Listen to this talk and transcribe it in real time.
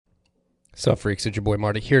So, freaks, it's your boy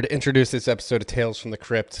Marty here to introduce this episode of Tales from the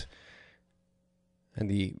Crypt and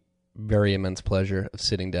the very immense pleasure of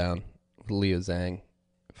sitting down with Leo Zhang,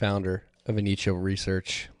 founder of Anicho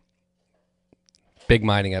Research. Big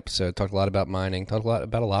mining episode. Talked a lot about mining, talked a lot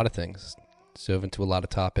about a lot of things, dove into a lot of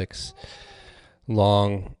topics.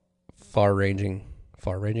 Long, wide-ranging,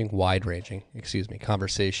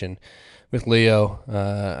 conversation with Leo.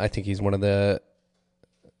 I think he's one of the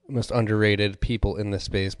most underrated people in this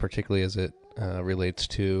space, particularly as it relates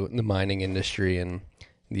to the mining industry and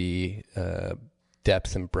the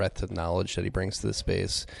depth and breadth of knowledge that he brings to the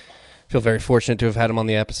space. I feel very fortunate to have had him on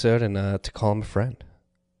the episode and to call him a friend.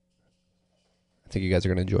 I think you guys are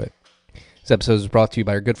going to enjoy it. This episode is brought to you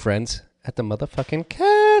by our good friends at the motherfucking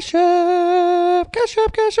Cash App. Cash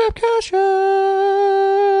App, Cash App, Cash App.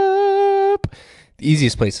 The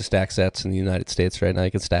easiest place to stack sats in the United States right now.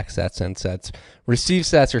 You can stack sats, send sats, receive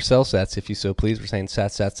sats, or sell sats if you so please. We're saying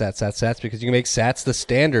sats because you can make sats the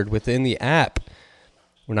standard within the app.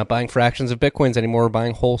 We're not buying fractions of bitcoins anymore. We're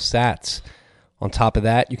buying whole sats. On top of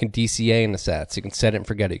that, you can DCA in the sats. You can set it and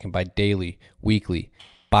forget it. You can buy daily, weekly,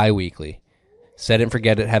 bi-weekly. Set it and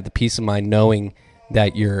forget it. Have the peace of mind knowing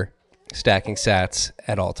that you're stacking sats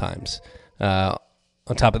at all times.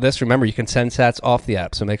 On top of this, remember, you can send sats off the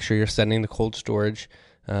app, so make sure you're sending the cold storage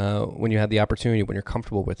when you have the opportunity, when you're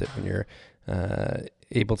comfortable with it, when you're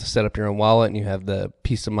able to set up your own wallet and you have the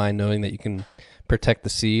peace of mind knowing that you can protect the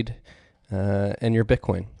seed and your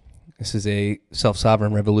Bitcoin. This is a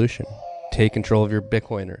self-sovereign revolution. Take control of your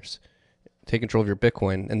Bitcoiners. Take control of your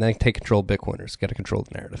Bitcoin, and then take control of Bitcoiners. Got to control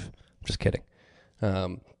the narrative. I'm just kidding.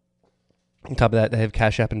 On top of that, they have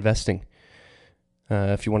Cash App investing.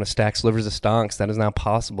 If you want to stack slivers of stonks, that is now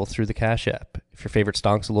possible through the Cash App. If your favorite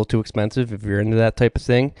stonk's a little too expensive, if you're into that type of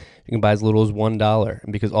thing, you can buy as little as $1.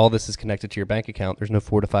 And because all this is connected to your bank account, there's no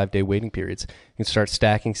 4 to 5 day waiting periods. You can start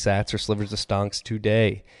stacking sats or slivers of stonks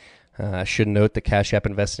today. I should note that Cash App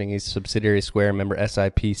Investing is subsidiary Square, member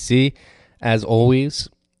SIPC. As always,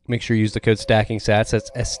 make sure you use the code STACKINGSATS. That's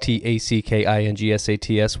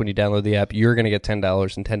STACKINGSATS. When you download the app, you're going to get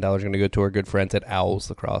 $10, and $10 are going to go to our good friends at Owls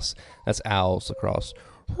Lacrosse. That's Owls Lacrosse.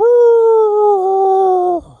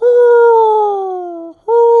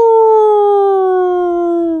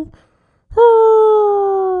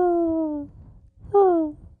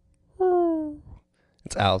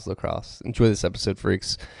 It's Owls Lacrosse. Enjoy this episode,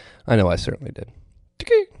 freaks. I know I certainly did.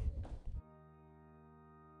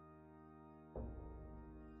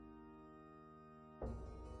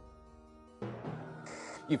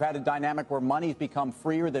 You've had a dynamic where money's become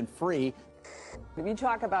freer than free. If you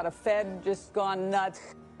talk about a Fed just gone nuts,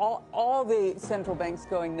 all the central banks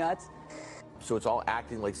going nuts. So it's all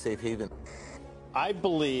acting like safe haven. I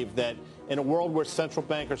believe that in a world where central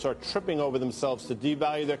bankers are tripping over themselves to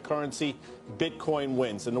devalue their currency, Bitcoin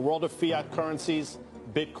wins. In the world of fiat currencies,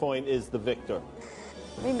 Bitcoin is the victor.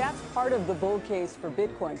 I mean, that's part of the bull case for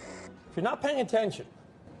Bitcoin. If you're not paying attention,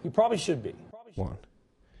 you probably should be. One.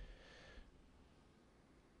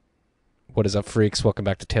 What is up, freaks? Welcome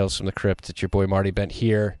back to Tales from the Crypt. It's your boy Marty Bent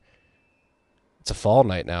here. It's a fall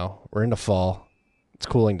night now. We're into fall. It's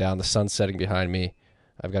cooling down. The sun's setting behind me.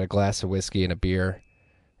 I've got a glass of whiskey and a beer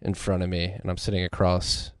in front of me, and I'm sitting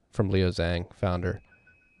across from Leo Zhang, founder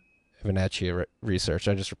of Anicho Research.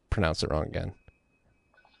 I just pronounced it wrong again.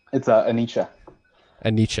 It's Anicha.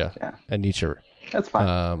 Anicha. Yeah. Anicha. That's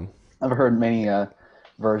fine. I've heard many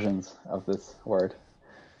versions of this word.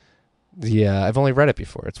 Yeah, I've only read it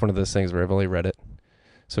before. It's one of those things where I've only read it.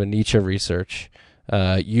 So Anicho Research.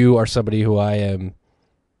 You are somebody who I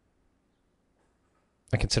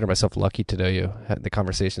consider myself lucky to know you, the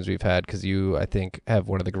conversations we've had, because you, I think, have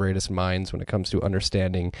one of the greatest minds when it comes to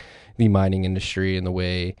understanding the mining industry and the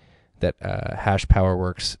way that hash power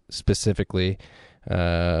works specifically.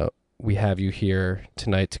 We have you here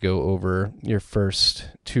tonight to go over your first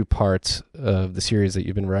 2 parts of the series that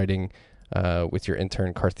you've been writing with your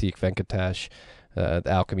intern Karthik Venkatesh, The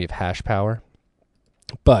Alchemy of Hash Power.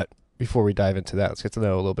 But before we dive into that, let's get to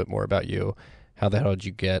know a little bit more about you. How the hell did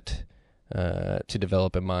you get to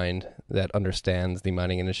develop a mind that understands the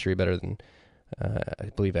mining industry better than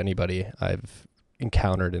I believe anybody I've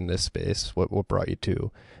encountered in this space? What brought you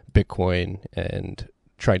to Bitcoin and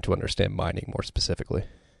trying to understand mining more specifically?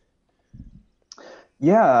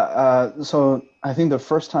 Yeah, so I think the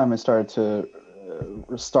first time I started to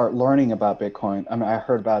start learning about Bitcoin, I mean, I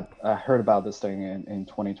heard about this thing in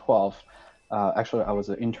 2012. Actually, I was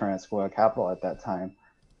an intern at Sequoia Capital at that time.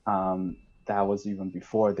 That was even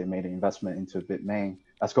before they made an investment into Bitmain,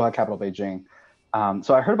 Sequoia Capital Beijing.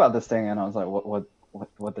 So I heard about this thing and I was like,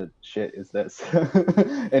 what the shit is this?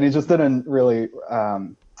 And it just didn't really,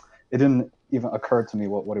 it didn't even occurred to me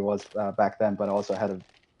what it was back then, but I also had a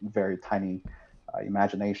very tiny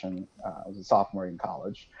imagination. I was a sophomore in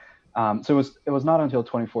college. So it was not until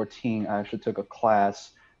 2014 I actually took a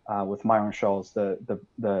class with Myron Scholes, the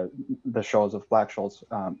Scholes of Black-Scholes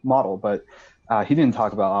model, but he didn't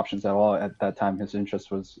talk about options at all at that time. His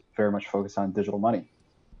interest was very much focused on digital money.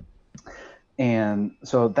 And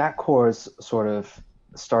so that course sort of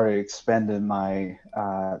started expanding my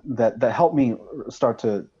that helped me start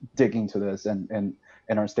to dig into this and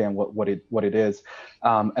understand what it is.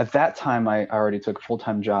 At that time, I already took a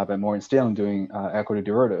full-time job at Morgan Stanley doing equity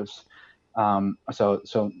derivatives.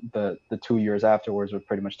 So the 2 years afterwards were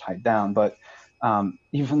pretty much tied down. But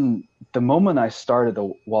even the moment I started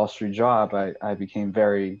the Wall Street job, I became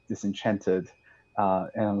very disenchanted,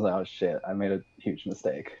 and I was like, oh shit, I made a huge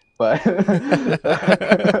mistake. But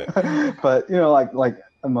but like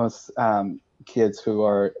most kids who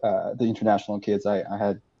are the international kids, I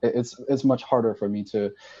had it's much harder for me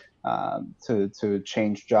to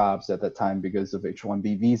change jobs at that time because of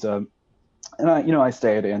H-1B visa, and I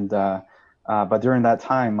stayed, and but during that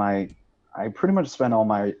time I pretty much spent all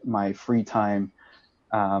my free time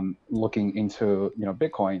looking into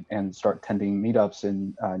Bitcoin, and start attending meetups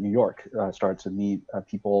in New York, start to meet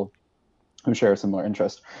people who share a similar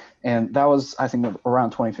interest. And that was, I think, around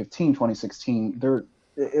 2015, 2016.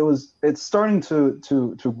 It's starting to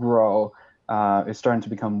grow. It's starting to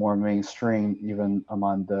become more mainstream even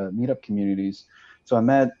among the meetup communities. So I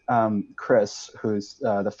met Chris, who's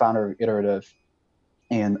the founder of Iterative,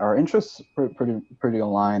 and our interests pretty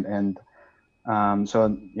aligned. And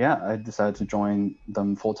so yeah, I decided to join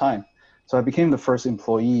them full time. So I became the first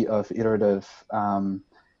employee of Iterative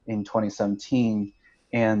in 2017.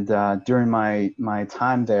 And during my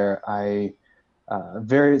time there, I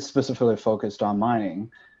very specifically focused on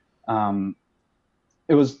mining.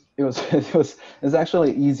 It was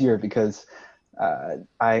actually easier because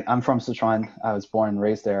I'm from Sichuan. I was born and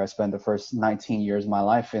raised there. I spent the first 19 years of my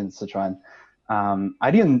life in Sichuan.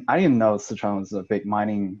 I didn't know Sichuan was a big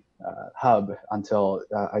mining hub until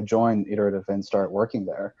I joined Iterative and started working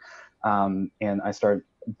there, and I started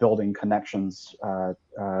building connections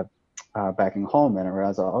back in home, and I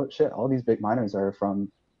realized, oh shit, all these big miners are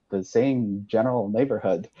from the same general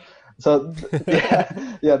neighborhood. So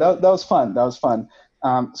yeah, that was fun.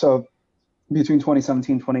 So between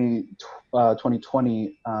 2017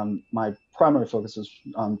 2020, my primary focus was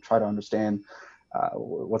on trying to understand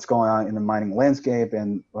what's going on in the mining landscape,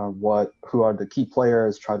 and who are the key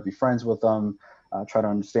players, try to be friends with them, try to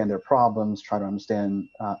understand their problems, try to understand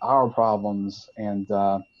our problems, and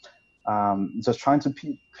just trying to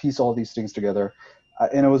piece all these things together.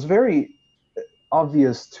 And it was very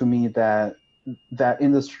obvious to me that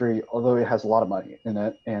industry, although it has a lot of money in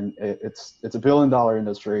it, and it's a $1 billion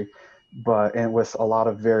industry, and with a lot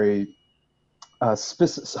of very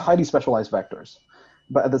highly specialized vectors,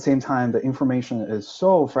 but at the same time, the information is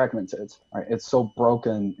so fragmented, right? It's so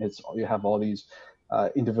broken. You have all these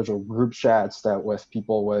individual group chats that with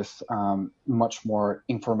people with much more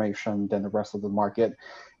information than the rest of the market.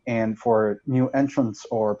 And for new entrants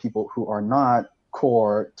or people who are not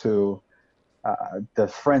core to the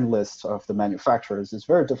friend list of the manufacturers, it's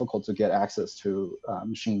very difficult to get access to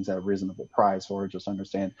machines at a reasonable price, or just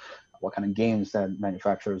understand what kind of games that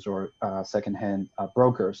manufacturers or secondhand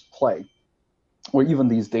brokers play. Or even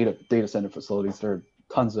these data center facilities, there are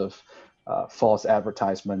tons of false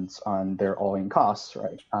advertisements on their all-in costs,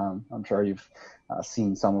 right? I'm sure you've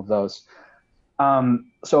seen some of those.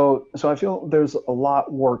 So I feel there's a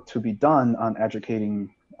lot work to be done on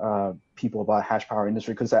educating people about hash power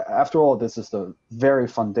industry, because after all, this is the very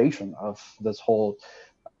foundation of this whole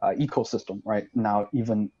ecosystem, right? Now,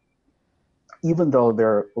 even though there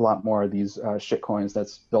are a lot more of these shitcoins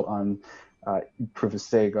that's built on proof of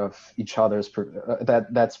stake of each other's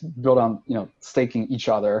that's built on staking each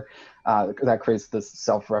other, that creates this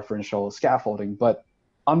self-referential scaffolding, but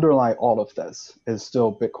underlying all of this is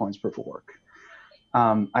still Bitcoin's proof of work.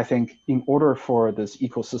 I think in order for this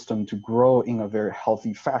ecosystem to grow in a very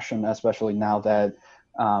healthy fashion, especially now that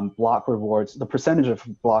block rewards, the percentage of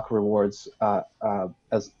block rewards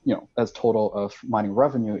as total of mining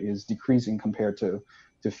revenue is decreasing compared to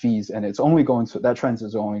fees, and it's only that trend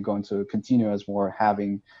is only going to continue as more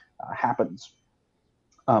halving happens.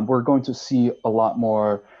 We're going to see a lot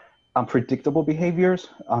more unpredictable behaviors,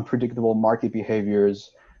 unpredictable market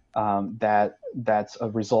behaviors, that's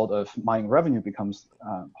a result of mining revenue becomes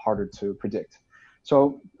harder to predict.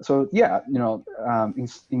 So yeah,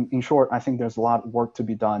 in short, I think there's a lot of work to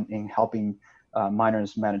be done in helping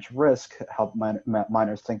miners manage risk, help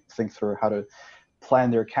miners think through how to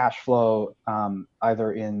plan their cash flow,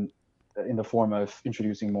 either in in the form of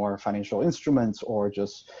introducing more financial instruments, or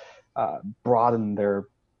just broaden their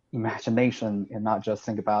imagination and not just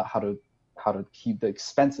think about how to keep the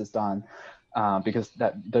expenses down, because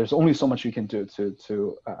that there's only so much you can do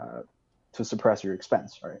to suppress your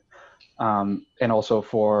expense, right? And also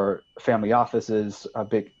for family offices,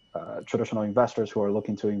 big traditional investors who are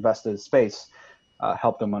looking to invest in space,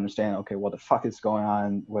 help them understand, okay, what the fuck is going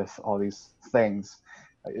on with all these things?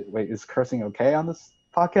 Wait, is cursing okay on this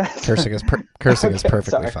podcast? Cursing is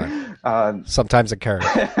perfectly fine. Sometimes it occurs.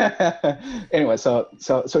 Anyway, so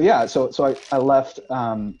I left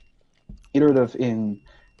Iterative in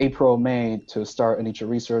April, May to start Anicha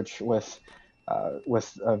Research with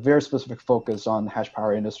a very specific focus on the hash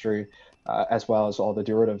power industry, as well as all the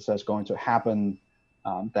derivatives that's going to happen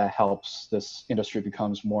that helps this industry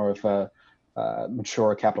becomes more of a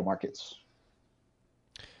mature capital markets.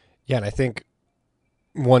 Yeah, and I think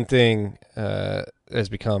one thing has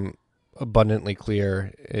become abundantly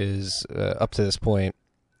clear is up to this point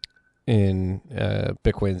in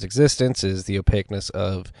Bitcoin's existence is the opaqueness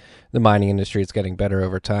of the mining industry. It's getting better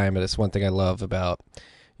over time, and it's one thing I love about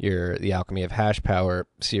the Alchemy of Hash Power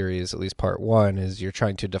series, at least part one, is you're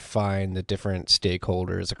trying to define the different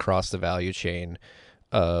stakeholders across the value chain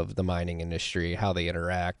of the mining industry, how they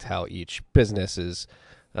interact, how each business is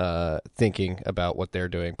thinking about what they're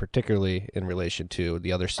doing, particularly in relation to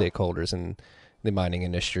the other stakeholders in the mining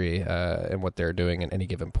industry and what they're doing at any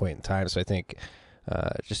given point in time. So I think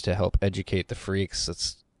just to help educate the freaks,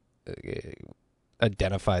 let's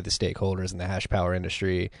identify the stakeholders in the hash power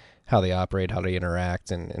industry, how they operate, how they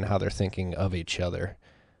interact, and how they're thinking of each other.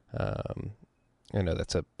 I know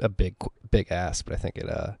that's a big ask, but I think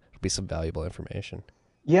it'll be some valuable information.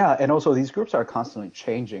 Yeah, and also these groups are constantly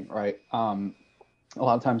changing, right? A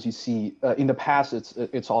lot of times you see in the past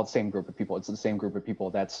it's all the same group of people. It's the same group of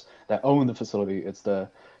people that own the facility. It's the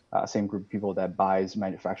same group of people that buys,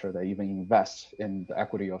 manufacture, that even invest in the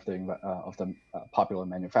equity of the popular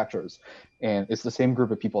manufacturers, and it's the same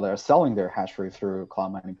group of people that are selling their hash rate through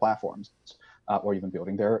cloud mining platforms, or even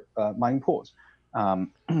building their mining pools. I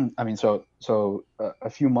mean, so a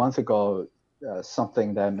few months ago,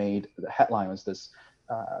 something that made the headline was this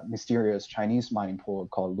mysterious Chinese mining pool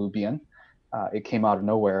called Lubian. It came out of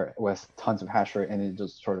nowhere with tons of hash rate, and it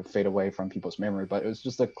just sort of fade away from people's memory. But it was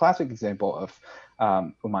just a classic example of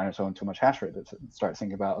miners own too much hash rate to start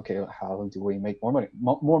thinking about, okay, how do we make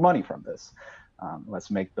more money from this?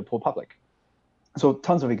 Let's make the pool public. So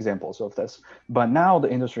tons of examples of this. But now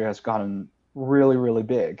the industry has gotten really, really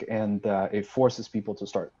big, and it forces people to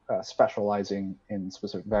start specializing in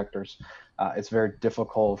specific vectors. It's very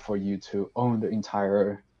difficult for you to own the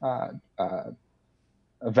entire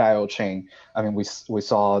value chain. I mean, we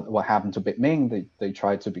saw what happened to Bitmain. They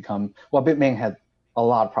tried to become, well, Bitmain had a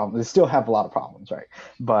lot of problems. They still have a lot of problems, right?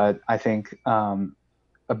 But I think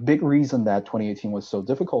a big reason that 2018 was so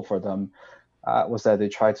difficult for them was that they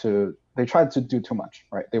tried to do too much,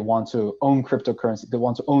 right? They want to own cryptocurrency. They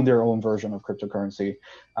want to own their own version of cryptocurrency.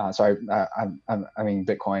 I mean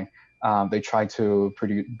Bitcoin. They try to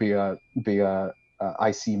be a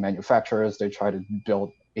IC manufacturers. They try to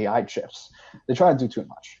build AI chips. They try to do too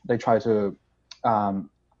much. They try to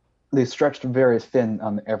they stretched very thin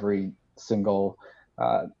on every single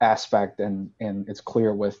aspect, and it's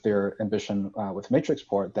clear with their ambition with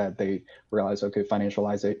Matrixport that they realize, okay,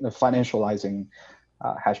 financializing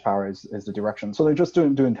hash power is the direction. So they're just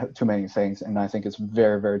doing too many things, and I think it's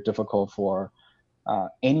very, very difficult for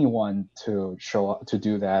anyone to show up to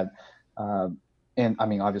do that. And I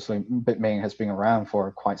mean, obviously, Bitmain has been around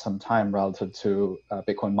for quite some time relative to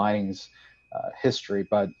Bitcoin mining's history.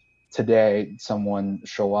 But today, someone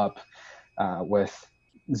show up with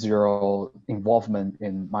zero involvement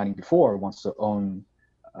in mining before wants to own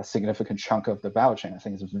a significant chunk of the value chain. I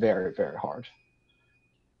think it's very, very hard.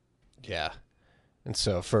 Yeah. And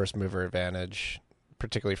so first mover advantage,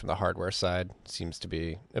 particularly from the hardware side, seems to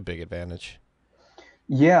be a big advantage.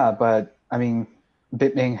 Yeah, but I mean,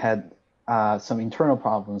 Bitmain had some internal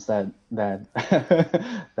problems that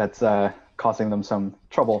that's causing them some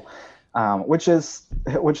trouble, which is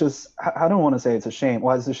I don't want to say it's a shame.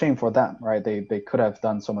 Well, it's a shame for them, right? They could have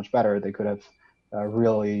done so much better. They could have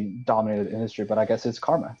really dominated the industry, but I guess it's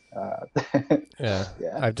karma. Yeah.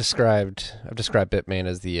 I've described Bitmain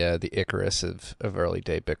as the Icarus of early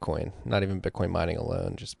day Bitcoin. Not even Bitcoin mining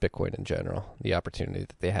alone, just Bitcoin in general. The opportunity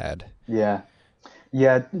that they had. Yeah,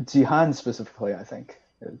 Jihan specifically, I think.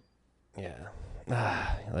 Yeah.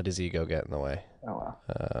 Let his ego get in the way. Oh wow.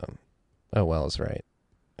 Oh well is right.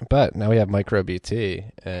 But now we have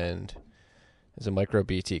MicroBT, and as a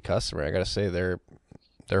MicroBT customer, I gotta say their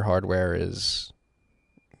hardware is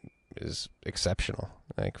exceptional.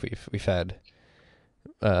 Like we've had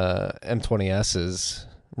M20Ss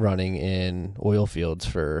running in oil fields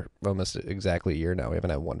for almost exactly a year now. We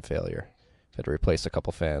haven't had one failure. We've had to replace a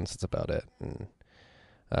couple fans. That's about it. And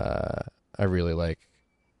I really like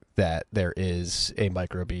that there is a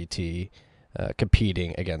MicroBT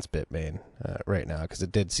competing against Bitmain right now, because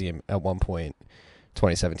it did seem at one point,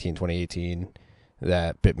 2017, 2018,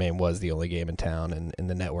 that Bitmain was the only game in town, and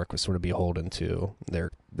the network was sort of beholden to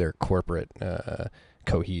their corporate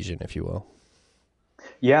cohesion, if you will.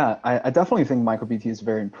 Yeah, I definitely think MicroBT is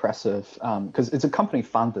very impressive because it's a company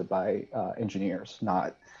founded by engineers,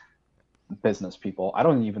 not business people. I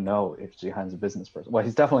don't even know if Jihan's a business person. Well,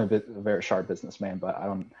 he's definitely a very sharp businessman, but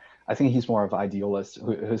I think he's more of an idealist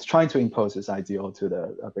who's trying to impose his ideal to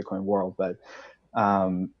the Bitcoin world. But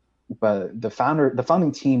the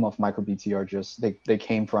founding team of MicroBT are just they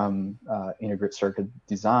came from integrated circuit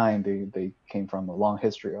design. They came from a long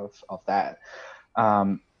history of that.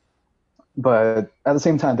 But at the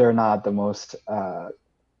same time, they're not the most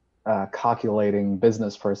calculating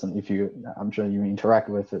business person. I'm sure you interact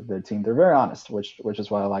with the team. They're very honest, which is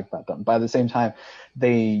what I like about them. But at the same time,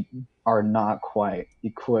 they are not quite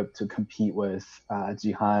equipped to compete with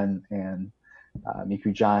Jihan and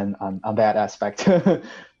Miku Jan on that aspect.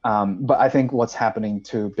 But I think what's happening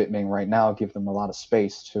to Bitmain right now gives them a lot of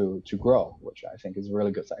space to grow, which I think is a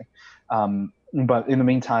really good thing. But in the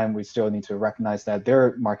meantime, we still need to recognize that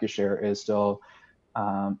their market share is still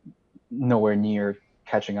nowhere near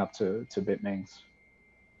catching up to Bitmain's.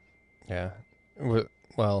 Yeah.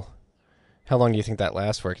 Well, how long do you think that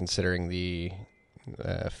lasts for, considering the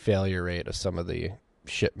failure rate of some of the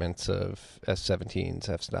shipments of S17s,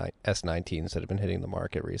 S19s that have been hitting the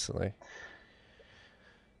market recently?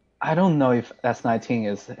 I don't know if S19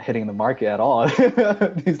 is hitting the market at all.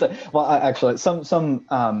 Well, actually, some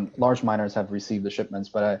large miners have received the shipments,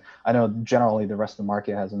 but I know generally the rest of the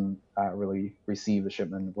market hasn't really received the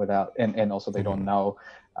shipment without, and also they don't know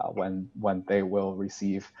when they will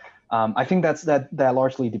receive. I think that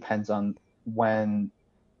largely depends on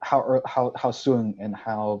how soon and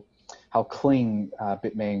how clean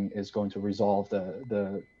Bitmain is going to resolve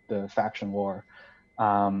the faction war.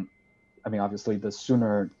 I mean, obviously, the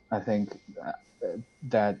sooner I think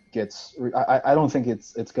that gets, I don't think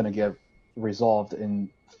it's going to get resolved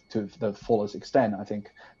to the fullest extent. I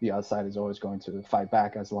think the other side is always going to fight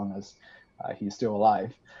back as long as he's still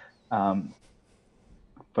alive.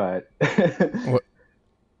 But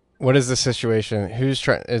what is the situation? Who's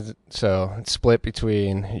trying? So it's split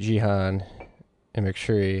between Jihan and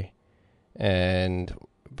McShree, and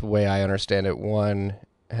the way I understand it, one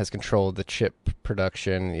has control of the chip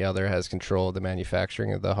production, the other has control of the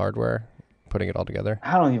manufacturing of the hardware, putting it all together.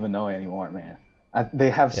 I don't even know anymore, man. They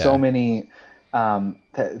have so many.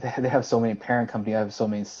 They have so many parent companies. They have so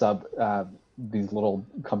many these little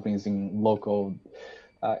companies in local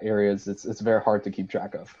areas. It's very hard to keep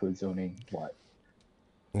track of who's owning what.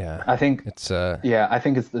 Yeah, I think it's I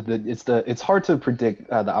think it's hard to predict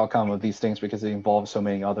the outcome of these things because it involves so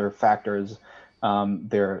many other factors.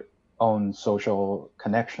 Their own social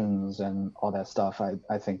connections and all that stuff.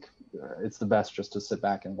 I think it's the best just to sit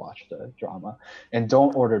back and watch the drama, and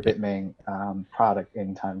don't order Bitmain product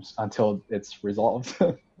anytime until it's resolved.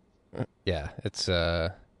 Yeah, it's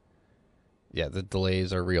the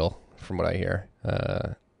delays are real from what I hear.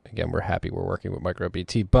 Again, we're happy we're working with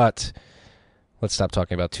MicroBT, but let's stop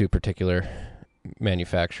talking about two particular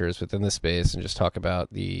manufacturers within the space and just talk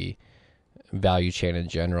about the value chain in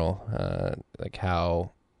general, like how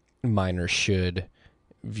miners should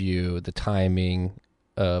view the timing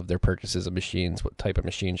of their purchases of machines. What type of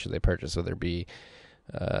machine should they purchase, whether it be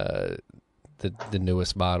the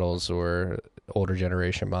newest models or older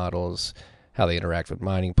generation models, how they interact with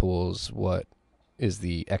mining pools, what is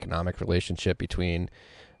the economic relationship between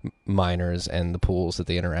miners and the pools that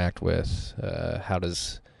they interact with, how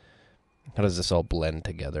does this all blend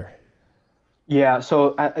together? Yeah,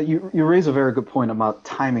 so you raise a very good point about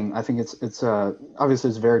timing. I think it's obviously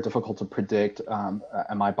it's very difficult to predict.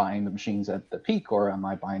 Am I buying the machines at the peak or am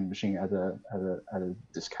I buying the machine at a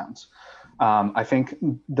discount? I think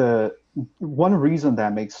the one reason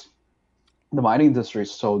that makes the mining industry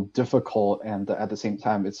so difficult and at the same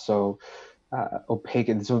time it's so opaque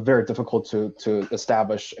and so very difficult to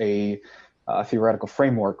establish a theoretical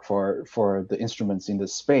framework for the instruments in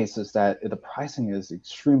this space is that the pricing is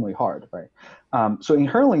extremely hard, right? So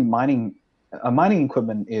inherently, mining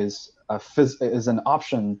equipment is an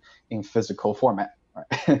option in physical format,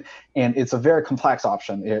 right? And it's a very complex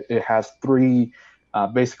option. It has three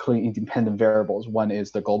basically independent variables. One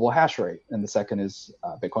is the global hash rate, and the second is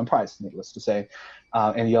Bitcoin price, needless to say,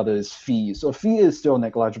 and the other is fee. So fee is still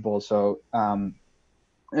negligible. So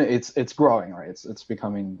it's growing, right? It's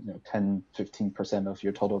becoming 10-15% of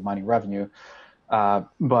your total mining revenue,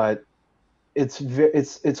 but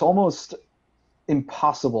it's almost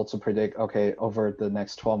impossible to predict. Okay, over the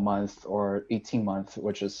next 12 months or 18 months,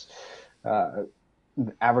 which is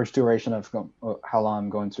the average duration of how long I'm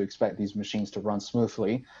going to expect these machines to run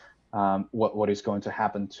smoothly. What is going to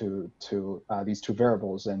happen to these two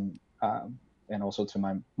variables and also to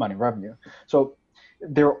my mining revenue. So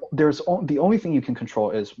the only thing you can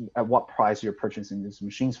control is at what price you're purchasing these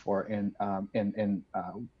machines for, and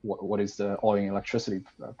what is the oil and electricity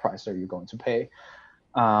price that you're going to pay.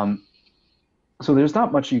 So there's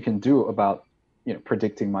not much you can do about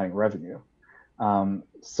predicting mining revenue.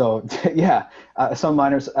 So yeah, some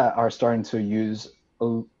miners are starting to use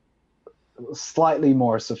slightly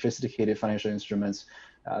more sophisticated financial instruments,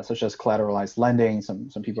 such as collateralized lending. Some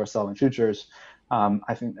people are selling futures.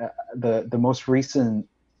 I think the most recent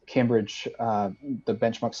Cambridge the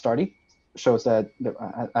benchmark study shows that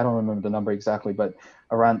I don't remember the number exactly, but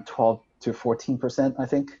around 12 to 14%, I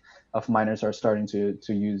think, of miners are starting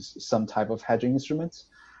to use some type of hedging instruments.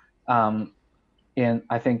 And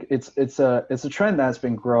I think it's a trend that's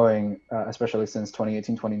been growing, especially since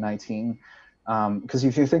 2018, 2019. Because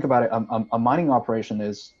if you think about it, a mining operation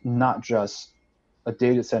is not just a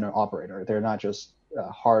data center operator. They're not just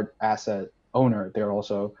a hard asset owner. They're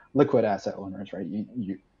also liquid asset owners, right?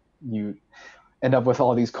 You end up with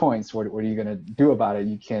all these coins. What are you going to do about it?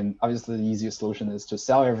 You can, obviously the easiest solution is to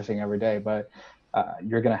sell everything every day, but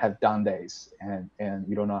you're going to have down days, and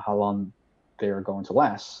you don't know how long they're going to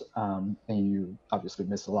last, and you obviously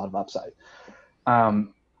miss a lot of upside.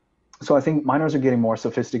 So I think miners are getting more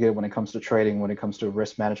sophisticated when it comes to trading, when it comes to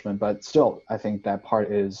risk management, but still, I think that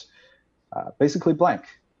part is basically blank.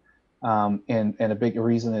 And a big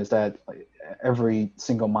reason is that every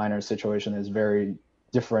single miner situation is very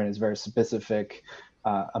different, it's very specific.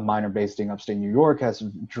 A miner based in upstate New York has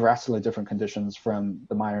drastically different conditions from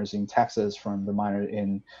the miners in Texas, from the miner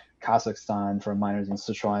in Kazakhstan, from miners in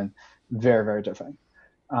Sichuan, very, very different.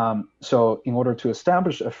 So in order to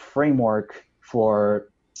establish a framework for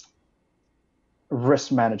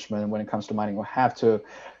risk management when it comes to mining, we'll have to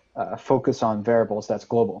focus on variables that's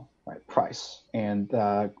global, right? Price and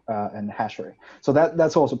hash rate. So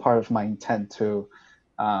that's also part of my intent to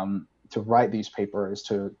write these papers,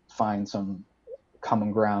 to find some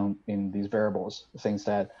common ground in these variables, things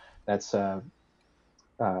that's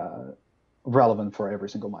relevant for every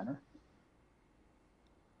single miner.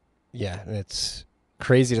 Yeah, and it's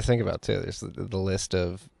crazy to think about too. There's the list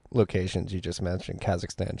of locations you just mentioned: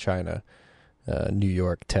 Kazakhstan, China, New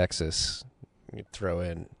York, Texas. You throw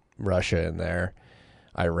in Russia in there,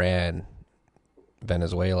 Iran,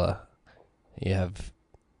 Venezuela. You have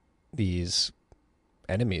these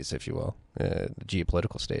enemies, if you will, the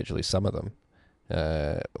geopolitical stage, at least some of them,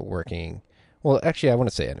 working. Well, actually, I want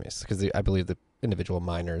to say enemies because I believe the individual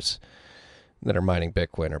miners that are mining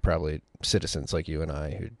Bitcoin are probably citizens like you and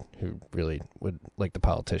I who really would like the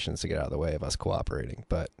politicians to get out of the way of us cooperating.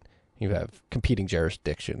 But you have competing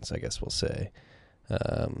jurisdictions, I guess we'll say,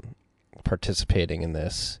 participating in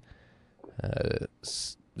this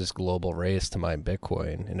global race to mine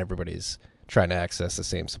Bitcoin, and everybody's trying to access the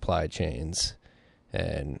same supply chains.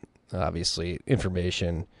 And obviously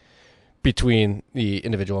information between the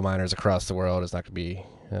individual miners across the world is not going to be,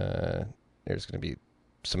 there's going to be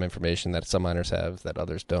some information that some miners have that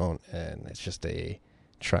others don't. And it's just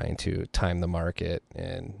trying to time the market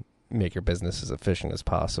and make your business as efficient as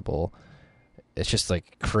possible. It's just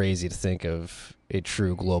like crazy to think of a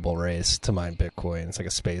true global race to mine Bitcoin. It's like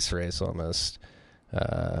a space race almost.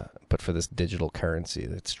 But for this digital currency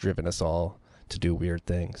that's driven us all to do weird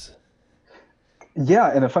things.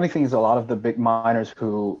 Yeah, and the funny thing is a lot of the big miners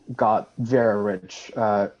who got very rich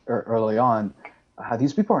early on,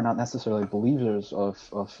 these people are not necessarily believers of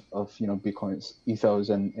Bitcoin's ethos,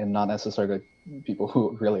 and not necessarily people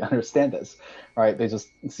who really understand this, right? They just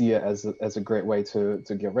see it as a great way to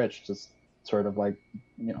get rich, just sort of like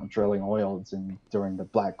drilling oil during the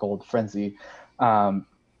black gold frenzy.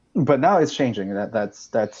 But now it's changing. That's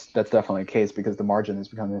definitely the case, because the margin is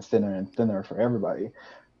becoming thinner and thinner for everybody.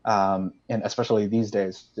 And especially these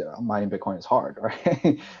days, mining Bitcoin is hard,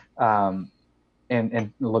 right? And it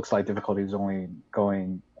looks like difficulty is only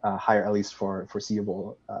going higher, at least for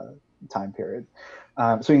foreseeable time period.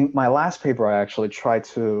 So in my last paper, I actually tried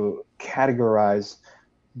to categorize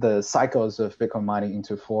the cycles of Bitcoin mining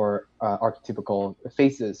into 4 archetypical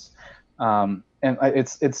phases. And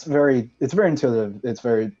it's very intuitive. It's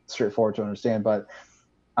very straightforward to understand, but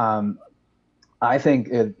I think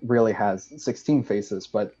it really has 16 phases,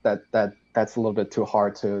 but that's a little bit too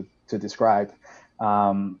hard to describe.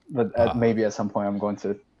 But maybe at some point I'm going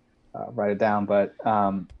to write it down. But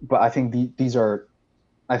I think these are,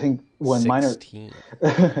 I think when 16.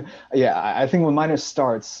 yeah, I think when Miner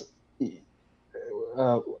starts,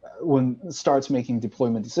 when starts making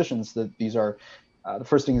deployment decisions, that these are the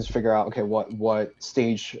first thing is to figure out, okay, what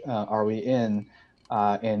stage are we in,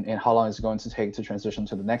 and how long is it going to take to transition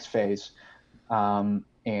to the next phase,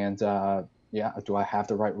 yeah, do I have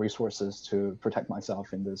the right resources to protect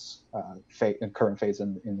myself in this current phase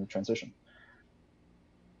in the transition?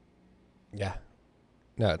 Yeah,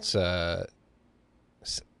 no, it's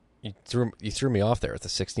you threw me off there with the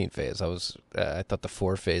 16 phase. I thought the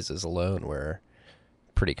 4 phases alone were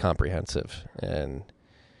pretty comprehensive, and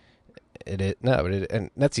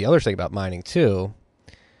and that's the other thing about mining too,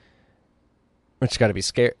 which got to be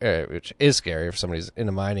scary, which is scary for somebody who's in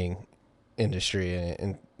the mining industry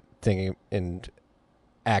and thinking and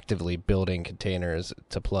actively building containers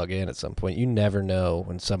to plug in at some point. You never know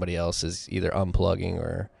when somebody else is either unplugging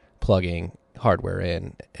or plugging hardware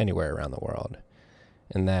in anywhere around the world,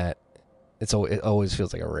 and that it always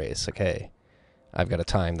feels like a race. Like, hey, I've got to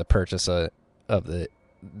time the purchase of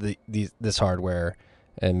this hardware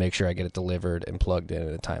and make sure I get it delivered and plugged in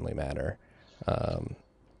a timely manner.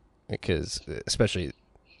 Because especially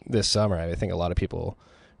this summer, I think a lot of people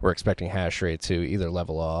were expecting hash rate to either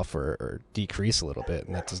level off or decrease a little bit,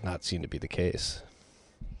 and that does not seem to be the case.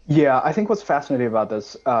 Yeah, I think what's fascinating about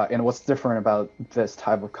this, and what's different about this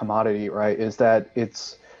type of commodity, right, is that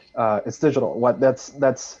it's digital.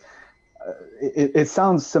 It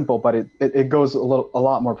sounds simple, but it goes a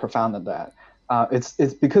lot more profound than that. It's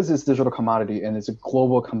because it's digital commodity and it's a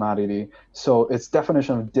global commodity, so its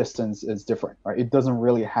definition of distance is different, right? It doesn't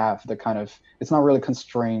really have it's not really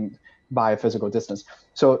constrained by a physical distance.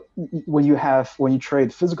 So when you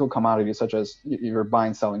trade physical commodities, such as you're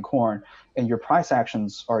buying, selling corn, and your price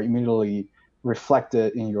actions are immediately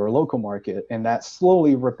reflected in your local market, and that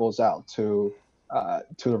slowly ripples out to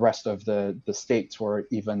the rest of the states, or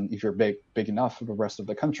even if you're big enough, for the rest of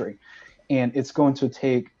the country. And it's going to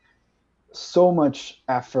take so much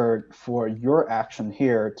effort for your action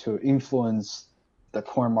here to influence the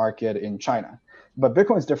corn market in China. But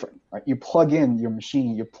Bitcoin is different, right? You plug in your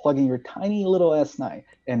machine, you plug in your tiny little S9,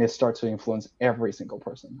 and it starts to influence every single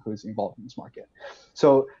person who's involved in this market.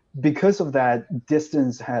 So because of that,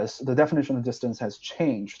 the definition of distance has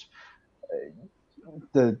changed.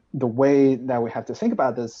 The way that we have to think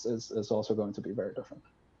about this is also going to be very different.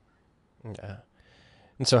 Yeah.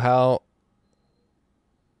 And so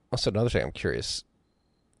also another thing I'm curious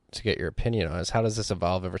to get your opinion on is, how does this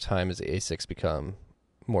evolve over time as the ASICs become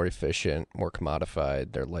more efficient, more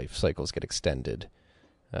commodified, their life cycles get extended?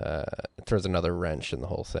 It throws another wrench in the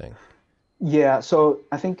whole thing. Yeah, so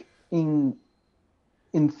I think in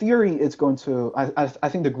theory, it's going to. I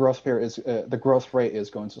think the growth rate is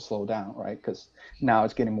going to slow down, right? Because now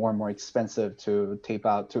it's getting more and more expensive to tape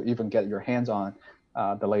out, to even get your hands on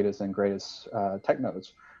the latest and greatest tech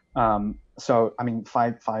nodes. So I mean,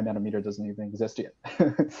 5 nanometer doesn't even exist yet,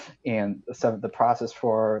 and the process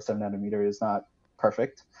for 7 nanometer is not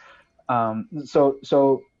perfect.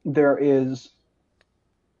 So there is.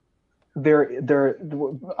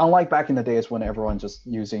 Unlike back in the days when everyone's just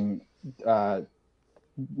using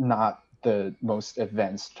not the most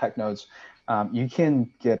advanced tech nodes, you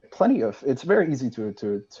can get plenty of. It's very easy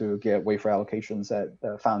to get wafer allocations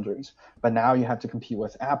at foundries, but now you have to compete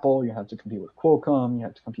with Apple, you have to compete with Qualcomm, you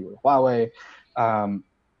have to compete with Huawei.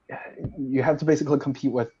 You have to basically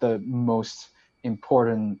compete with the most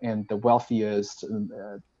important and the wealthiest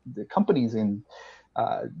the companies in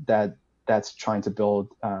that's trying to build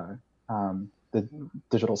the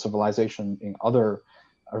digital civilization in other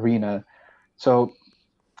arena. So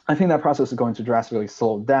I think that process is going to drastically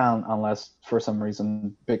slow down unless for some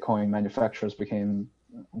reason Bitcoin manufacturers became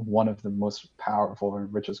one of the most powerful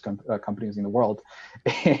and richest companies in the world.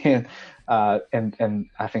 and I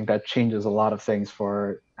think that changes a lot of things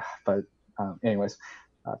anyways,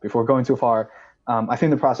 before going too far, I think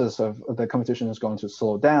the process of the competition is going to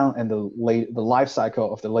slow down, and the life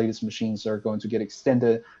cycle of the latest machines are going to get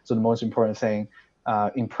extended. So the most important thing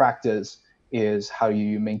in practice is, how do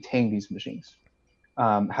you maintain these machines?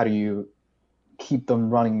 How do you keep them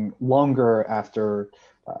running longer after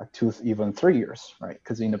 2, even 3 years, right?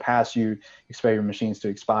 Because in the past, you expect your machines to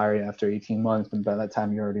expire after 18 months, and by that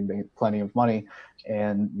time, you already made plenty of money,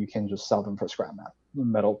 and you can just sell them for scrap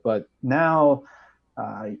metal. But now,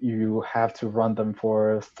 you have to run them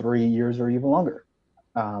for 3 years or even longer.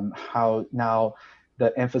 How now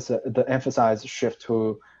the emphasis shift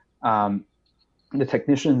to the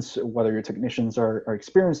technicians, whether your technicians are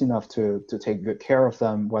experienced enough to take good care of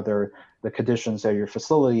them, whether the conditions at your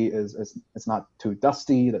facility is not too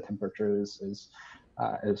dusty, the temperature is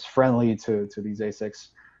friendly to these ASICs.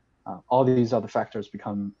 All these other factors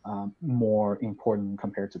become more important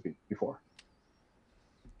compared to before.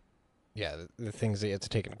 Yeah, the things that you have to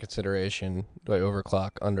take into consideration, like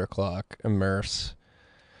overclock, underclock, immerse,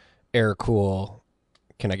 air cool.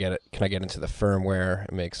 Can I get into the firmware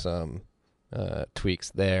and make some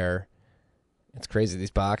tweaks there? It's crazy.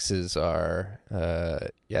 These boxes are,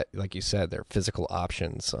 yeah, like you said, they're physical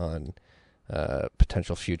options on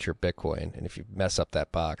potential future Bitcoin. And if you mess up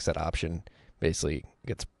that box, that option basically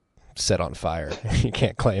gets set on fire. You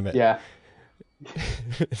can't claim it. Yeah.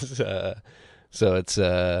 So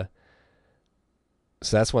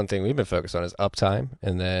that's one thing we've been focused on is uptime,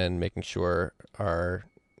 and then making sure our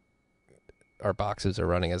boxes are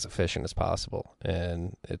running as efficient as possible.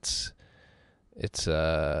 And it's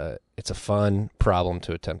a fun problem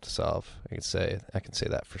to attempt to solve. I can say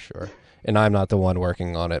that for sure. And I'm not the one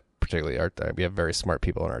working on it particularly. We have very smart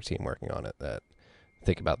people on our team working on it that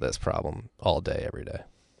think about this problem all day, every day.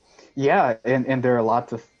 Yeah, and there are a lot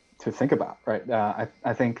to think about, right?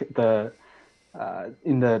 I think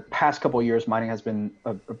in the past couple of years, mining has been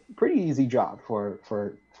a pretty easy job for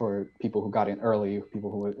people who got in early, people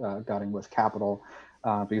who got in with capital,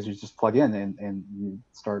 because you just plug in and you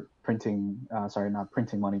start printing. Not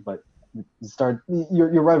printing money, but you start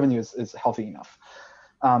your revenue is healthy enough.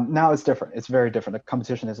 Now it's different. It's very different. The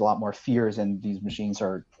competition is a lot more fierce, and these machines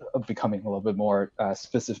are becoming a little bit more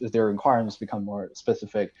specific. Their requirements become more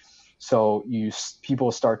specific. So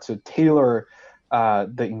people start to tailor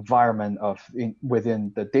the environment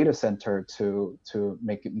within the data center to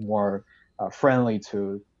make it more friendly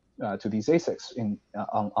to these ASICs.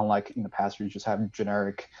 Unlike in the past, where you just have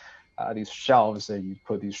generic these shelves that you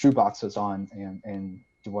put these shoe boxes on and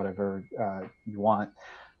do whatever you want.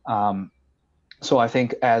 So I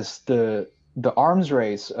think as the arms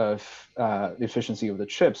race of the efficiency of the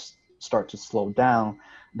chips start to slow down,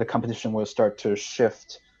 the competition will start to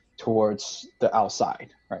shift towards the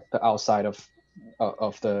outside, right? The outside of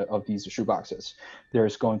these shoeboxes.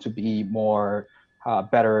 There's going to be more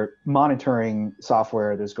better monitoring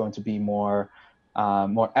software. There's going to be more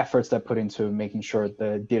efforts that put into making sure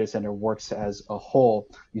the data center works as a whole.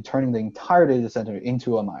 You're turning the entire data center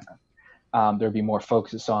into a miner. There'll be more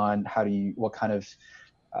focus on what kind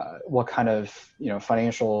of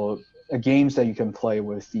financial games that you can play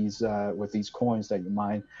with these coins that you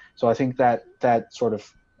mine. So I think that sort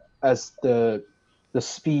of, as the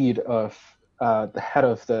speed of the head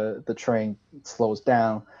of the train slows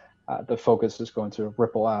down, the focus is going to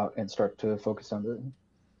ripple out and start to focus on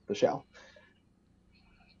the shell.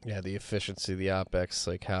 Yeah, the efficiency, the OpEx,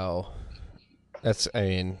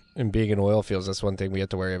 in being in oil fields, that's one thing we have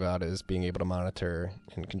to worry about is being able to monitor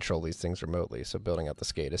and control these things remotely. So building out the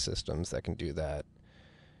SCADA systems that can do that,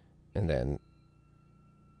 and then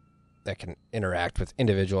that can interact with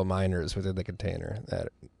individual miners within the container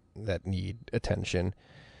that need attention.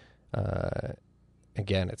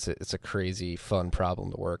 Again, it's a crazy fun problem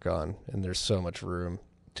to work on, and there's so much room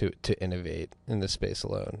to innovate in this space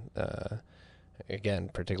alone. Again,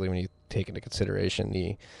 particularly when you take into consideration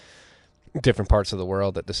the different parts of the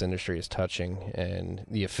world that this industry is touching and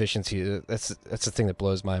the efficiency. That's the thing that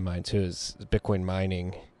blows my mind too, is Bitcoin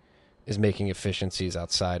mining is making efficiencies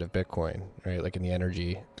outside of Bitcoin, right? Like in the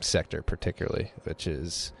energy sector particularly, which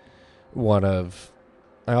is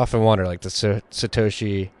I often wonder, like, does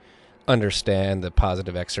Satoshi understand the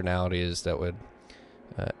positive externalities that would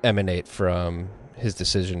emanate from his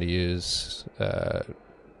decision to use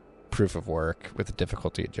proof of work with a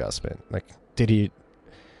difficulty adjustment? Like, did he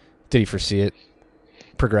foresee it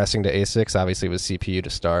progressing to ASICs? Obviously, it was CPU to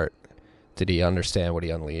start. Did he understand what he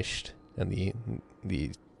unleashed and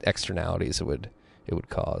the externalities it would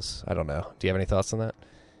cause? I don't know. Do you have any thoughts on that?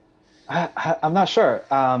 I'm not sure.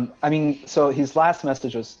 So his last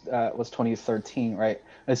message was 2013, right?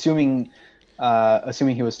 Assuming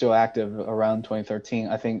he was still active around 2013,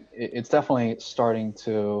 I think it's definitely starting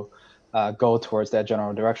to go towards that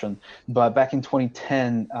general direction. But back in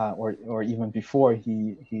 2010, or even before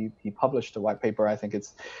he published the white paper, I think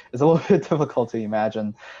it's a little bit difficult to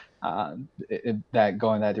imagine that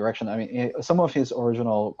going that direction. I mean, some of his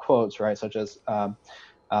original quotes, right, such as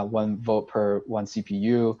 1 vote per 1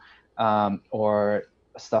 CPU. Or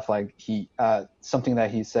stuff like something that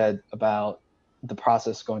he said about the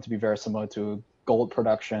process going to be very similar to gold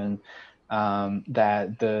production, that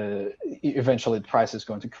eventually the price is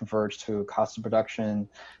going to converge to cost of production,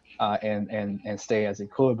 and stay as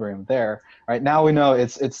equilibrium there. Right now we know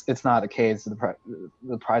it's not the case.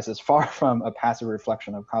 The price is far from a passive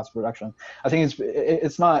reflection of cost of production. I think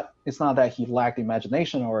it's not that he lacked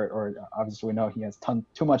imagination, or obviously we know he has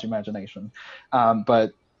too much imagination,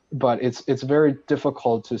 but it's very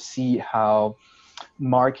difficult to see how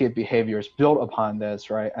market behavior is built upon this,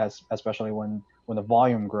 right? Especially when the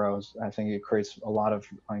volume grows. I think it creates a lot of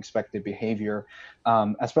unexpected behavior,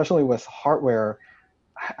 especially with hardware.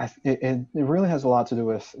 It really has a lot to do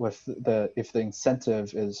with if the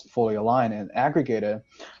incentive is fully aligned and aggregated.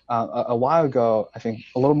 A while ago, I think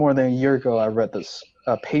a little more than a year ago, I read this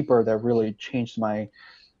paper that really changed my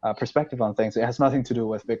perspective on things. It has nothing to do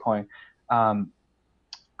with Bitcoin.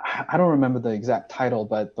 I don't remember the exact title,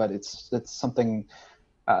 but it's something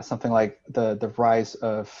like the rise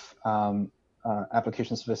of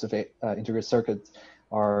application specific integrated circuits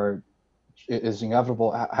is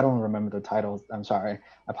inevitable. I don't remember the title. I'm sorry. I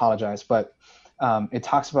apologize. But it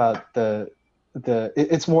talks about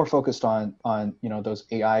it's more focused on those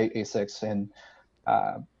AI ASICs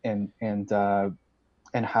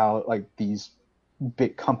and how like these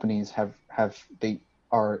big companies they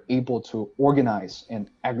are able to organize and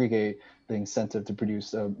aggregate the incentive to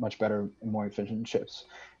produce much better and more efficient chips,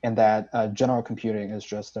 and that general computing is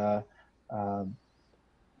just a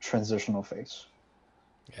transitional phase.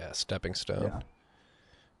 Yeah, stepping stone. Yeah.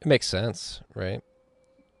 It makes sense, right?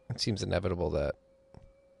 It seems inevitable that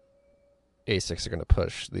ASICs are going to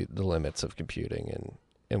push the limits of computing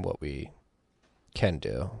and what we can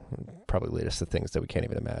do. Probably lead us to things that we can't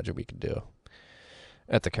even imagine we could do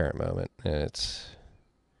at the current moment. And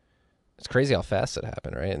it's crazy how fast it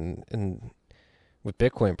happened, right? And with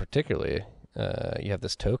Bitcoin particularly, you have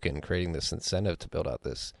this token creating this incentive to build out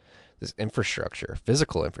this infrastructure,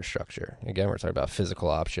 physical infrastructure. Again, we're talking about physical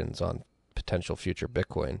options on potential future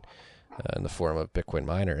Bitcoin in the form of Bitcoin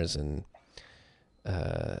miners. And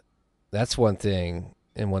that's one thing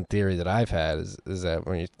and one theory that I've had is that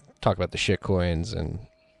when you talk about the shitcoins and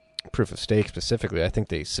proof of stake specifically, I think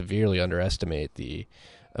they severely underestimate the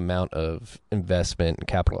amount of investment and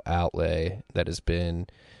capital outlay that has been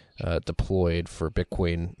deployed for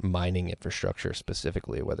Bitcoin mining infrastructure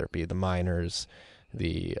specifically, whether it be the miners,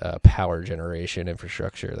 the power generation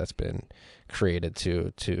infrastructure that's been created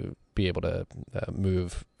to be able to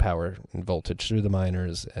move power and voltage through the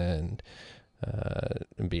miners, and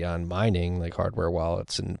beyond mining, like hardware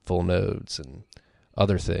wallets and full nodes and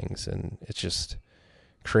other things. And it's just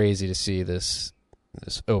crazy to see this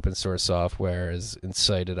open source software has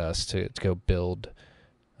incited us to go build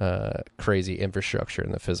crazy infrastructure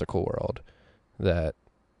in the physical world that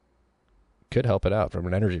could help it out from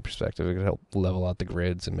an energy perspective. It could help level out the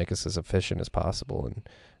grids and make us as efficient as possible. And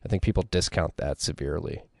I think people discount that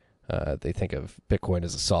severely. They think of Bitcoin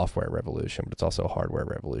as a software revolution, but it's also a hardware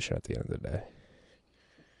revolution at the end of the day.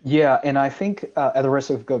 Yeah, and I think at the risk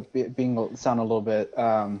of sound a little bit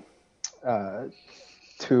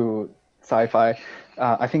too sci-fi,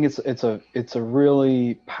 I think it's a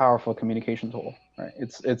really powerful communication tool. Right?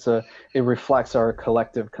 It reflects our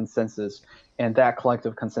collective consensus, and that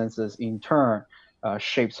collective consensus in turn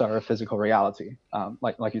shapes our physical reality.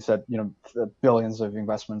 Like you said, billions of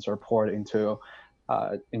investments are poured into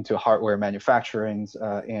hardware manufacturing,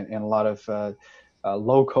 and a lot of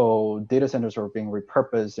local data centers are being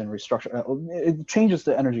repurposed and restructured. It changes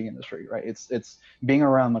the energy industry, right? It's being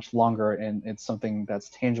around much longer, and it's something that's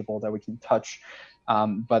tangible that we can touch,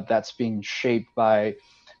 but that's being shaped by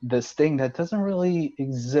this thing that doesn't really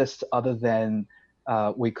exist other than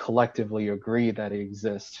we collectively agree that it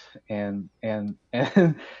exists, and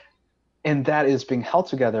that is being held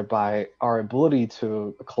together by our ability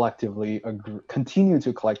to continue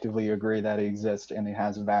to collectively agree that it exists and it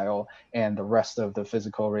has value, and the rest of the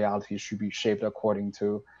physical reality should be shaped according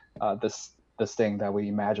to this thing that we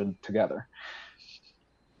imagined together.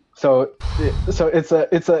 So it's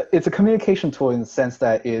a communication tool in the sense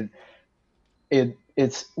that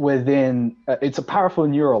it's within it's a powerful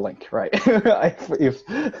neural link, right?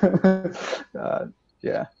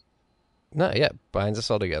 Yeah. No, yeah, binds us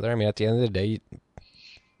all together. I mean, at the end of the day,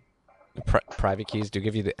 private keys do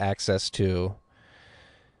give you the access to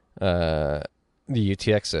the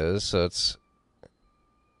UTXOs, so it's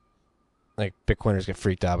like Bitcoiners get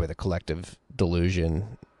freaked out by the collective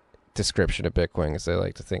delusion description of Bitcoin, because they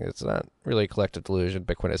like to think it's not really a collective delusion.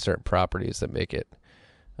 Bitcoin has certain properties that make it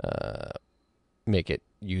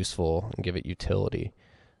useful and give it utility.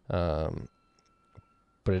 But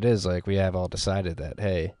it is like we have all decided that,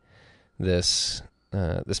 hey, this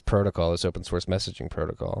protocol, this open source messaging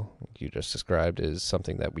protocol you just described, is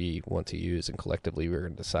something that we want to use, and collectively we're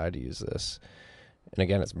going to decide to use this. And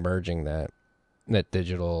again, it's merging that that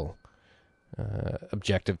digital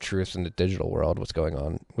objective truth in the digital world, what's going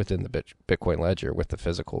on within the Bitcoin ledger with the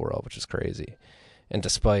physical world, which is crazy. And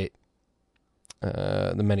despite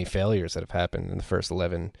the many failures that have happened in the first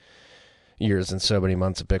 11 years and so many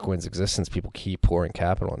months of Bitcoin's existence, people keep pouring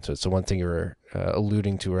capital into it. So one thing you were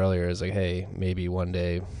alluding to earlier is like, hey, maybe one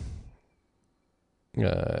day,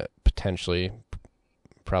 potentially,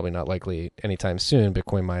 probably not likely anytime soon,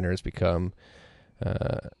 Bitcoin miners become,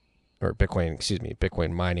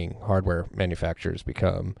 Bitcoin mining hardware manufacturers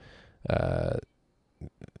become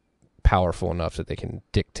powerful enough that they can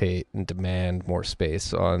dictate and demand more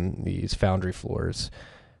space on these foundry floors.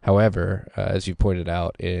 However, as you pointed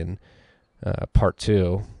out in part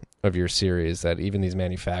 2 of your series, that even these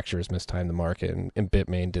manufacturers mistimed the market, and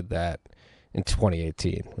Bitmain did that in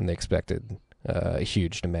 2018 when they expected a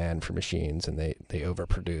huge demand for machines, and they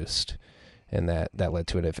overproduced, and that led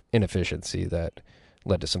to an inefficiency that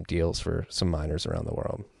led to some deals for some miners around the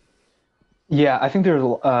world. Yeah, I think there's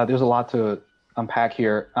a lot to unpack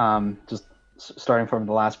here. Just starting from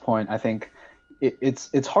the last point, I think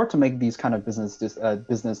it's hard to make these kind of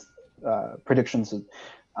business predictions.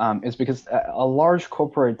 Is because a large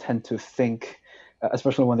corporate tend to think,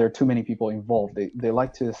 especially when there are too many people involved, they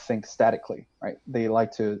like to think statically, right? They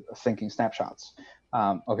like to think in snapshots.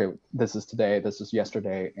 Okay, this is today, this is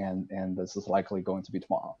yesterday, and this is likely going to be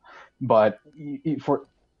tomorrow. But for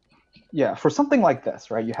something like this,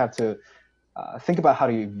 right, you have to think about how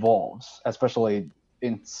it evolves, especially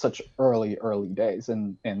in such early days,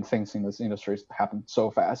 and things in this industry happen so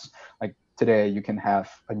fast. Like today, you can have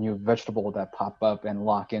a new vegetable that pop up and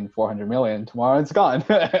lock in 400 million. Tomorrow, it's gone.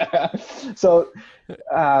 so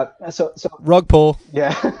rug pull.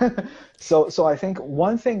 Yeah. so I think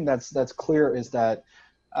one thing that's clear is that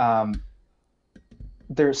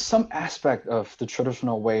there's some aspect of the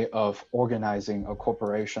traditional way of organizing a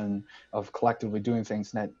corporation, of collectively doing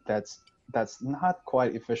things that's not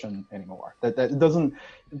quite efficient anymore. That doesn't,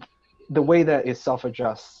 the way that it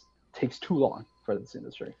self-adjusts takes too long for this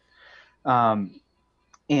industry. And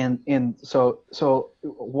so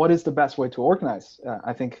what is the best way to organize?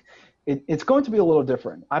 I think it's going to be a little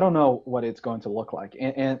different. I don't know what it's going to look like,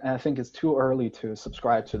 and I think it's too early to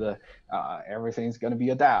subscribe to the everything's going to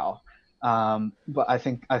be a DAO. But I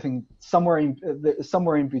think somewhere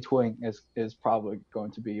in between is probably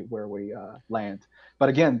going to be where we land. But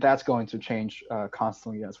again, that's going to change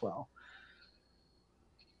constantly as well.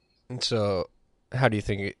 And so, how do you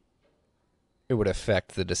think it would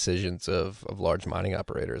affect the decisions of large mining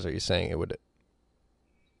operators? Are you saying it would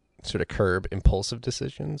sort of curb impulsive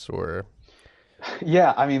decisions, or?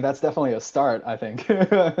 Yeah, I mean, that's definitely a start, I think.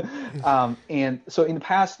 And so in the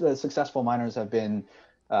past, the successful miners have been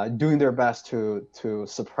doing their best to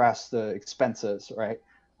suppress the expenses, right?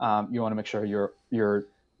 You want to make sure you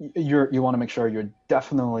want to make sure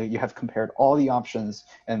you have compared all the options,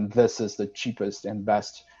 and this is the cheapest and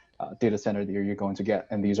best data center that you're going to get,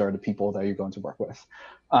 and these are the people that you're going to work with.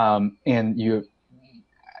 And you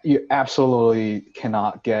absolutely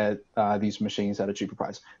cannot get these machines at a cheaper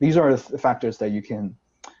price. These are the factors that you can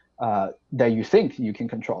that you think you can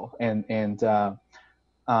control,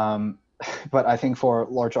 but I think for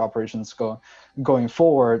large operations going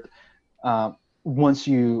forward, once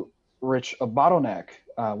you reach a bottleneck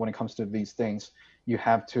when it comes to these things, you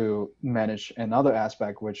have to manage another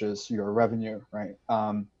aspect, which is your revenue, right?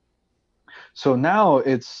 So now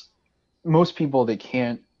it's most people, they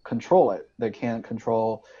can't control it. They can't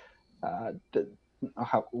control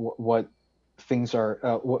what things are,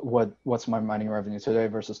 what's my mining revenue today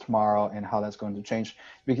versus tomorrow, and how that's going to change,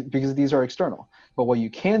 because these are external. But what you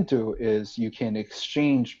can do is you can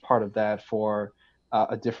exchange part of that for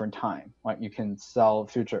a different time. Right? You can sell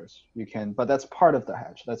futures. You can, but that's part of the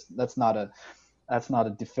hedge. That's not a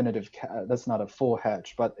definitive. That's not a full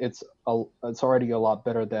hedge, but it's already a lot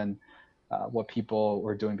better than what people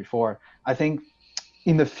were doing before. I think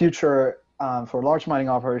in the future, for large mining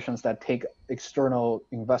operations that take external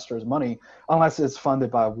investors' money, unless it's funded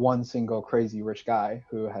by one single crazy rich guy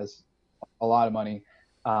who has a lot of money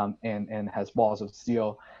and has balls of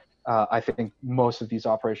steel, I think most of these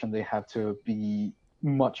operations, they have to be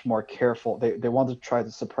much more careful. They want to try to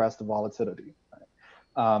suppress the volatility.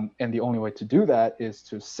 Right? And the only way to do that is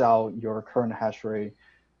to sell your current hash rate,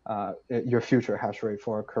 your future hash rate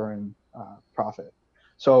for a current profit.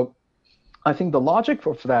 So I think the logic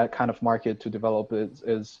for that kind of market to develop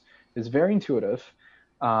is very intuitive,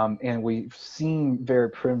 and we've seen very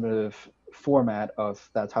primitive format of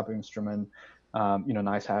that type of instrument.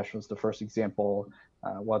 NiceHash was the first example.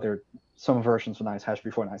 Well, there are some versions of NiceHash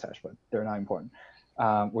before NiceHash, but they're not important.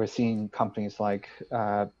 We're seeing companies like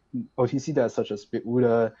OTC does, such as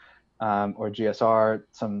BitOODA, or GSR.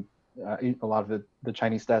 A lot of the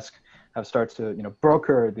Chinese desk have started to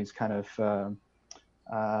broker these kind of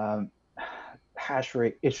hash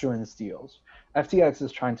rate issuance deals. FTX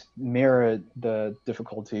is trying to mirror the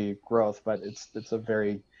difficulty growth, but it's a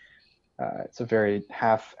very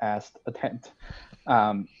half-assed attempt.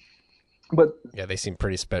 But yeah, they seem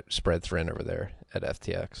pretty spread thin over there at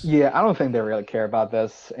FTX. Yeah, I don't think they really care about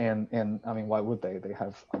this, and I mean, why would they? They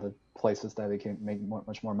have other places that they can make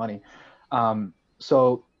much more money.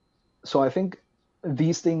 So I think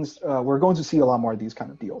these things, we're going to see a lot more of these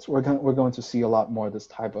kind of deals. We're going to see a lot more of this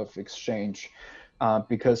type of exchange,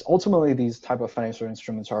 because ultimately these type of financial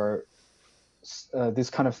instruments are, these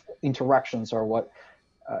kind of interactions are what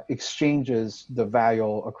exchanges the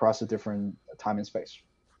value across a different time and space.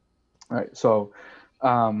 Right. So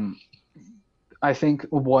I think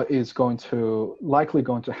what is likely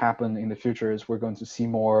going to happen in the future is we're going to see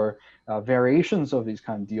more variations of these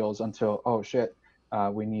kind of deals until, oh shit,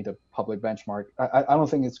 we need a public benchmark. I don't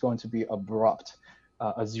think it's going to be abrupt,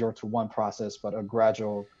 a 0-to-1 process, but a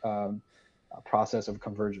gradual process of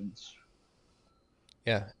convergence.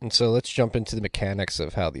 Yeah, and so let's jump into the mechanics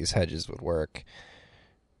of how these hedges would work.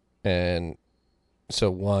 And so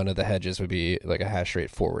one of the hedges would be like a hash rate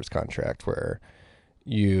forwards contract where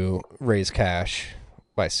you raise cash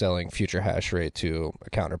by selling future hash rate to a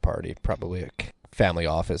counterparty, probably a family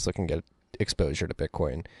office looking to get exposure to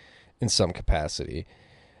Bitcoin in some capacity.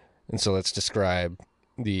 And so let's describe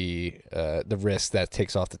the risk that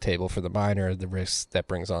takes off the table for the miner, the risk that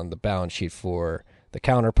brings on the balance sheet for the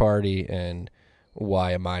counterparty, and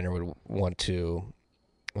why a miner would want to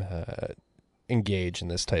engage in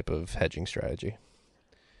this type of hedging strategy.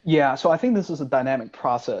 Yeah, so I think this is a dynamic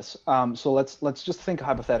process. So let's just think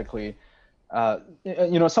hypothetically.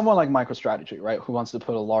 Someone like MicroStrategy, right, who wants to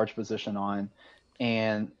put a large position on,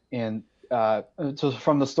 and so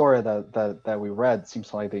from the story that we read,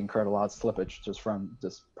 seems like they incurred a lot of slippage just from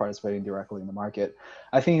just participating directly in the market.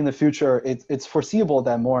 I think in the future, it's foreseeable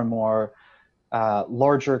that more and more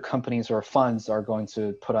larger companies or funds are going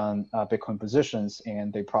to put on Bitcoin positions,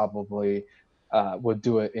 and they probably would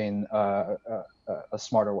do it in a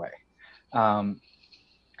smarter way. Don't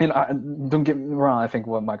get me wrong, I think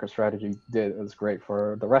what MicroStrategy did was great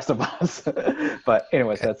for the rest of us. But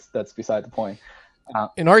anyways, that's beside the point.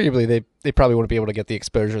 And arguably, they probably wouldn't be able to get the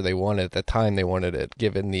exposure they wanted at the time they wanted it,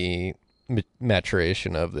 given the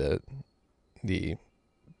maturation of the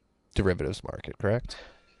derivatives market, correct?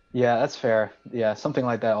 Yeah, that's fair. Yeah, something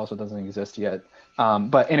like that also doesn't exist yet.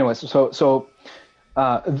 But anyways, so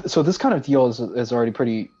this kind of deal is already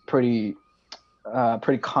pretty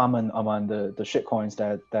common among the shitcoins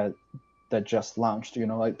that just launched.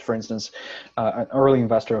 Like for instance, an early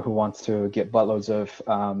investor who wants to get buttloads of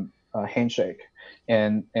Handshake,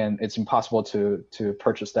 and it's impossible to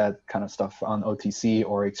purchase that kind of stuff on OTC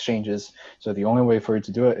or exchanges. So the only way for you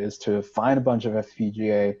to do it is to find a bunch of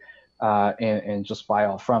FPGA and just buy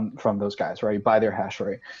off from those guys, right? Buy their hash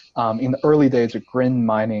rate. In the early days of Grin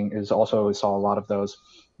mining we saw a lot of those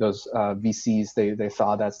VCs. They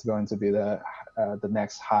thought that's going to be the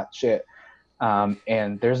next hot shit.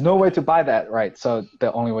 And there's no way to buy that, right? So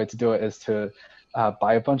the only way to do it is to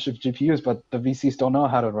buy a bunch of GPUs, but the VCs don't know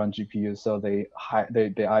how to run GPUs, so they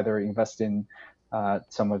either invest in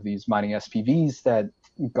some of these mining SPVs that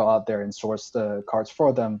go out there and source the cards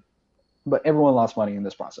for them. But everyone lost money in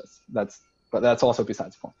this process. But that's also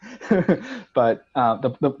besides the point. But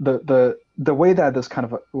the way that this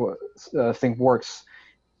kind of thing works,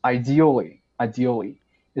 ideally,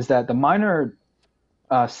 is that the miner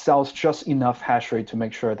sells just enough hash rate to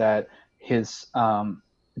make sure that his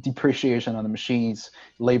depreciation on the machines,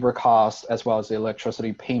 labor costs, as well as the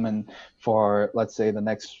electricity payment for, let's say, the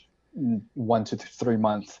next 1 to 3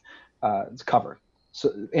 months is covered. So,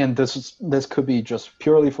 and this could be just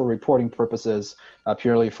purely for reporting purposes,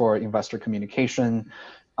 purely for investor communication.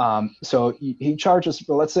 So he charges,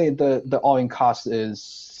 let's say the all-in cost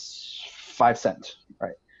is 5 cents,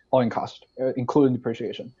 right? All-in cost, including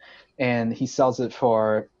depreciation, and he sells it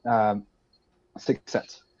for 6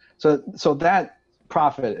 cents. So that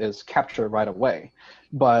profit is captured right away.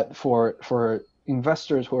 But for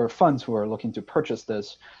investors who are funds who are looking to purchase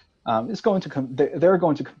this, they're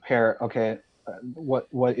going to compare, okay,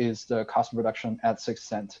 what is the cost of production at 6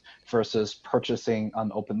 cents versus purchasing on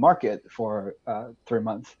the open market for 3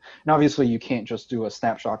 months. And obviously you can't just do a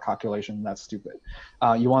snapshot calculation. That's stupid.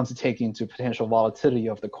 You want to take into potential volatility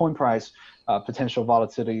of the coin price, potential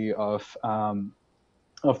volatility of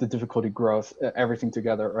the difficulty growth, everything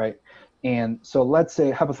together, right? And so let's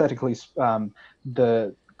say hypothetically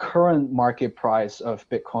the current market price of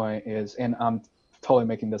Bitcoin is, and I'm totally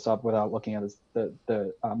making this up without looking at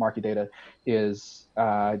the market data, is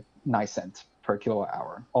 9 cents per kilowatt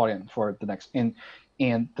hour all in for the next.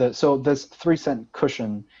 So this 3 cent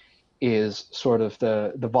cushion is sort of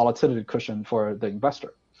the volatility cushion for the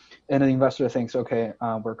investor. And the investor thinks, okay,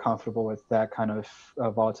 we're comfortable with that kind of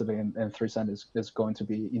volatility, and 3 cents is going to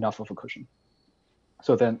be enough of a cushion.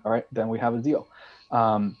 So then, all right, then we have a deal.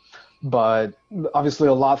 But obviously,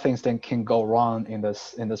 a lot of things then can go wrong in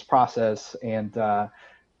this process, and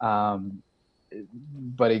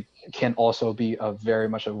but it can also be a very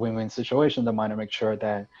much a win-win situation. The miner makes sure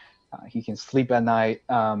that he can sleep at night,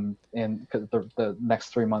 and because the next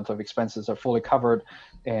 3 months of expenses are fully covered,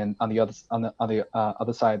 and on the other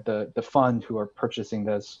side, the fund who are purchasing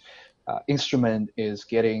this instrument is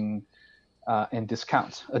getting a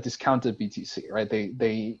discounted BTC, right?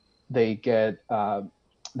 They get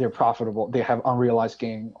they're profitable. They have unrealized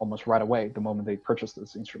gain almost right away the moment they purchase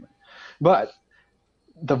this instrument, but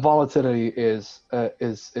the volatility is a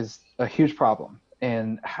huge problem.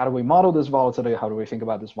 And how do we model this volatility? How do we think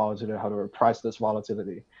about this volatility? How do we price this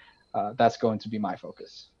volatility? That's going to be my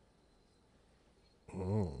focus.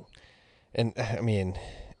 And I mean,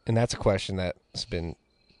 and that's a question that's been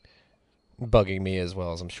bugging me as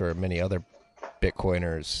well as I'm sure many other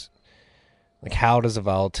Bitcoiners. Like, how does the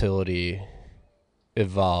volatility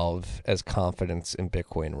evolve as confidence in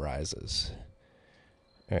Bitcoin rises?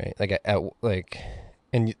 All right,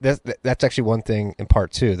 and that's actually one thing in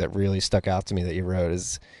part 2 that really stuck out to me that you wrote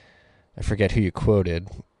is, I forget who you quoted,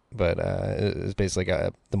 but it was basically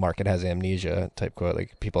the market has amnesia type quote.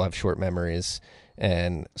 Like, people have short memories,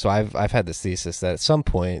 and so I've had this thesis that at some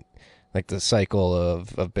point, like the cycle of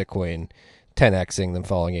Bitcoin 10xing, then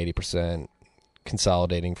falling 80%,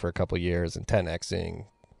 consolidating for a couple of years, and 10xing,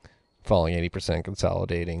 falling 80%,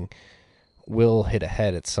 consolidating, will hit a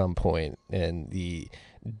head at some point, and the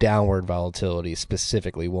downward volatility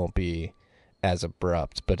specifically won't be as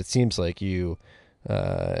abrupt. But it seems like you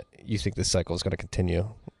think this cycle is going to continue,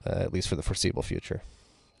 at least for the foreseeable future.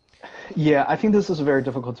 Yeah, I think this is very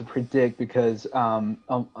difficult to predict because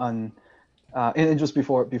and just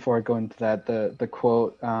before I go into that, the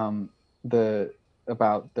quote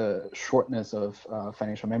about the shortness of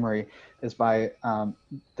financial memory is by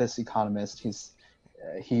this economist. He's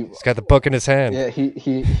got the book in his hand. Yeah,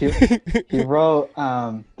 he wrote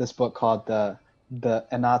this book called the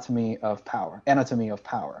Anatomy of Power.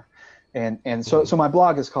 And so my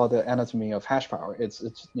blog is called The Anatomy of Hash Power. It's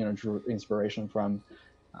drew inspiration from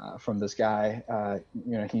this guy.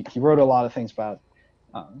 He wrote a lot of things about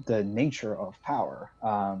the nature of power,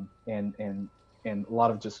 and a lot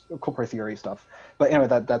of just corporate theory stuff. But anyway,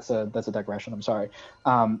 that's a digression. I'm sorry.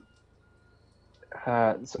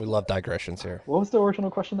 We love digressions here. What was the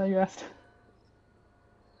original question that you asked?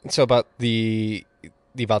 So about the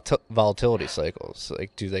volatility cycles,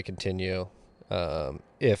 like, do they continue?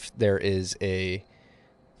 If there is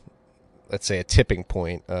let's say a tipping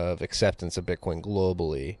point of acceptance of Bitcoin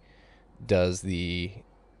globally, does the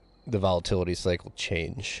volatility cycle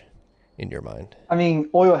change in your mind? I mean,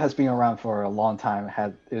 oil has been around for a long time.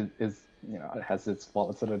 It has its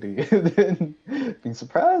volatility being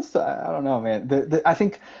suppressed? I don't know, man. I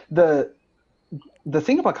think the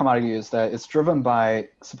thing about commodity is that it's driven by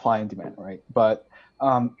supply and demand, right? But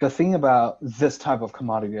the thing about this type of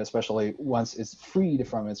commodity, especially once it's freed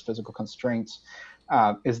from its physical constraints,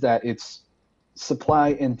 is that its supply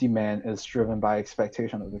and demand is driven by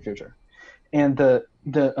expectation of the future. And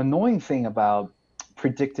the annoying thing about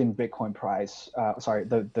predicting Bitcoin price,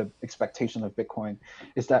 the expectation of Bitcoin,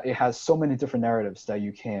 is that it has so many different narratives that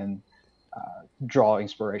you can draw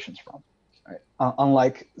inspirations from. Right?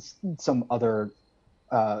 Unlike some other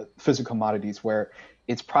physical commodities where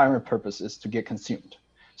its primary purpose is to get consumed.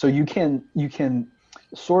 So you can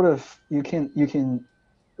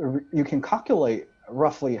calculate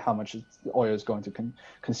roughly how much oil is going to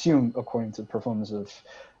consume according to the performance of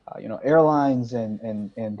airlines and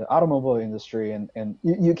the automobile industry, and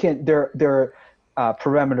you can there are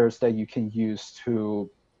parameters that you can use to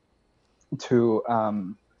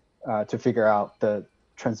figure out the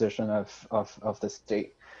transition of the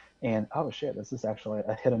state. And oh shit, this is actually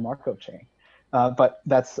a hidden Markov chain, but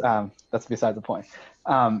that's beside the point.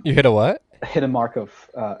 You hit a what? A hidden Markov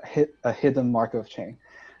chain.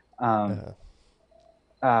 I'm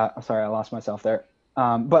sorry, I lost myself there.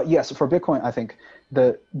 But yes, for Bitcoin, I think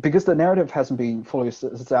because the narrative hasn't been fully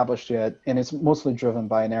established yet, and it's mostly driven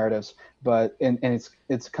by narratives, but and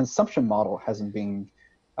its consumption model hasn't been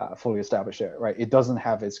fully established yet, right? It doesn't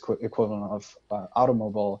have its equivalent of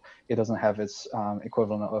automobile. It doesn't have its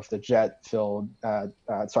equivalent of the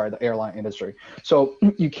the airline industry. So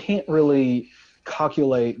you can't really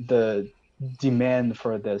calculate the demand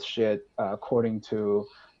for this shit according to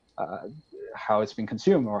how it's been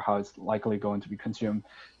consumed or how it's likely going to be consumed.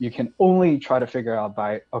 You can only try to figure out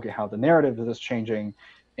by, okay, how the narrative is changing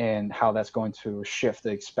and how that's going to shift the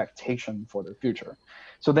expectation for the future.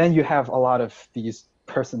 So then you have a lot of these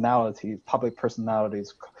personalities, public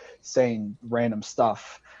personalities, saying random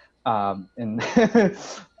stuff, and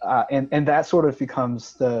and that sort of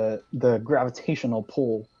becomes the gravitational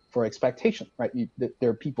pull for expectation, right? There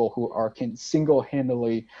are people who can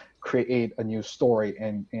single-handedly create a new story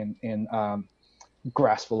and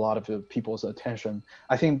grasp a lot of people's attention.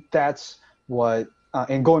 I think that's what.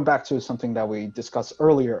 And going back to something that we discussed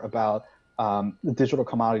earlier about the digital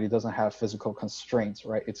commodity doesn't have physical constraints,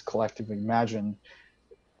 right? It's collectively imagined.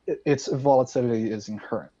 Its volatility is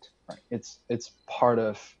inherent, right? It's part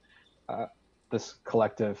of this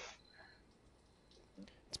collective.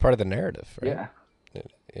 It's part of the narrative, right? Yeah.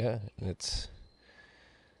 Yeah, it's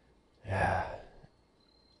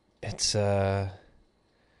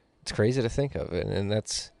crazy to think of, and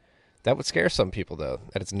that would scare some people, though,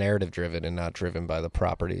 that it's narrative driven and not driven by the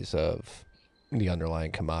properties of the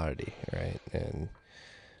underlying commodity, right? And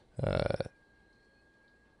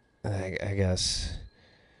I guess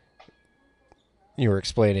you were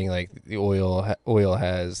explaining, like, the oil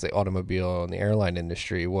has the automobile and the airline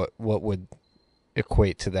industry. What would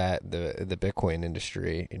equate to that, the Bitcoin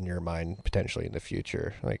industry, in your mind, potentially in the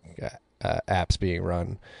future, like apps being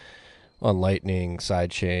run on Lightning,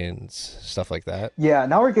 side chains, stuff like that? Yeah,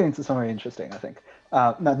 now we're getting to something interesting, I think.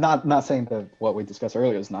 Not saying that what we discussed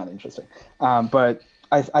earlier is not interesting, but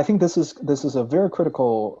I think this is a very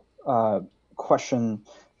critical question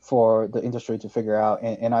for the industry to figure out,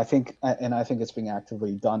 and I think it's being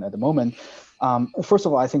actively done at the moment. First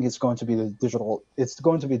of all, I think it's going to be digital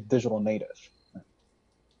native.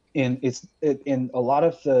 In a lot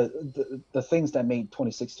of the things that made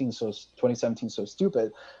 2017 so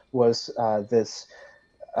stupid was this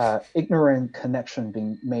ignorant connection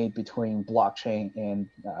being made between blockchain and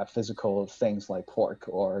physical things like pork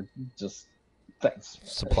or just things.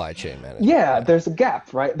 Supply chain management. Yeah, there's a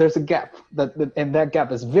gap, right? There's a gap, and that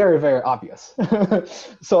gap is very, very obvious.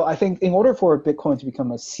 So I think in order for Bitcoin to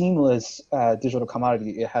become a seamless digital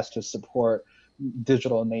commodity, it has to support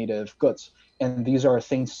digital native goods. And these are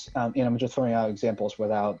things, and I'm just throwing out examples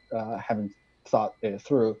without having thought it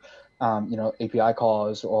through, API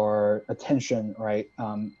calls or attention, right?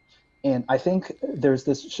 And I think there's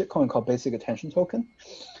this shitcoin called Basic Attention Token,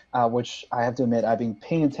 which I have to admit, I've been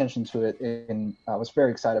paying attention to it, I was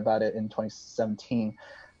very excited about it in 2017.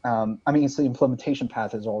 It's the implementation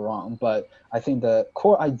path is all wrong, but I think the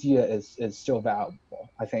core idea is still valuable.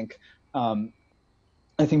 I think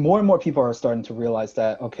more and more people are starting to realize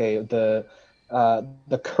that, okay, the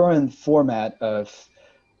current format of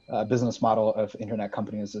business model of internet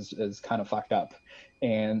companies is kind of fucked up,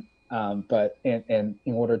 and in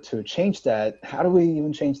order to change that, how do we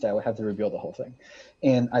even change that? We have to rebuild the whole thing,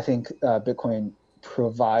 and I think Bitcoin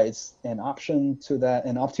provides an option to that,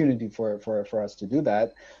 an opportunity for us to do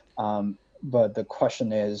that. But the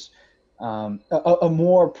question is, a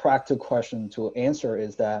more practical question to answer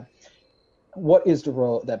is that, what is the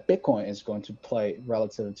role that Bitcoin is going to play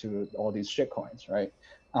relative to all these shitcoins, right?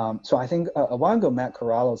 So I think a while ago, Matt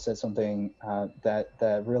Corallo said something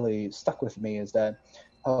that really stuck with me, is that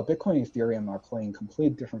Bitcoin and Ethereum are playing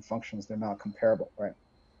completely different functions. They're not comparable, right?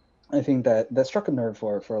 I think that struck a nerve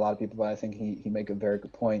for a lot of people, but I think he made a very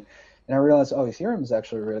good point. And I realized, Ethereum is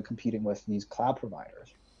actually really competing with these cloud providers.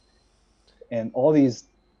 And all these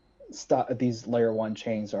layer one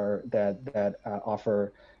chains that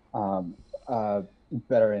offer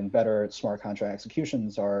better and better smart contract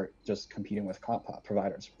executions are just competing with cloud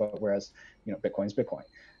providers. But whereas Bitcoin is Bitcoin.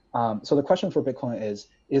 So the question for Bitcoin is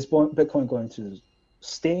Bitcoin going to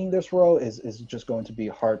stay in this role? Is just going to be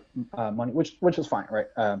hard money, which is fine, right?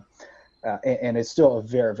 And it's still a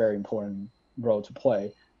very, very important role to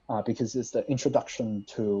play because it's the introduction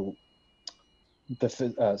to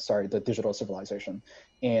the digital civilization,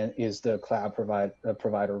 and is the cloud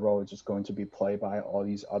provider role just going to be played by all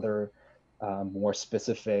these other more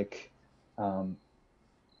specific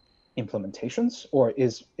implementations, or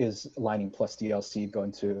is Lightning plus DLC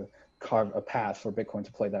going to carve a path for Bitcoin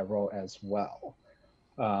to play that role as well?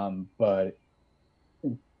 But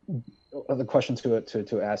the question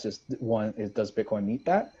to ask is, one, does Bitcoin meet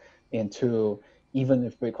that? And two, even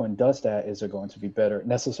if Bitcoin does that, is it going to be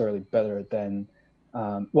necessarily better than,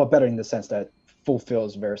 better in the sense that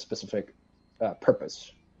fulfills very specific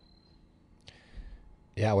purpose?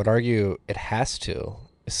 Yeah, I would argue it has to,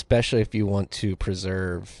 especially if you want to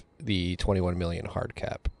preserve the 21 million hard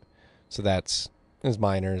cap. So that's, as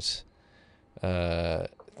miners,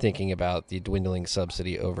 thinking about the dwindling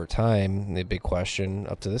subsidy over time, the big question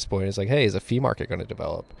up to this point is like, hey, is a fee market going to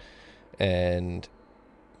develop? And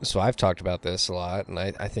so I've talked about this a lot, and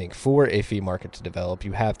I think for a fee market to develop,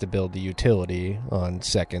 you have to build the utility on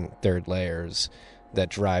second, third layers that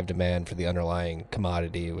drive demand for the underlying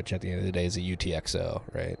commodity, which at the end of the day is a UTXO,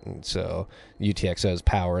 right? And so UTXOs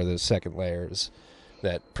power those second layers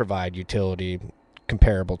that provide utility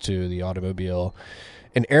comparable to the automobile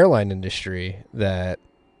and airline industry that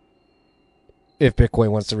if Bitcoin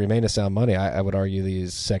wants to remain a sound money, I would argue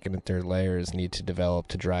these second and third layers need to develop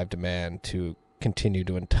to drive demand to continue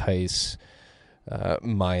to entice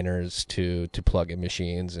miners to plug in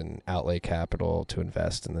machines and outlay capital to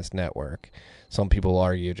invest in this network. Some people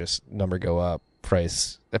argue just number go up,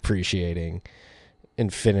 price appreciating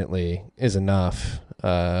infinitely is enough.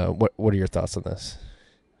 What are your thoughts on this?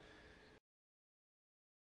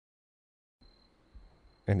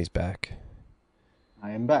 And he's back. I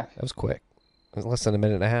am back. That was quick. It was less than a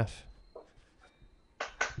minute and a half.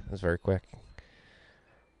 That was very quick.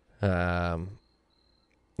 Yeah,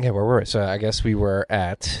 where were we? So I guess we were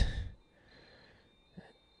at,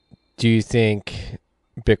 do you think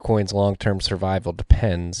Bitcoin's long-term survival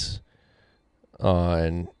depends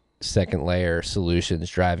on second layer solutions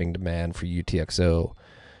driving demand for UTXO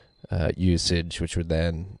usage, which would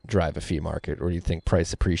then drive a fee market? Or do you think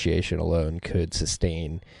price appreciation alone could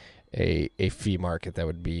sustain a fee market that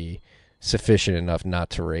would be sufficient enough not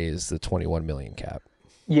to raise the 21 million cap?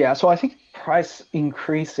 Yeah, so I think price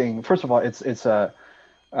increasing, first of all, it's not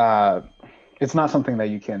something that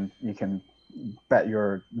you can bet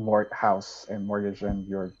your house and mortgage and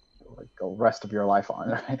your the rest of your life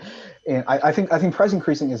on, right? And I think price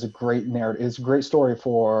increasing is a great narrative, is a great story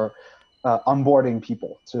for onboarding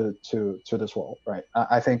people to this world, right?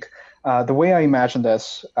 I think the way I imagine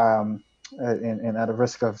this, and at the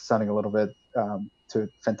risk of sounding a little bit too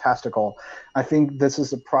fantastical, I think this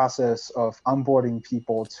is a process of onboarding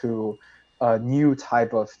people to a new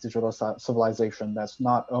type of digital civilization that's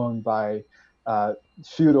not owned by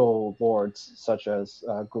feudal lords such as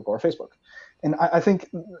Google or Facebook. And I think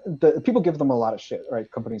the people give them a lot of shit, right?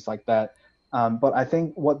 Companies like that. But I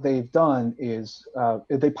think what they've done is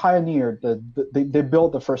they pioneered, they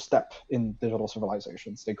built the first step in digital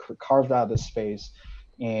civilizations. They carved out this space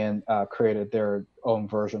and created their own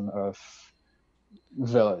version of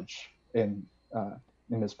village in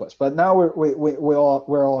this place. But now we're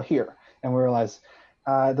all here, and we realize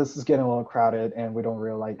this is getting a little crowded, and we don't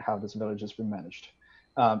really like how this village has been managed.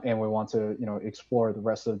 And we want to, explore the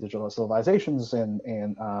rest of digital civilizations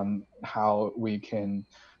and how we can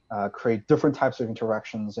create different types of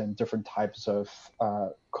interactions and different types of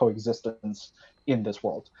coexistence in this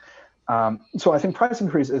world. So I think price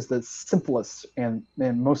increase is the simplest and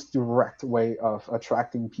most direct way of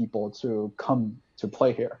attracting people to come to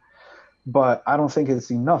play here. But I don't think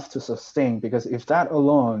it's enough to sustain, because if that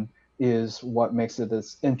alone is what makes it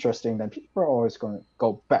this interesting, then people are always going to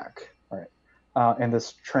go back, right? And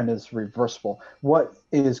this trend is reversible. What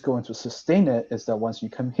is going to sustain it is that once you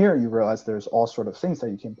come here, you realize there's all sort of things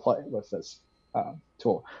that you can play with this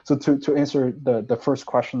tool. So to answer the first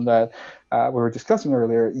question that we were discussing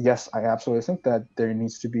earlier, yes, I absolutely think that there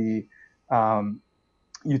needs to be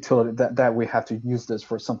utility, that we have to use this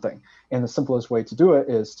for something. And the simplest way to do it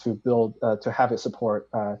is to build, to have it support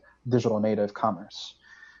digital native commerce.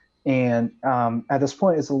 And at this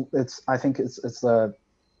point, I think it's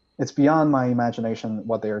beyond my imagination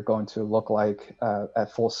what they are going to look like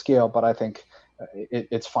at full scale, but I think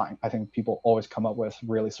it's fine. I think people always come up with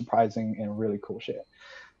really surprising and really cool shit.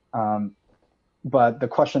 But the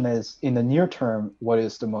question is, in the near term, what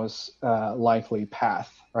is the most likely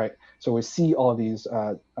path, right? So we see all these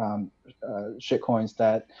shit coins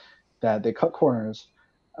that they cut corners,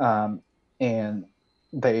 and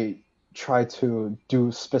they try to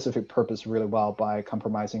do specific purpose really well by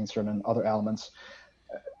compromising certain other elements.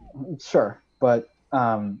 Sure, but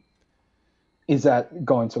is that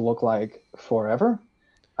going to look like forever?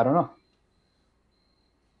 I don't know.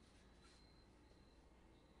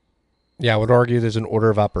 Yeah, I would argue there's an order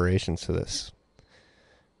of operations to this.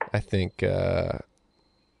 I think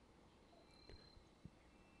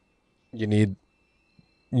you need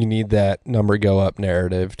that number go up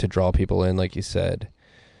narrative to draw people in, like you said.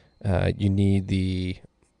 You need the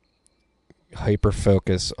hyper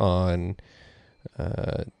focus on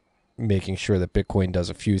making sure that Bitcoin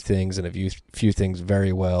does a few things and a few things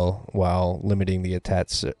very well, while limiting the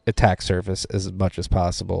attack surface as much as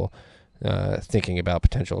possible. Thinking about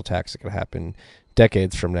potential attacks that could happen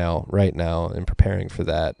decades from now, right now, and preparing for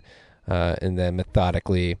that, and then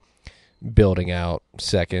methodically building out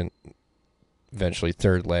second, eventually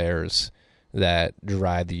third layers that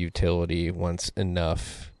drive the utility once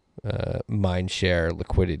enough mind share,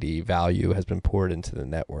 liquidity, value has been poured into the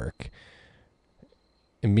network.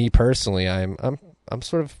 And me personally, I'm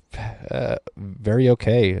sort of very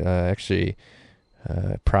okay. Actually,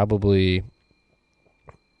 probably,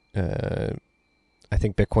 I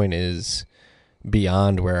think Bitcoin is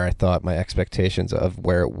beyond where I thought my expectations of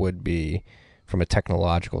where it would be from a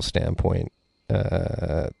technological standpoint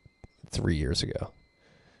 3 years ago.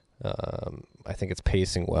 I think it's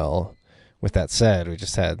pacing well. With that said, we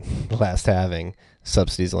just had the last halving,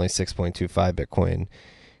 subsidies only 6.25 Bitcoin,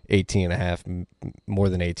 more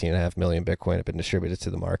than 18.5 million Bitcoin have been distributed to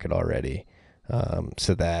the market already.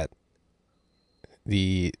 So that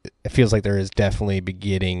it feels like there is definitely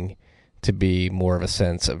beginning to be more of a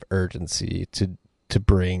sense of urgency to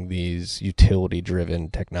bring these utility-driven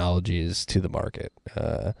technologies to the market.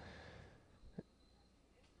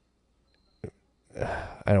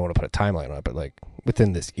 I don't want to put a timeline on it, but like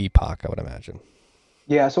within this epoch, I would imagine.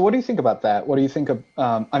 Yeah. So what do you think about that? What do you think of?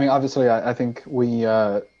 I mean, obviously, I think we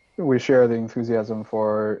share the enthusiasm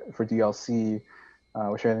for DLC.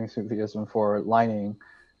 We share the enthusiasm for Lightning,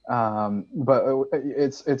 but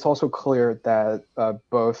it's also clear that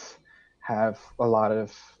both have a lot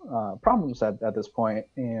of problems at this point,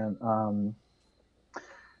 and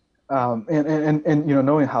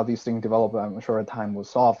knowing how these things develop, I'm sure time will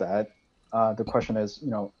solve that. The question is,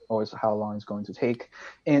 always how long it's going to take.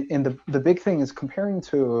 And the big thing is comparing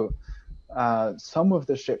to some of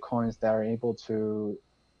the shitcoins that are able to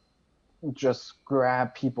just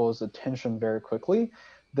grab people's attention very quickly,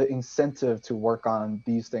 the incentive to work on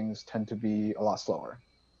these things tend to be a lot slower,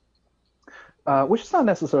 which is not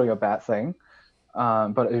necessarily a bad thing,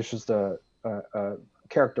 but it's just a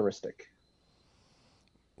characteristic.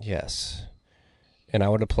 Yes. And I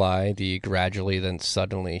would apply the gradually then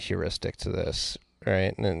suddenly heuristic to this,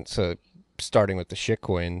 right? And so starting with the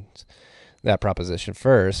shitcoins, that proposition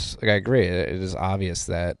first, like I agree, it is obvious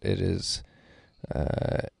that it is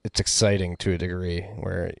it's exciting to a degree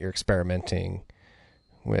where you're experimenting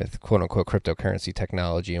with quote unquote cryptocurrency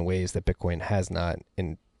technology in ways that Bitcoin has not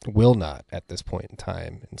and will not at this point in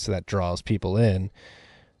time. And so that draws people in.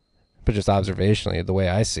 But just observationally, the way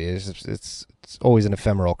I see it is it's always an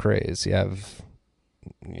ephemeral craze. You have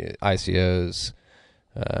ICOs,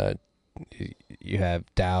 you have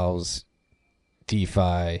DAOs,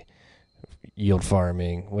 DeFi, yield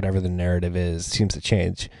farming, whatever the narrative is, seems to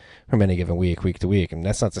change from any given week to week. And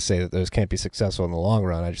that's not to say that those can't be successful in the long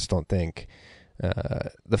run. I just don't think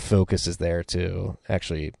the focus is there to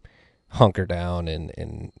actually hunker down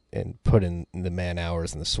and put in the man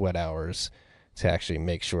hours and the sweat hours to actually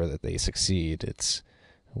make sure that they succeed. It's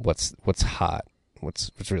what's hot.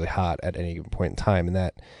 What's really hot at any given point in time in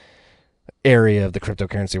that area of the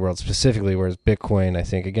cryptocurrency world specifically, whereas Bitcoin, I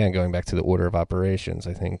think, again, going back to the order of operations,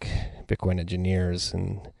 I think Bitcoin engineers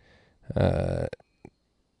and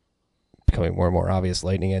becoming more and more obvious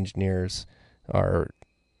Lightning engineers are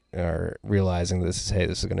realizing this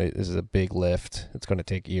is a big lift. It's going to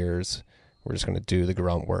take years. We're just going to do the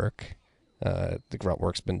grunt work. The grunt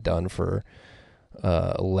work's been done for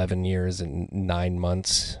 11 years and 9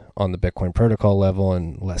 months on the Bitcoin protocol level,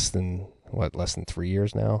 and less than 3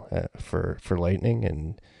 years now for Lightning.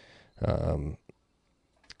 And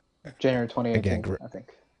January 2018, again, I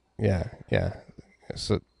think. Yeah.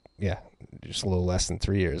 So yeah, just a little less than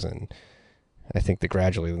 3 years, and I think that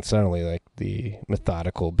gradually and suddenly, like the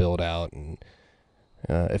methodical build out and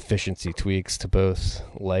efficiency tweaks to both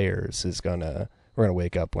layers we're gonna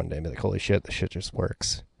wake up one day and be like, holy shit, this shit just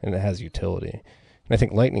works and it has utility. And I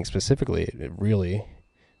think Lightning specifically, it really.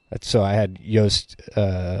 So I had Joost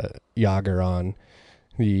Jager on,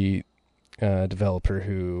 the developer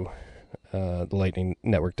the Lightning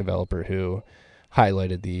Network developer who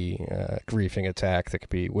highlighted the griefing attack that could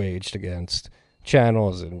be waged against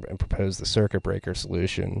channels and proposed the circuit breaker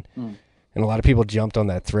solution. And a lot of people jumped on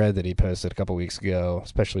that thread that he posted a couple weeks ago,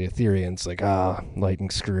 especially Ethereans, like, Lightning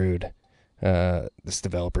screwed. This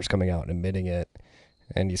developer's coming out and admitting it.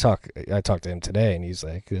 And I talked to him today, and he's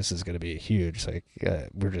like, "This is going to be huge. Like,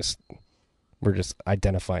 we're just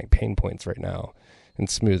identifying pain points right now and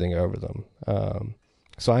smoothing over them."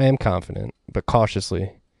 So I am confident, but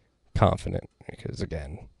cautiously confident, because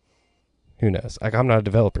again, who knows? Like, I'm not a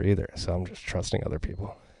developer either, so I'm just trusting other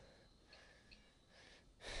people.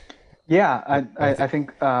 Yeah, I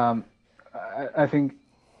think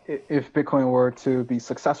if Bitcoin were to be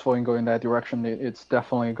successful in going that direction, it's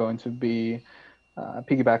definitely going to be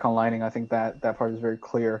piggyback on Lightning. I think that part is very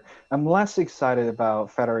clear. I'm less excited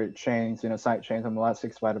about federated chains, side chains. I'm less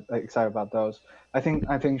excited about those. I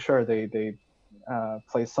think sure they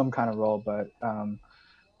play some kind of role, but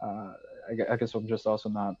I guess I'm just also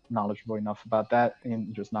not knowledgeable enough about that,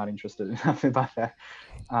 and just not interested enough about that.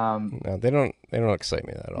 No, they don't excite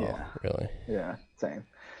me at all, Yeah. really. Yeah, same.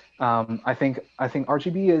 I think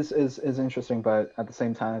RGB is interesting, but at the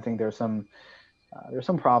same time, I think there's some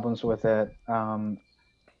problems with it.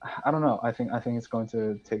 I don't know. I think it's going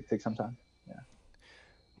to take some time. Yeah.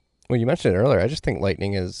 Well, you mentioned it earlier. I just think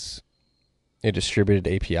Lightning is a distributed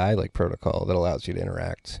API like protocol that allows you to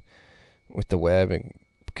interact with the web and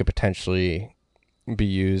could potentially be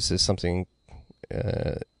used as something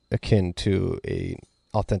akin to a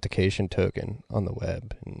authentication token on the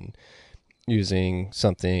web, and using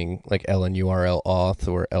something like LNURL auth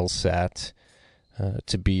or LSAT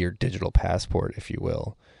to be your digital passport, if you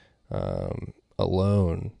will,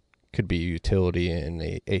 alone could be utility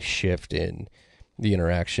in a shift in the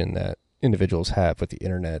interaction that individuals have with the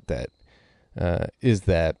internet that is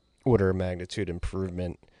that order of magnitude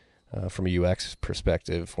improvement from a UX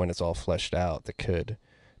perspective when it's all fleshed out that could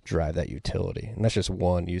drive that utility. And that's just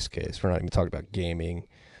one use case. We're not even talking about gaming,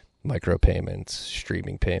 micropayments,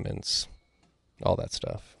 streaming payments, all that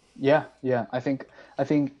stuff. Yeah, yeah. I think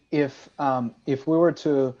if we were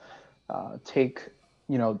to take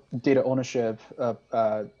data ownership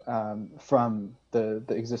from the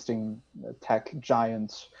existing tech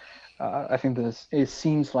giants, I think it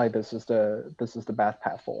seems like this is the best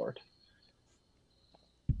path forward.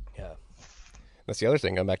 Yeah, that's the other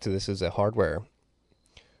thing. Going back to this is a hardware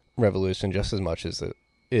revolution just as much as it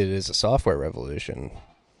is a software revolution.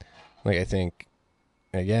 Like, I think,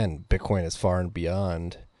 again, Bitcoin is far and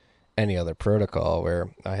beyond any other protocol, where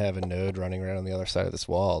I have a node running right on the other side of this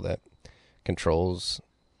wall that controls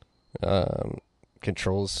a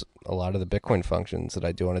lot of the Bitcoin functions that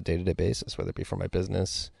I do on a day-to-day basis, whether it be for my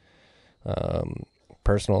business,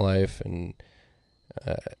 personal life, and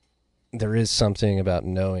there is something about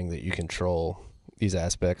knowing that you control these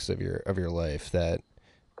aspects of your life that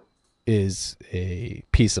is a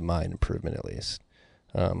peace of mind improvement, at least.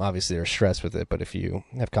 Obviously, there's stress with it, but if you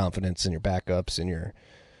have confidence in your backups and your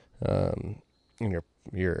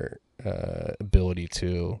ability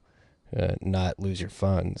to not lose your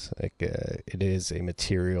funds, like it is a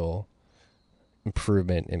material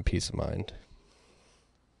improvement in peace of mind.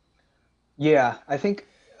 Yeah, I think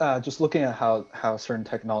just looking at how certain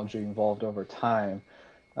technology evolved over time,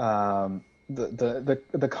 the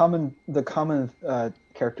common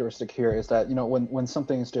characteristic here is that when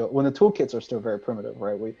something is still, when the toolkits are still very primitive,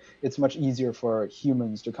 right? It's much easier for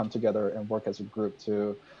humans to come together and work as a group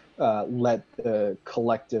to let the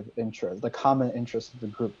collective interest, the common interest of the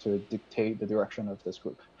group, to dictate the direction of this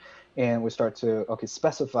group. And we start to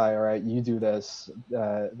specify, all right, you do this,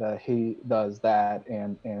 he does that,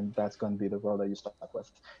 and that's going to be the role that you start with.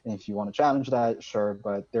 And if you want to challenge that, sure,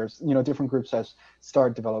 but there's different groups that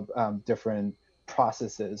develop different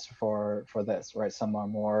processes for this, right? Some are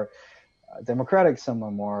more democratic, some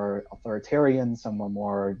are more authoritarian, some are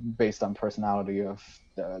more based on personality of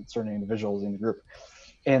certain individuals in the group.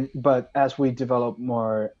 But as we develop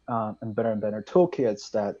more and better toolkits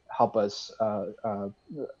that help us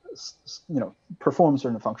perform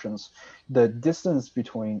certain functions, the distance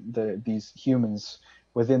between these humans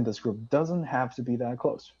within this group doesn't have to be that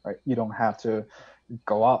close, right? You don't have to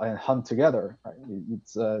go out and hunt together, right?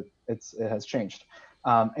 It has changed.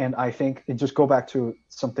 And I think it just go back to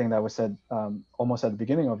something that was said almost at the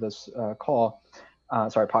beginning of this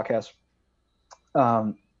podcast,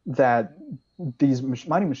 that these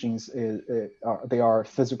mining machines they are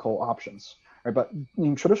physical options, right? But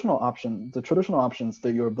in the traditional options,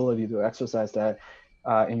 that your ability to exercise that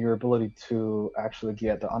and your ability to actually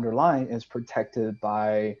get the underlying is protected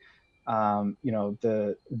by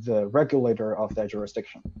the regulator of that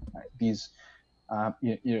jurisdiction, right? These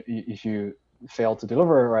if you fail to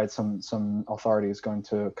deliver, right, some authority is going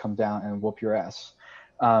to come down and whoop your ass.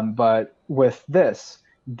 But with this,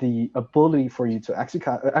 the ability for you to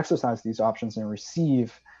exercise these options and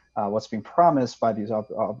receive what's being promised by these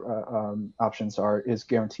options is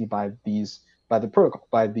guaranteed by the protocol,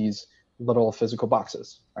 by these little physical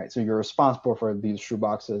boxes, right? So you're responsible for these shoe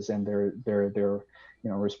boxes, and they're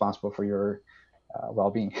responsible for your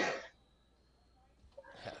well-being.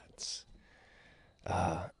 It's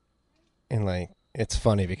and like, it's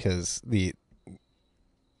funny because the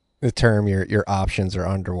term your options are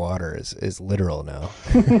underwater is literal now.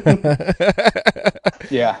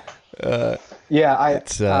 Yeah.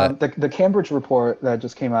 The Cambridge report that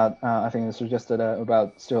just came out, I think it suggested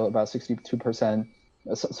about 62%,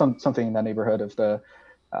 something in that neighborhood of the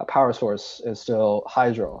power source is still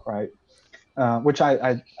hydro, right? Which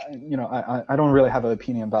I don't really have an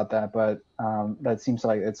opinion about that, but that seems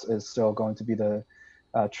like it's still going to be the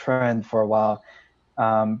trend for a while.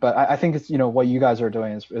 But I think it's, what you guys are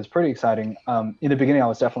doing is pretty exciting. In the beginning, I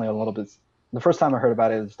was definitely a little bit. The first time I heard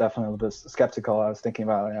about it, was definitely a little bit skeptical. I was thinking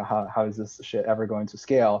about, how is this shit ever going to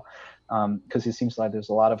scale? Because it seems like there's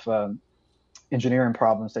a lot of engineering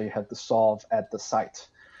problems that you have to solve at the site.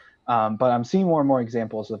 But I'm seeing more and more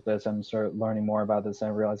examples of this, and start learning more about this,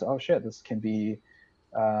 and I realize, oh shit, this can be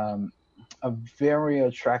a very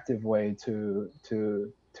attractive way to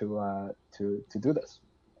do this.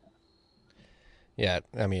 Yeah,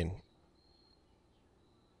 I mean,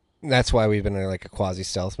 that's why we've been in like a quasi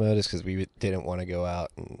stealth mode, is because we didn't want to go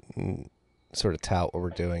out and sort of tout what we're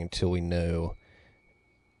doing until we knew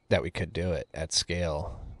that we could do it at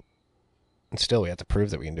scale. And still, we have to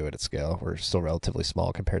prove that we can do it at scale. We're still relatively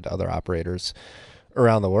small compared to other operators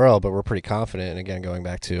around the world, but we're pretty confident. And again, going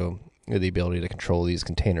back to the ability to control these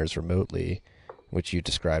containers remotely, which you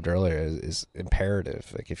described earlier, is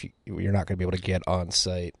imperative. Like, if you're not going to be able to get on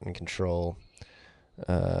site and control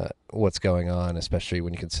what's going on, especially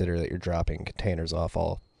when you consider that you're dropping containers off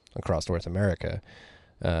all across North America.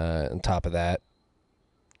 On top of that,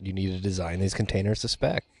 you need to design these containers to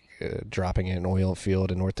spec. Dropping it in an oil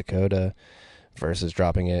field in North Dakota versus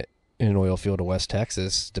dropping it in an oil field in West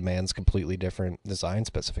Texas demands completely different design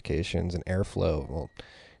specifications and airflow. Well,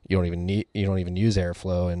 you don't even use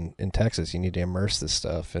airflow in Texas. You need to immerse this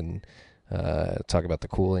stuff and talk about the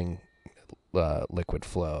cooling liquid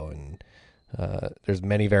flow, and there's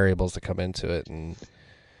many variables that come into it, and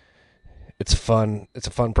it's fun. It's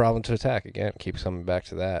a fun problem to attack. Again, keep coming back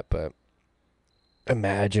to that, but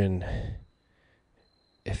imagine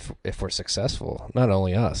if we're successful, not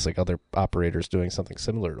only us, like other operators doing something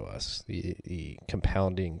similar to us, the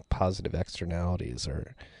compounding positive externalities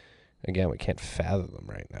are, again, we can't fathom them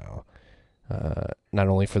right now. Not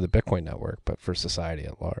only for the Bitcoin network, but for society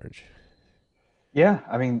at large. Yeah,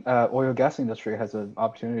 I mean, oil and gas industry has an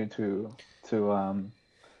opportunity to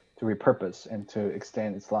repurpose and to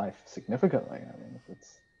extend its life significantly. I mean,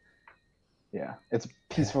 it's a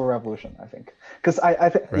peaceful revolution, I think. Because I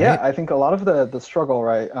think a lot of the struggle,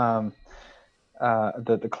 right,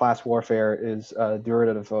 the class warfare is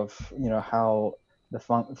derivative of how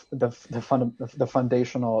the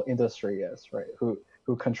foundational industry is, right? Who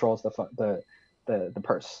controls the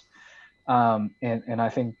purse. And I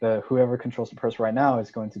think whoever controls the purse right now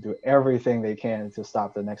is going to do everything they can to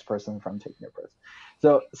stop the next person from taking their purse.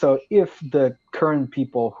 So if the current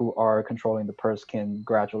people who are controlling the purse can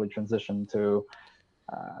gradually transition to,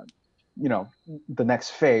 the next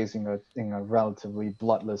phase in a relatively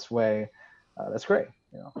bloodless way, that's great.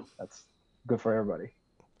 That's good for everybody.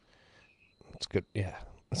 It's good. Yeah.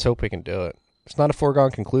 Let's hope we can do it. It's not a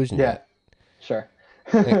foregone conclusion yet. Sure.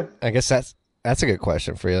 I guess that's a good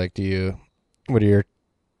question for you. Like, do you believe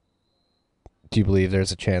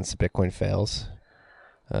there's a chance that Bitcoin fails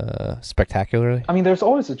spectacularly? I mean, there's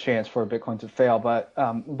always a chance for Bitcoin to fail, but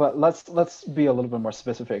let's be a little bit more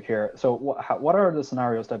specific here. So what are the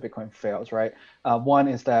scenarios that Bitcoin fails, right? One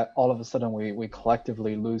is that all of a sudden we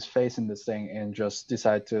collectively lose faith in this thing and just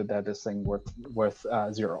decide that this thing worth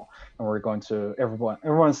zero, and we're going to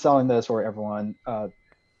everyone's selling this, or everyone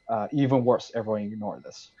even worse, everyone ignore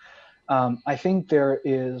this. I think there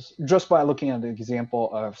is, just by looking at the example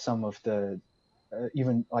of some of the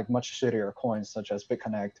even like much shittier coins such as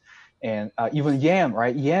BitConnect and even Yam,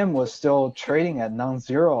 right? Yam was still trading at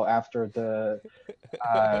non-zero after the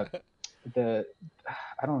I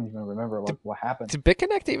don't even remember what happened. Did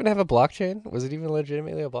BitConnect even have a blockchain? Was it even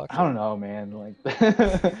legitimately a blockchain? I don't know, man. Like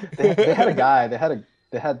they had a guy.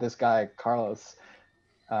 They had this guy Carlos.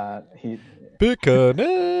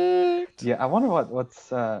 BitConnect. Yeah, I wonder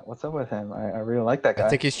what's up with him. I really like that guy. I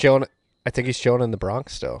think he's chilling in the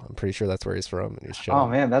Bronx still. I'm pretty sure that's where he's from, and he's chilling. Oh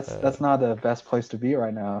man, that's not the best place to be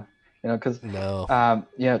right now. Because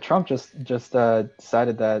Trump just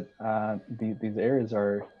decided that these areas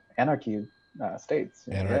are anarchy states.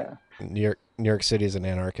 Yeah. New York City is an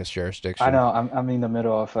anarchist jurisdiction. I know. I'm in the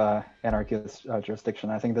middle of anarchist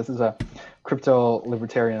jurisdiction. I think this is a crypto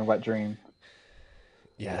libertarian wet dream.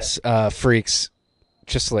 Yes, freaks.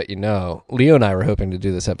 Just to let you know, Leo and I were hoping to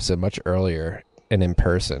do this episode much earlier and in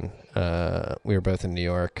person. We were both in New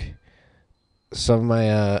York.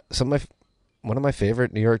 One of my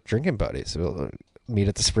favorite New York drinking buddies. We'll meet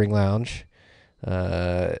at the Spring Lounge,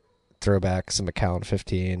 throw back some Macallan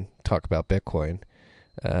 15, talk about Bitcoin.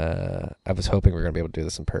 I was hoping we were going to be able to do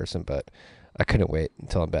this in person, but I couldn't wait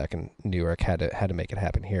until I'm back in New York. Had to make it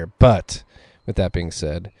happen here. But with that being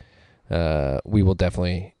said, we will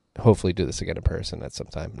definitely, hopefully, do this again in person at some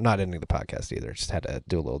time. Not ending the podcast either. Just had to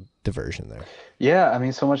do a little diversion there. Yeah, I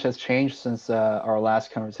mean, so much has changed since our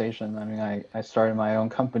last conversation. I mean, I started my own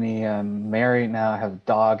company. I'm married now. I have a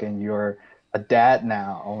dog, and you're a dad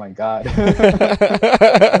now. Oh my god.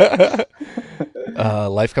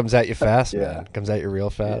 Life comes at you fast, Yeah. man. Comes at you real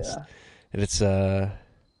fast. Yeah. And it's but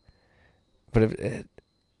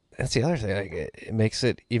that's the other thing. Like, it makes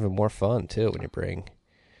it even more fun too when you bring.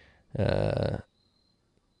 It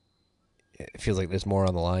feels like there's more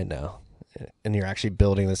on the line now, and you're actually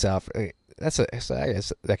building this out. I guess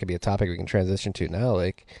that could be a topic we can transition to now.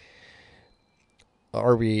 Like,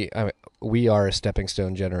 we are a stepping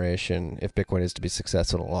stone generation if Bitcoin is to be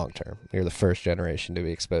successful in the long term. We're the first generation to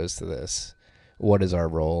be exposed to this. What is our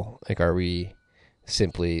role? Like, are we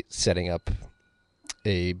simply setting up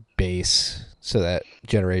a base so that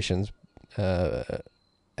generations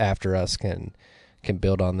after us can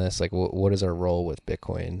build on this? Like, what is our role with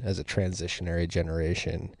Bitcoin as a transitionary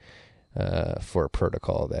generation for a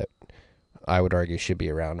protocol that I would argue should be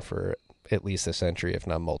around for at least a century, if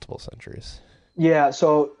not multiple centuries? Yeah,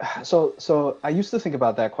 so I used to think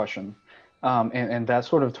about that question, and that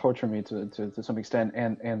sort of tortured me to some extent,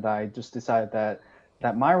 and I just decided that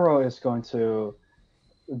my role is going to,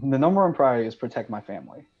 the number one priority is protect my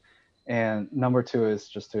family, and number two is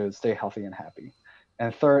just to stay healthy and happy,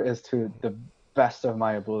 and third is to the best of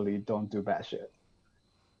my ability don't do bad shit.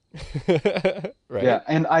 Right. Yeah,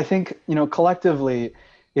 and I think, collectively,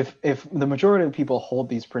 if the majority of people hold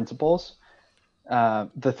these principles,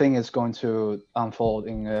 the thing is going to unfold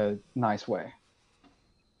in a nice way.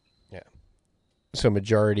 Yeah. So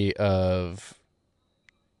majority of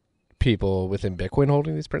people within Bitcoin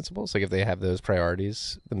holding these principles, like if they have those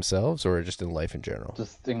priorities themselves, or just in life in general?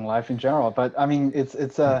 Just in life in general. But I mean, it's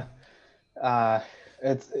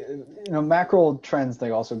macro trends, they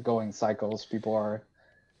also go in cycles. People are,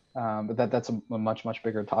 but that's a much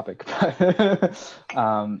bigger topic.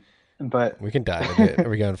 But we can dive into it. Are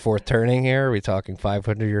we going fourth turning here? Are we talking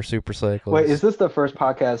 500-year super cycles? wait, is this the first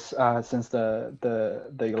podcast since the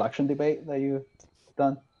election debate that you've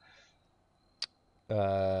done?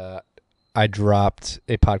 I dropped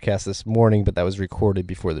a podcast this morning, but that was recorded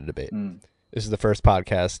before the debate. This is the first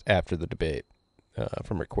podcast after the debate,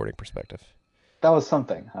 from a recording perspective. That was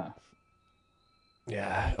something, huh?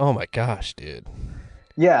 Yeah. Oh my gosh, dude.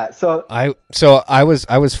 Yeah. So I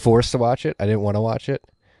was forced to watch it. I didn't want to watch it.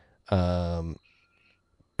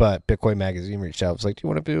 But Bitcoin Magazine reached out. Was like, "Do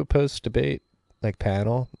you want to do a post-debate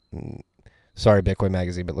panel?" And sorry, Bitcoin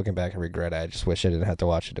Magazine, but looking back, I regret it. I just wish I didn't have to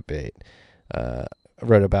watch a debate. I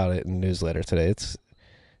wrote about it in the newsletter today. It's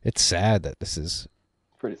sad that this is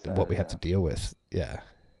pretty sad, what we have to deal with. Yeah.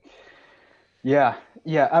 Yeah.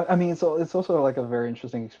 I mean, so it's also like a very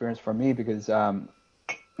interesting experience for me because, I'm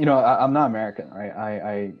not American,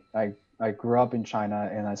 right? I grew up in China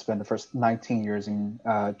and I spent the first 19 years in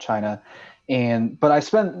China, but I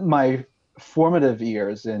spent my formative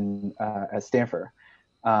years at Stanford,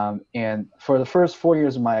 and for the first 4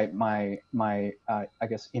 years of my I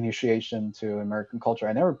guess initiation to American culture,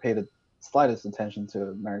 I never paid the slightest attention to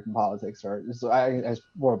American politics or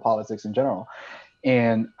world politics in general.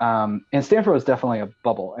 And Stanford was definitely a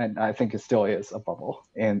bubble, and I think it still is a bubble,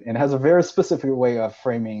 and it has a very specific way of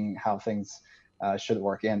framing how things should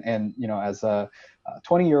work. And as a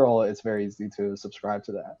 20-year-old, it's very easy to subscribe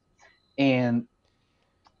to that. And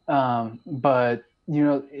but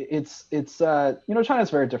it's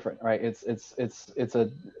China's very different, right? It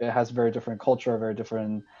has a very different culture, a very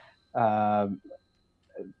different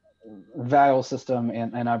value system,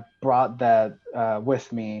 and I brought that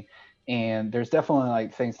with me. And there's definitely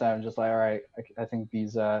things that I'm just like, all right, I think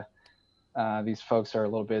these folks are a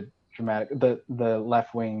little bit dramatic. The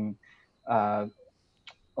left wing, you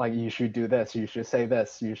should do this, you should say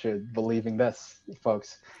this, you should believe in this,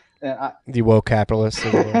 folks. And the woke capitalists.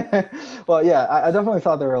 well, yeah, I definitely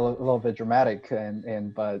thought they were a little bit dramatic,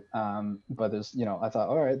 but there's I thought,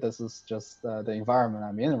 all right, this is just the environment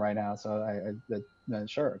I'm in right now, so I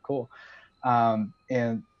sure, cool.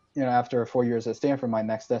 And after 4 years at Stanford, my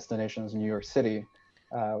next destination was New York City.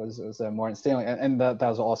 Was Morgan Stanley, and that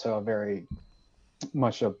was also a very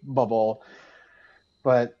much a bubble.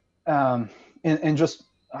 But and just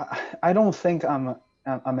I don't think I'm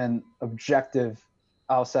an objective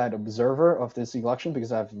outside observer of this election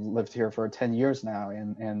because I've lived here for 10 years now,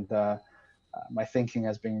 and my thinking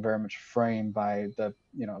has been very much framed by the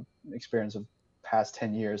experience of past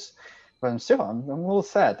 10 years. But I'm a little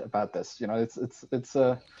sad about this. It's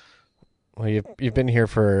well, you've been here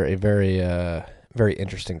for a very very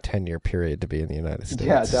interesting 10-year period to be in the United States.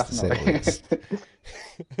 Yeah, definitely.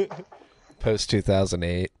 Post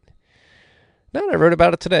 2008. No, I wrote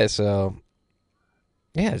about it today, so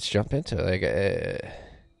yeah, let's jump into it.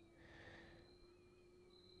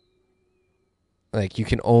 Like you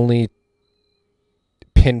can only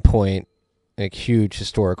pinpoint like huge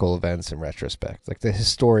historical events in retrospect. Like the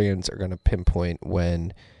historians are going to pinpoint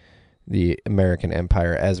when the American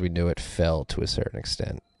empire as we knew it fell to a certain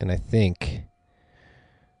extent. And I think,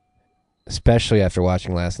 especially after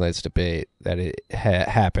watching last night's debate, that it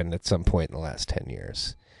happened at some point in the last 10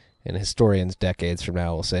 years. And historians decades from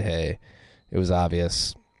now will say, hey, it was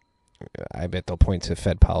obvious. I bet they'll point to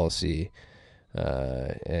Fed policy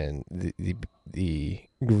and the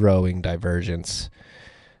growing divergence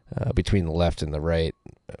between the left and the right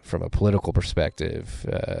from a political perspective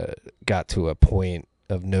got to a point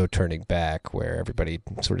of no turning back where everybody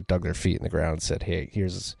sort of dug their feet in the ground and said, hey,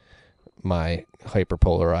 here's my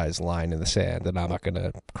hyperpolarized line in the sand that I'm not going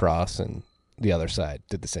to cross, and the other side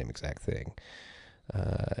did the same exact thing.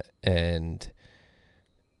 And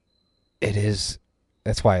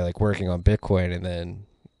that's why I like working on Bitcoin and then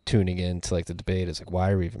tuning into like the debate is like,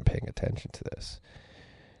 why are we even paying attention to this?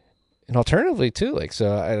 And alternatively too, like,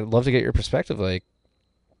 so I'd love to get your perspective, like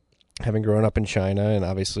having grown up in China, and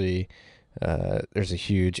obviously there's a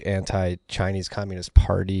huge anti-Chinese Communist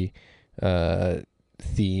Party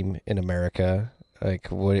theme in America. Like,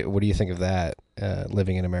 what do you think of that?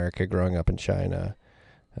 Living in America, growing up in China,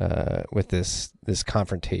 with this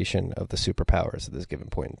confrontation of the superpowers at this given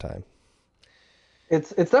point in time.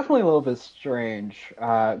 It's definitely a little bit strange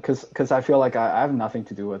because I feel like I have nothing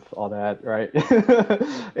to do with all that, right?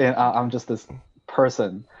 And I'm just this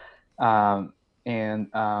person, and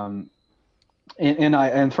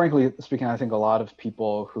frankly speaking, I think a lot of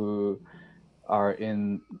people who are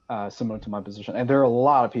in similar to my position, and there are a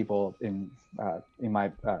lot of people in my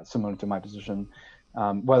similar to my position,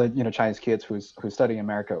 whether Chinese kids who study in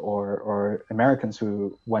America or Americans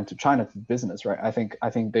who went to China to business, right? I think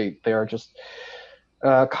they are just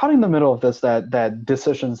caught in the middle of this, that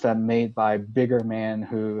decisions that made by bigger men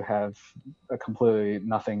who have completely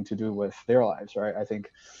nothing to do with their lives, right? I think,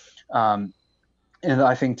 and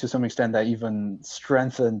I think to some extent that even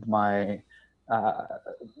strengthened my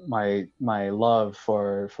my love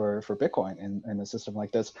for Bitcoin in a system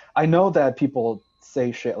like this. I know that people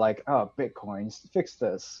say shit like, "Oh, Bitcoin fix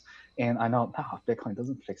this," and I know, no, Bitcoin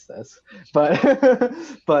doesn't fix this, but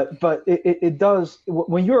but it does.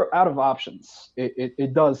 When you're out of options,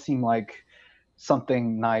 it does seem like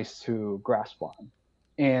something nice to grasp on.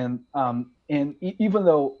 And even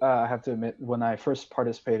though I have to admit, when I first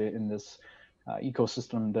participated in this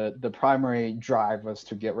ecosystem, the primary drive was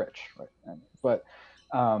to get rich, right? But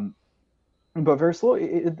very slowly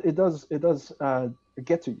it does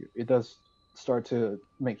get to you. It does start to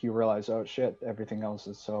make you realize, oh shit, everything else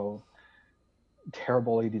is so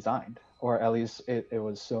terribly designed, or at least it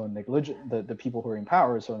was so negligent. The people who are in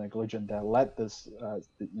power are so negligent that let this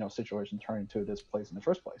situation turn into this place in the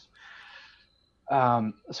first place.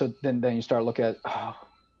 So then you start looking at, oh,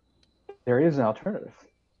 there is an alternative.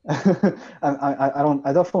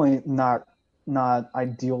 I definitely not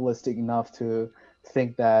idealistic enough to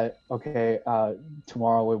think that, okay,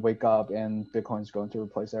 tomorrow we wake up and Bitcoin is going to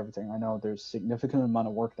replace everything. I know there's significant amount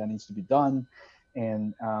of work that needs to be done,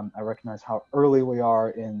 and I recognize how early we are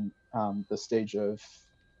in the stage of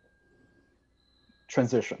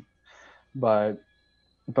transition, but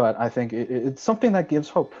I think it's something that gives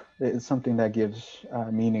hope. It's something that gives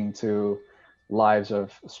meaning to lives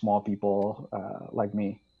of small people like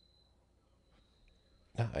me.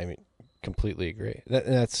 No, I mean, completely agree.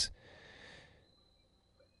 That's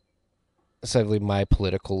sadly my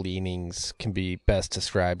political leanings can be best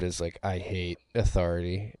described as like, I hate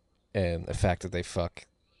authority and the fact that they fuck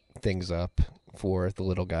things up for the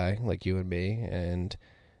little guy like you and me, and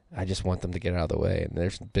I just want them to get out of the way. And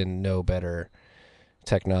there's been no better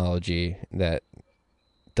technology that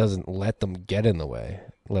doesn't let them get in the way,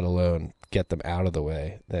 let alone get them out of the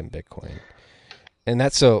way, than Bitcoin. And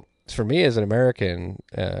that's so, for me as an American,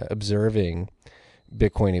 observing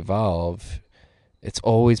Bitcoin evolve, it's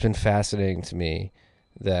always been fascinating to me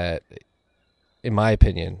that, in my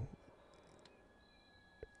opinion,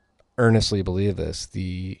 earnestly believe this,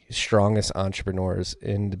 the strongest entrepreneurs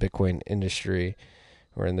in the Bitcoin industry,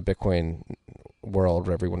 or in the Bitcoin world,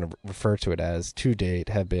 whatever you want to refer to it as, to date,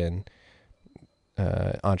 have been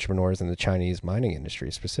entrepreneurs in the Chinese mining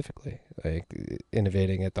industry specifically, like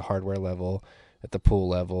innovating at the hardware level, at the pool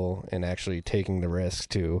level, and actually taking the risk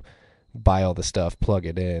to buy all the stuff, plug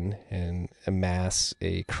it in, and amass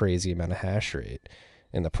a crazy amount of hash rate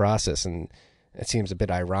in the process. And it seems a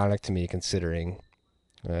bit ironic to me, considering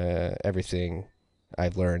everything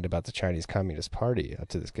I've learned about the Chinese Communist Party up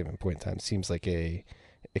to this given point in time. Seems like a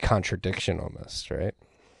contradiction almost, right?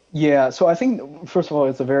 Yeah, so I think, first of all,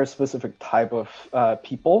 it's a very specific type of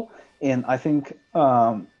people. And I think,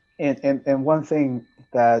 and one thing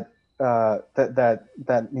that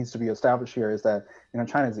that needs to be established here is that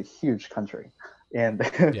China is a huge country, and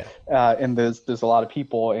Yeah. and there's a lot of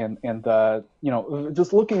people, and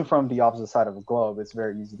just looking from the opposite side of the globe, it's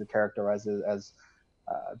very easy to characterize it as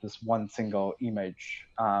this one single image.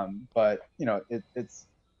 But it's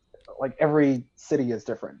like every city is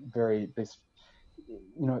different.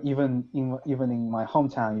 Even in my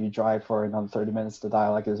hometown, you drive for another 30 minutes, the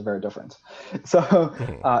dialect is very different. So,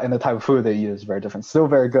 and the type of food they eat is very different. Still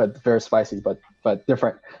very good, very spicy, but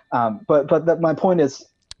different. My point is,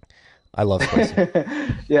 I love spicy.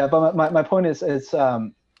 yeah. But my point is, it's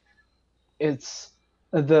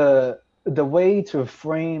the way to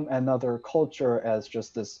frame another culture as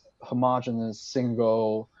just this homogeneous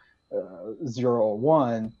single 0 or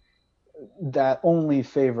 1, that only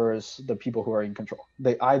favors the people who are in control.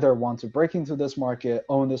 They either want to break into this market,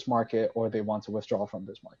 own this market, or they want to withdraw from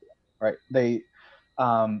this market, right? They,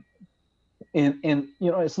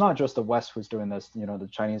 it's not just the West who's doing this. The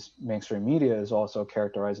Chinese mainstream media is also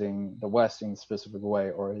characterizing the West in a specific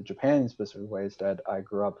way, or Japan in specific ways that I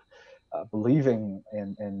grew up believing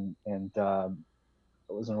in, and it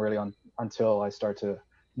wasn't really until I started to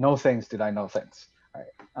know things did I know things, right?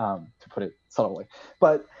 To put it subtly,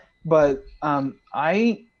 but what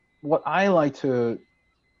I like to,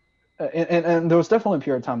 and there was definitely a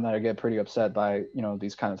period of time that I get pretty upset by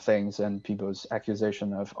these kind of things and people's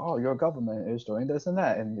accusation of, oh, your government is doing this and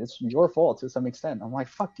that and it's your fault to some extent. I'm like,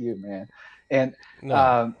 fuck you, man. And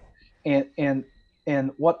No. and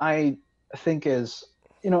what I think is,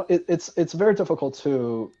 it's very difficult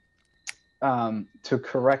to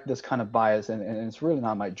correct this kind of bias, and it's really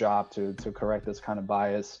not my job to correct this kind of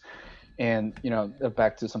bias. And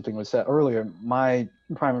back to something we said earlier, my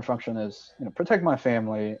primary function is protect my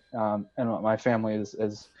family, and my family is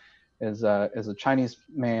a Chinese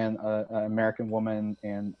man, an American woman,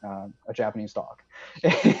 and a Japanese dog.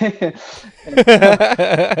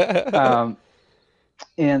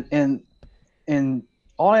 And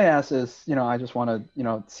all I ask is, I just want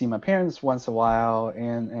to see my parents once in a while,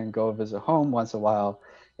 and go visit home once in a while.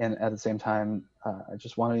 And at the same time, I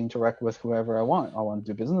just want to interact with whoever I want. I want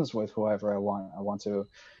to do business with whoever I want. I want to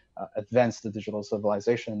advance the digital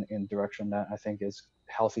civilization in a direction that I think is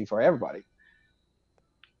healthy for everybody.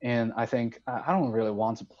 And I think I don't really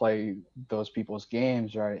want to play those people's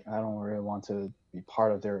games, right? I don't really want to be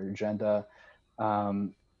part of their agenda.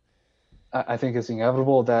 I think it's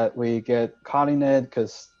inevitable that we get caught in it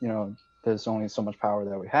because, there's only so much power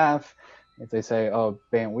that we have. If they say, oh,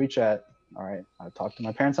 ban WeChat, all right, I'll talk to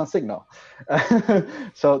my parents on Signal.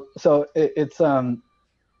 So it's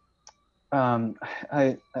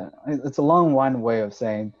it's a long-winded way of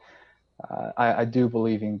saying I do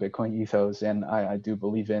believe in Bitcoin ethos, and I do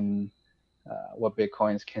believe in what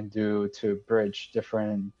Bitcoins can do to bridge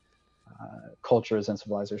different cultures and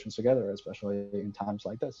civilizations together, especially in times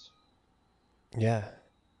like this. Yeah.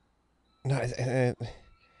 No, it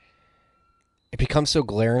becomes so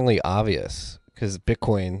glaringly obvious because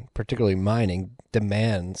Bitcoin, particularly mining,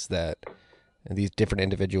 demands that these different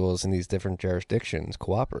individuals in these different jurisdictions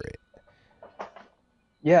cooperate.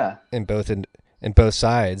 Yeah. And both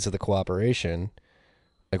sides of the cooperation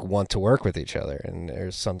want to work with each other. And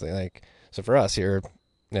there's something so for us here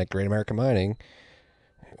at Great American Mining,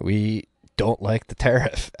 we don't like the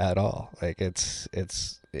tariff at all. It's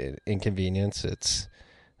inconvenience. It's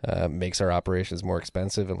makes our operations more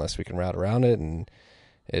expensive unless we can route around it, and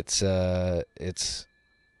it's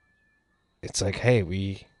like, hey,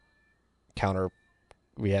 we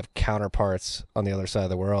have counterparts on the other side of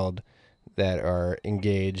the world that are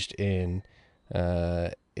engaged in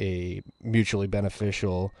a mutually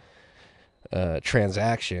beneficial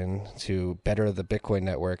transaction to better the Bitcoin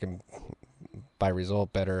network, and by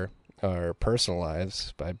result better our personal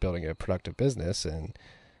lives by building a productive business. And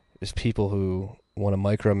there's people who want to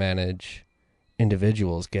micromanage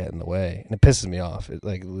individuals get in the way, and it pisses me off.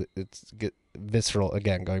 It's visceral,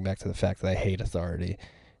 again, going back to the fact that I hate authority,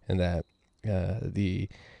 and that the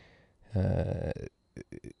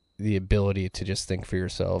ability to just think for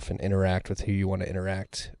yourself and interact with who you want to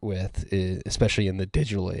interact with, especially in the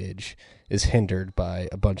digital age, is hindered by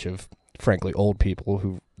a bunch of, frankly, old people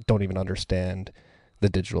who don't even understand the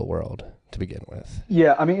digital world to begin with.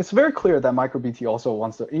 Yeah, I mean, it's very clear that MicroBT also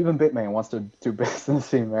wants to, even Bitmain wants to do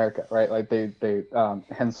business in America, right? Like they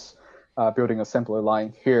hence building a assembly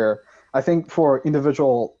line here. I think for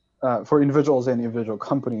individuals and individual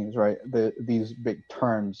companies, right? These big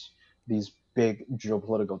terms, these big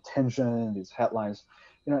geopolitical tension, these headlines,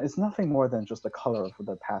 it's nothing more than just the color of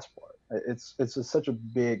the passport. It's such a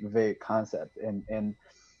big, vague concept, and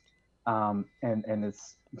and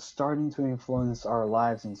it's starting to influence our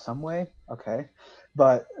lives in some way. Okay,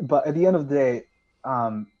 but at the end of the day,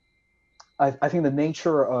 I think the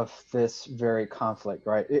nature of this very conflict,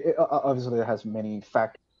 right? Obviously, it has many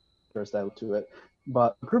factors that lead to it,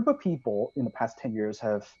 but a group of people in the past 10 years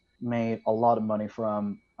have made a lot of money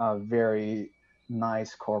from a very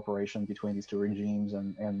nice cooperation between these two regimes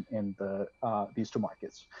and these two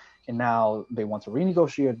markets. And now they want to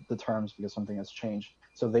renegotiate the terms because something has changed.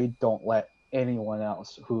 So they don't let anyone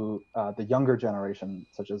else who the younger generation,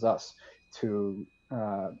 such as us, to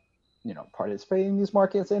participate in these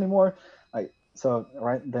markets anymore. Like so,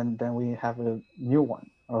 right? Then we have a new one,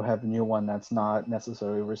 or have a new one that's not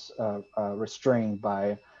necessarily restrained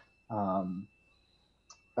by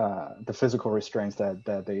the physical restraints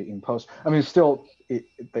that they impose. I mean, still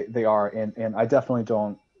they are, and I definitely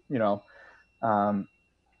don't. Um,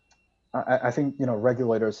 I think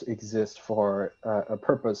regulators exist for a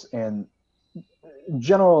purpose, and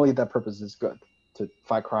generally that purpose is good, to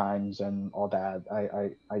fight crimes and all that.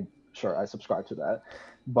 I subscribe to that,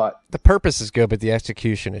 but The purpose is good, but the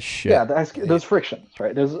execution is shit. yeah, there's frictions,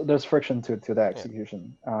 right? There's friction to that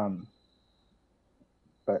execution.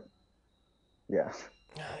 But yeah,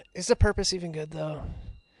 Is the purpose even good though?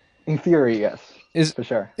 in theory, yes, for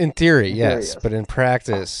sure. In theory, In theory, yes, yes. but in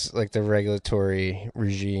practice, like the regulatory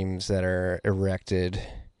regimes that are erected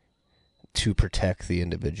to protect the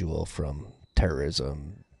individual from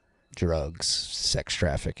terrorism, drugs, sex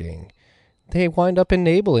trafficking, they wind up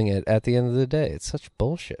enabling it at the end of the day. It's such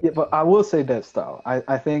bullshit. Yeah, but I will say this though.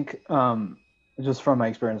 I think just from my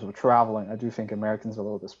experience with traveling, I do think Americans are a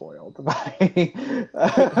little bit spoiled by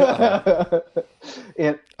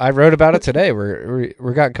and I wrote about it today.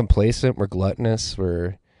 We're gotten complacent. We're gluttonous.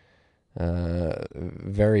 We're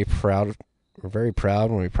very proud. We're very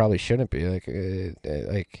proud when we probably shouldn't be.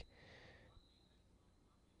 Like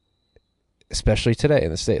especially today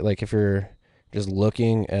in the state. Like if you're just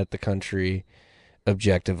looking at the country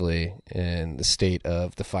objectively and the state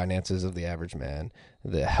of the finances of the average man,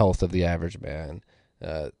 the health of the average man,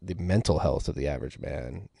 the mental health of the average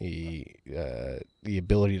man, the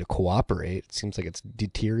ability to cooperate. It seems like it's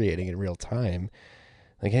deteriorating in real time.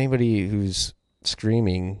 Like anybody who's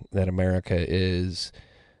screaming that America is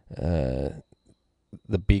the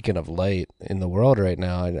beacon of light in the world right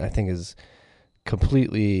now, I think is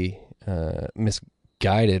completely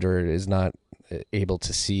misguided, or is not able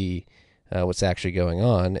to see what's actually going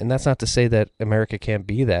on. And that's not to say that America can't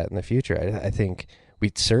be that in the future. I think we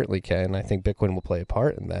certainly can. I think Bitcoin will play a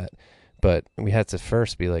part in that. But we had to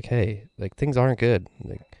first be like, hey, like things aren't good.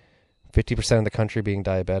 Like 50% of the country being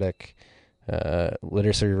diabetic,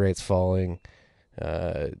 literacy rates falling,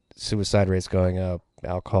 suicide rates going up,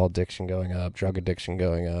 alcohol addiction going up, drug addiction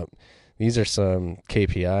going up. These are some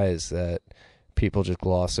KPIs that people just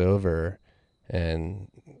gloss over, and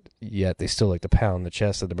yet they still like to pound the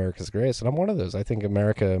chest that America's greatest. And I'm one of those. I think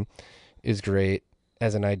America is great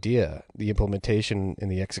as an idea. The implementation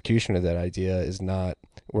and the execution of that idea is not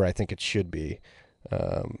where I think it should be,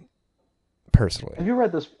 personally. have you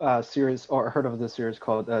read this series or heard of this series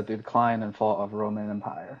called The Decline and Fall of Roman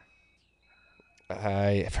Empire?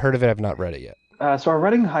 I've heard of it. I've not read it yet. So I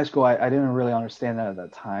read it in high school. I didn't really understand that at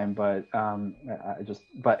that time, but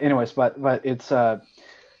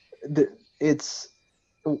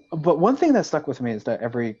but one thing that stuck with me is that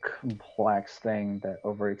every complex thing that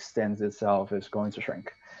overextends itself is going to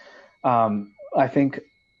shrink. I think,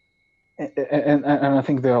 and I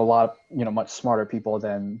think there are a lot, much smarter people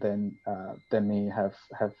than me have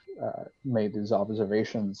made these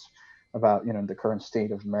observations about the current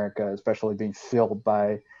state of America, especially being filled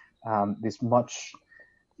by this much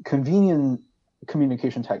convenient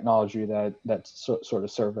communication technology that sort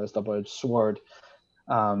of serve as double-edged sword.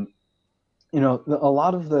 A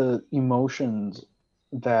lot of the emotions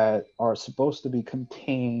that are supposed to be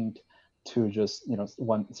contained to just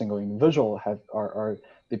one single individual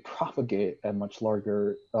they propagate at much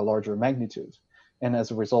larger magnitude, and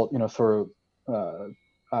as a result, through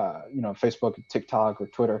Facebook, TikTok, or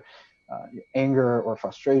Twitter, anger or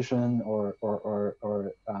frustration or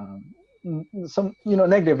some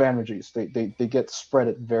negative energies, they get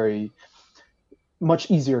spread very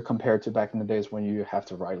much easier compared to back in the days when you have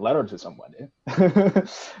to write a letter to somebody.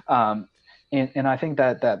 And I think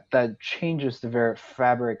that changes the very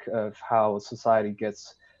fabric of how society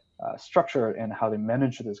gets structured and how they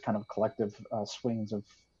manage this kind of collective swings of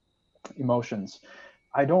emotions.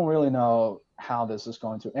 I don't really know how this is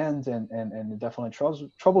going to end, and it definitely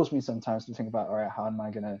troubles me sometimes to think about, all right, how am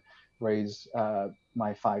I going to raise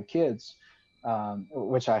my 5 kids,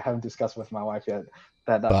 which I haven't discussed with my wife yet.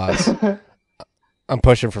 Boss. I'm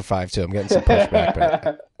pushing for 5 too. I'm getting some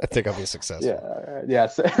pushback, I think I'll be successful. Yeah,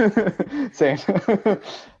 same.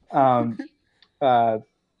 um,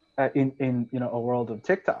 in a world of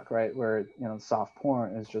TikTok, right, where soft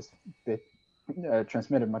porn is just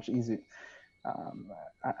transmitted much easier.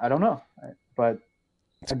 I don't know, right? But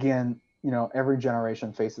again, every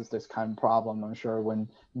generation faces this kind of problem. I'm sure when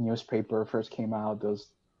newspaper first came out,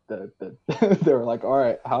 they were like, all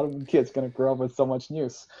right, how are kids going to grow up with so much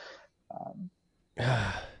news?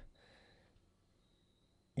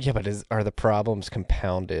 Yeah, but are the problems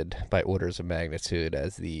compounded by orders of magnitude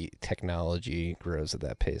as the technology grows at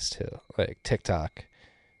that pace too? Like TikTok,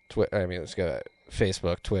 let's go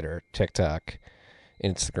Facebook, Twitter, TikTok,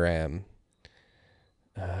 Instagram.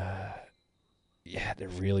 Yeah, they're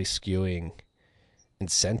really skewing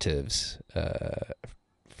incentives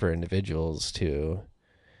for individuals to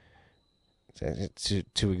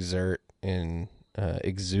exert and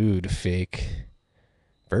exude fake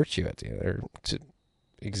virtue at the end, or to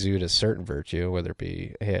exude a certain virtue, whether it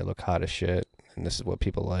be, hey, I look hot as shit and this is what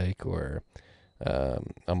people like, or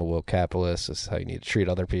I'm a woke capitalist, this is how you need to treat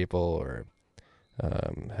other people, or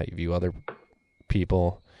how you view other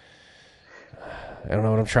people. I don't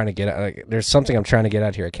know what I'm trying to get at. Like, there's something I'm trying to get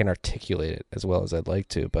at here. I can't articulate it as well as I'd like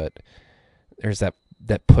to, but there's that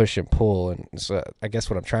push and pull. And so I guess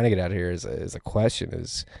what I'm trying to get at here is a question: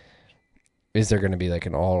 is there going to be like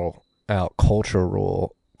an all-out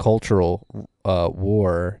cultural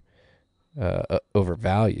war over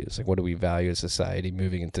values? Like, what do we value as society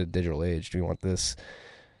moving into the digital age? Do we want this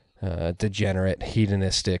degenerate,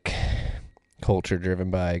 hedonistic culture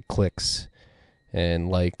driven by clicks and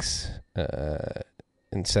likes,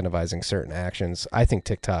 incentivizing certain actions? I think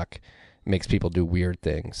TikTok makes people do weird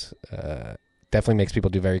things. Definitely makes people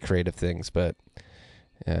do very creative things, but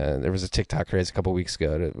there was a TikTok craze a couple weeks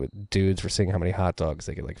ago. Dudes were seeing how many hot dogs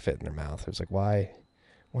they could like fit in their mouth. It was like, why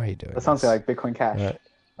are you doing that? Sounds like Bitcoin Cash.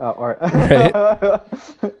 Right?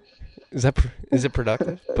 Is it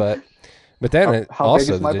productive? But then how also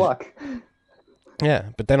big is my block? Yeah,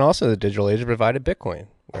 but then also the digital age provided Bitcoin,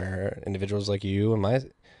 where individuals like you and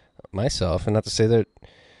myself, and not to say that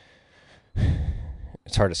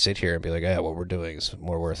it's hard to sit here and be like, yeah, what we're doing is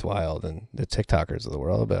more worthwhile than the TikTokers of the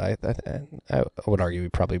world, but I would argue we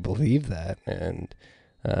probably believe that, and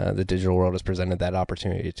the digital world has presented that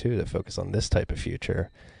opportunity too to focus on this type of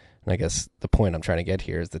future. And I guess the point I'm trying to get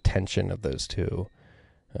here is the tension of those two.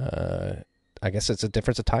 I guess it's a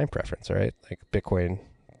difference of time preference, right? Like Bitcoin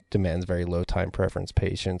demands very low time preference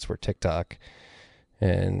patience, where TikTok,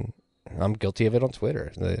 and I'm guilty of it on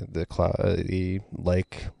Twitter, the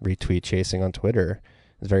like retweet chasing on Twitter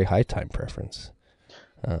is very high time preference.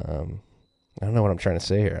 I don't know what I'm trying to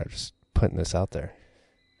say here. I'm just putting this out there.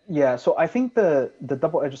 Yeah, so I think the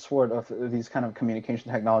double-edged sword of these kind of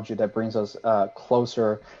communication technology that brings us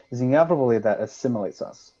closer is inevitably that assimilates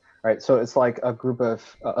us, right? So it's like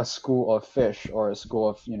a school of fish, or a school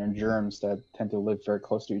of germs that tend to live very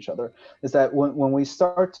close to each other. Is that when we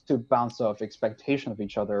start to bounce off expectation of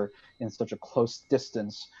each other in such a close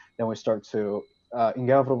distance, then we start to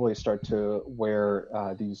inevitably start to wear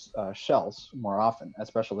these shells more often,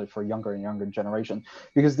 especially for younger and younger generation,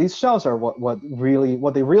 because these shells are what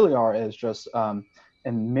they really are is just a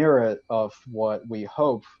mirror of what we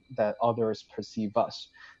hope that others perceive us.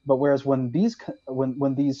 But whereas when these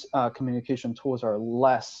communication tools are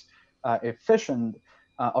less efficient,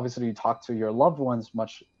 obviously you talk to your loved ones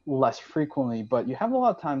much less frequently, but you have a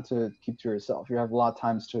lot of time to keep to yourself. You have a lot of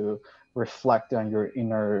times to reflect on your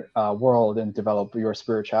inner world and develop your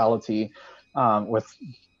spirituality, with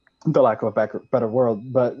the lack of a better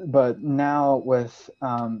word. But now with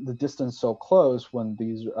the distance so close, when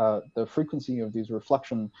the frequency of these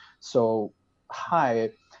reflections so high,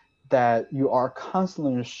 that you are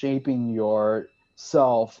constantly shaping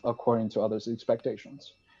yourself according to others'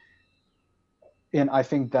 expectations. And I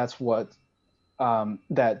think that's what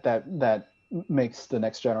that makes the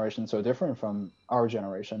next generation so different from our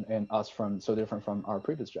generation, and us so different from our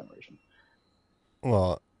previous generation.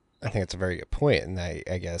 Well, I think it's a very good point, and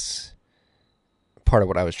I guess part of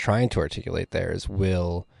what I was trying to articulate there is,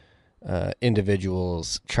 will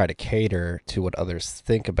individuals try to cater to what others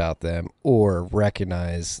think about them, or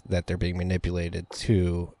recognize that they're being manipulated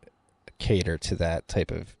to cater to that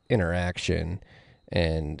type of interaction,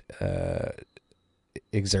 and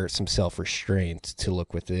exert some self-restraint to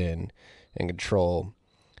look within and control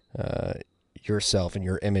yourself and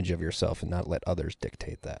your image of yourself, and not let others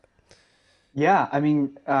dictate that. Yeah, I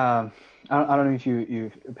mean, I don't know if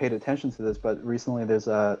you've paid attention to this, but recently there's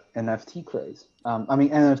a NFT craze. I mean,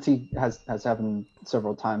 NFT has happened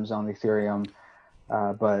several times on Ethereum,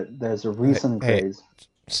 but there's a recent craze.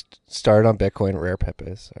 Started on Bitcoin, rare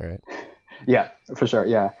pepes. All right. Yeah, for sure.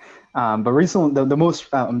 Yeah. But recently, the most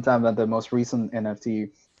I'm talking about the most recent NFT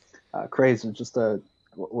craze is just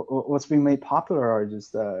what's being made popular are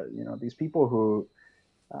just these people who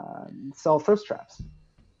sell thirst traps.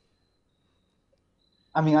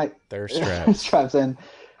 I mean, Thirst thirst traps. traps, and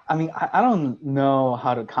I mean, I don't know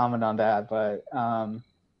how to comment on that, but and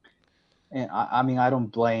I mean, I don't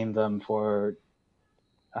blame them for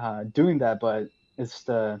doing that, but it's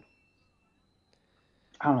I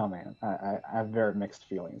don't know, man. I have very mixed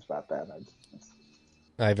feelings about that.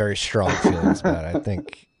 I have very strong feelings about it. I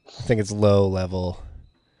think it's low level.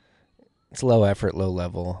 It's low effort, low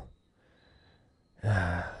level.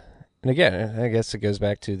 And again, I guess it goes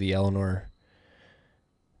back to the Eleanor.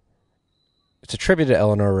 It's attributed to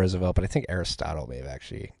Eleanor Roosevelt, but I think Aristotle may have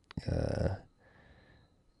actually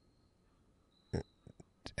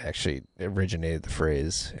originated the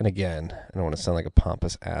phrase. And again, I don't want to sound like a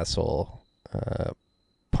pompous asshole,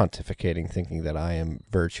 pontificating, thinking that I am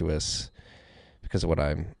virtuous because of what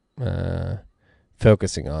I'm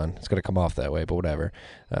focusing on. It's going to come off that way, but whatever.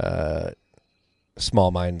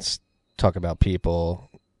 Small minds talk about people.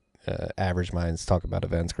 Average minds talk about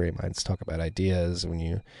events. Great minds talk about ideas. When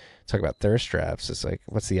you talk about thirst traps, it's like,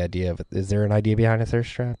 what's the idea of it? Is there an idea behind a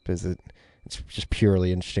thirst trap? It's just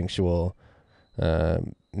purely instinctual,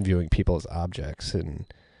 viewing people as objects, and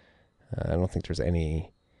I don't think there's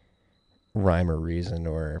any rhyme or reason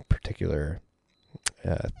or particular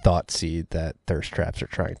thought seed that thirst traps are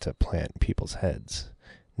trying to plant in people's heads.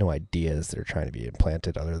 No ideas that are trying to be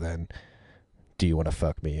implanted other than, do you want to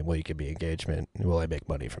fuck me, and will you give me engagement, and will I make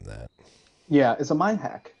money from that? Yeah, it's a mind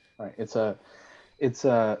hack, right? It's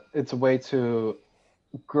a way to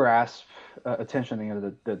grasp attention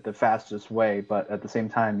in the fastest way, but at the same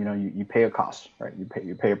time, you pay a cost, right? You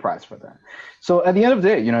pay a price for that. So at the end of the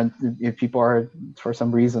day, if people are for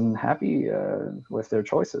some reason happy with their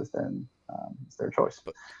choices, then it's their choice.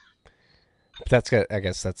 But that's good. I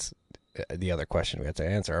guess that's the other question we have to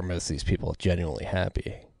answer. Are most of these people genuinely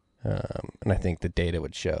happy? And I think the data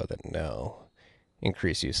would show that no.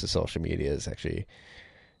 Increased use of social media is actually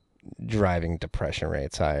driving depression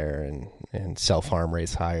rates higher and self-harm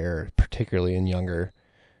rates higher, particularly in younger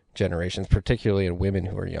generations, particularly in women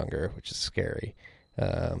who are younger, which is scary.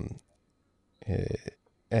 I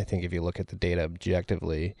think if you look at the data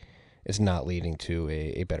objectively, it's not leading to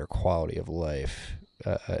a better quality of life.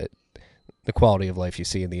 The quality of life you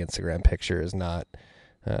see in the Instagram picture is not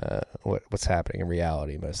what's happening in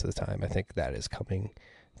reality most of the time. I think that is coming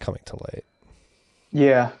to light.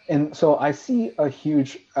 Yeah, and so I see a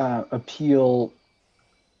huge appeal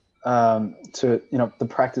to the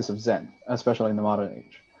practice of Zen, especially in the modern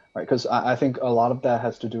age, right? Because I think a lot of that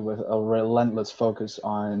has to do with a relentless focus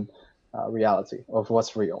on reality of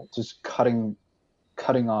what's real, just cutting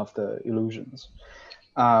off the illusions.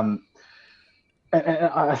 And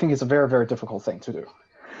I think it's a very, very difficult thing to do,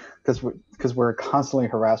 because we're constantly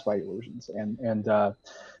harassed by illusions,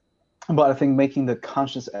 but I think making the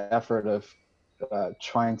conscious effort of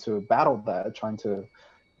trying to battle that, trying to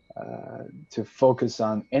focus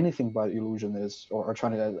on anything but illusion or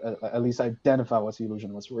trying to at least identify what's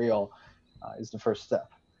illusion, what's real, is the first step.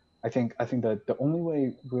 I think that the only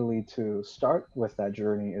way really to start with that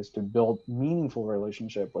journey is to build meaningful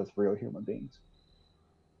relationship with real human beings.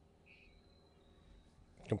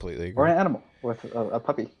 Completely agree. Or an animal, with a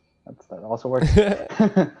puppy. That also works.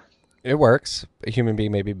 It works. A human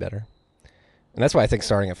being may be better. And that's why I think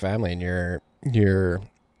starting a family and your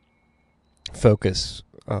focus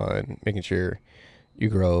on making sure you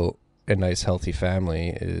grow a nice, healthy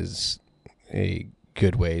family is a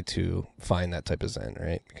good way to find that type of Zen,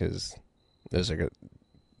 right? Because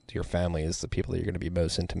your family is the people that you're going to be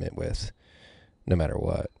most intimate with, no matter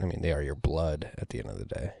what. I mean, they are your blood at the end of the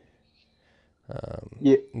day.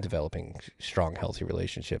 Developing strong, healthy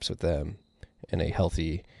relationships with them and a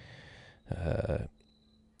healthy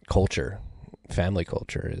culture. Family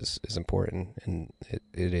culture is important, and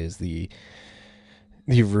it is the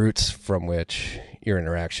roots from which your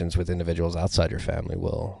interactions with individuals outside your family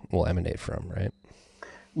will emanate from, right?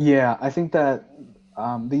 Yeah, I think that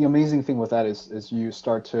the amazing thing with that is you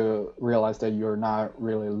start to realize that you're not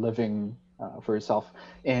really living for yourself,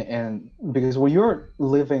 and because when you're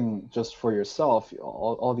living just for yourself,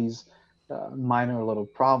 all these minor little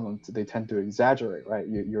problems, they tend to exaggerate, right?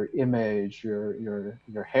 Your image,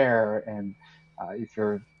 your hair, and if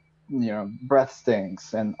your breath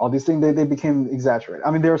stinks, and all these things, they became exaggerated. I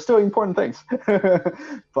mean, there are still important things.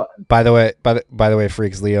 But by the way,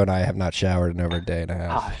 freaks, Leo and I have not showered in over a day and a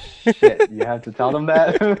half. Shit, you have to tell them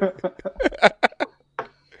that.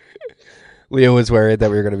 Leo was worried that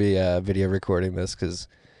we were going to be video recording this because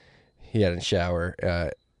he hadn't showered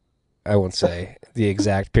I won't say the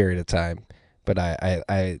exact period of time, but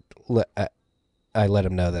I let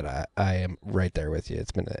him know that I am right there with you.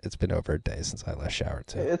 It's been over a day since I last showered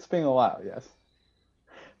too. It's been a while, yes.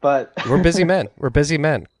 But We're busy men. We're busy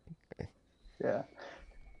men. yeah.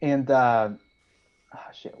 And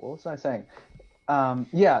shit, what was I saying?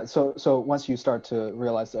 Yeah, so once you start to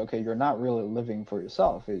realize that, okay, you're not really living for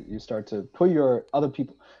yourself, you start to put your other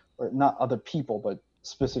people, or not other people, but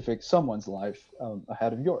specific someone's life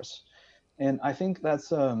ahead of yours. And I think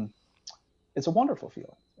that's it's a wonderful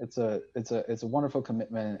feeling. It's a wonderful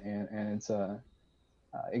commitment, and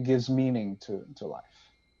it gives meaning to life.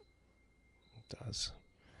 It does.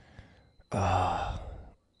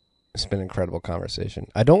 It's been an incredible conversation.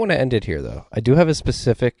 I don't want to end it here, though. I do have a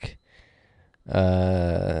specific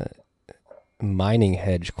mining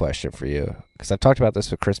hedge question for you, because I've talked about this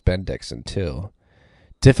with Chris Bendixson too.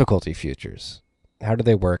 Difficulty futures. How do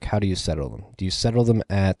they work? How do you settle them? Do you settle them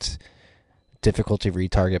at difficulty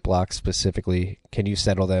retarget blocks specifically? Can you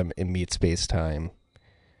settle them in meet space time?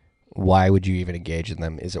 Why would you even engage in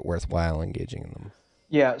them? Is it worthwhile engaging in them?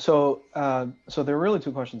 Yeah, so there are really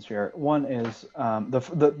two questions here. One is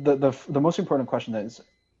the most important question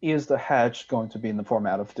is the hedge going to be in the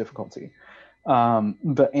format of difficulty?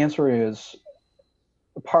 The answer is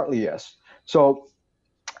partly yes. So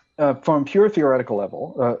from a pure theoretical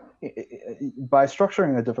level, by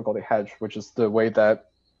structuring a difficulty hedge, which is the way that,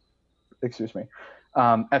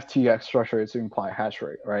 FTX structure is to imply hash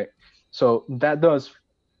rate, right? So that does,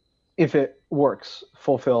 if it works,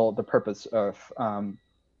 fulfill the purpose of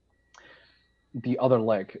the other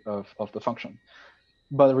leg of the function.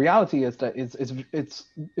 But the reality is that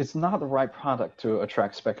it's not the right product to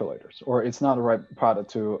attract speculators, or it's not the right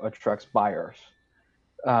product to attract buyers.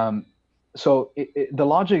 So the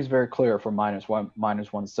logic is very clear for miners why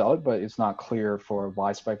miners want to sell it, but it's not clear for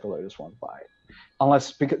why speculators want to buy it.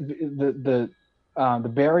 Unless, because the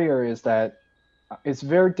barrier is that it's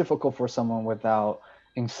very difficult for someone without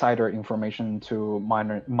insider information to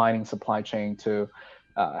mining supply chain to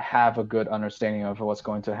have a good understanding of what's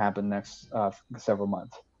going to happen next several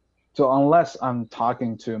months. So unless I'm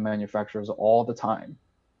talking to manufacturers all the time,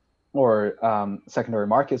 or secondary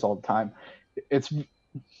markets all the time,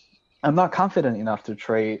 I'm not confident enough to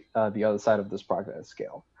trade the other side of this product at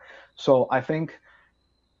scale. So I think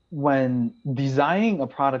when designing a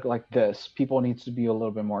product like this, people need to be a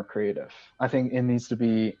little bit more creative. I think it needs to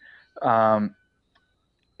be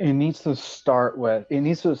it needs to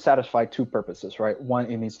satisfy two purposes, right? One,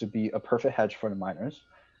 it needs to be a perfect hedge for the miners,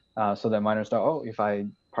 so that miners know, oh, if I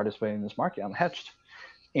participate in this market, I'm hedged.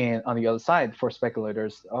 And on the other side, for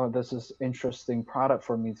speculators, oh, this is interesting product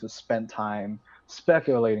for me to spend time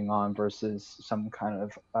speculating on versus some kind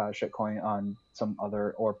of shitcoin on some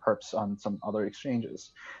other, or perps on some other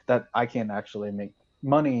exchanges, that I can actually make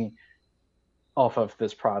money off of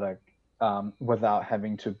this product without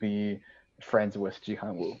having to be friends with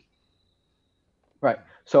Jihan Wu. Right.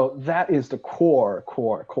 So that is the core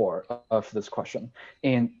of this question.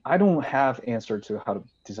 And I don't have answer to how to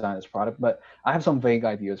design this product, but I have some vague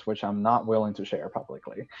ideas which I'm not willing to share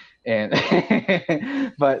publicly. And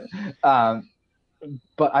but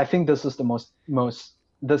I think this is the most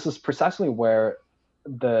this is precisely where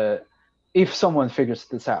if someone figures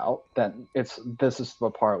this out, then this is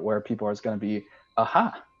the part where people are going to be,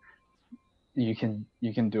 aha, you can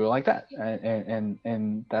do it like that,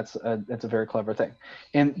 and that's a very clever thing.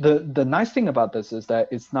 And the nice thing about this is that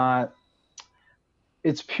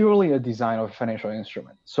it's purely a design of a financial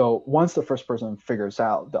instrument. So once the first person figures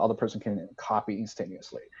out, the other person can copy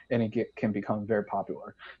instantaneously, and it can become very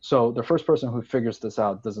popular. So the first person who figures this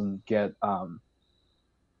out doesn't get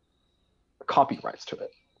copyrights to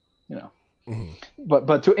it, you know. Mm-hmm.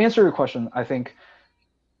 But to answer your question, I think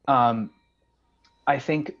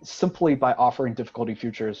simply by offering difficulty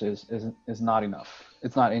futures is not enough.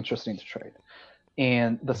 It's not interesting to trade.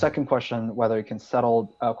 And the second question, whether it can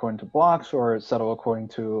settle according to blocks or settle according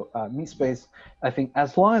to meat space, I think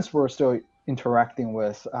as long as we're still interacting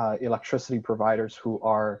with electricity providers who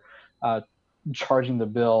are charging the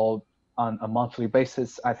bill on a monthly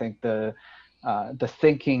basis, I think the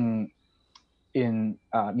thinking in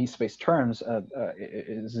meat space terms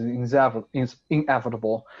is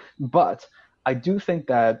inevitable. But I do think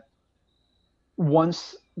that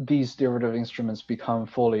once these derivative instruments become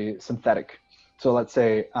fully synthetic, so let's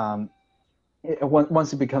say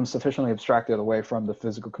once it becomes sufficiently abstracted away from the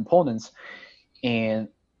physical components and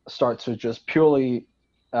start to just purely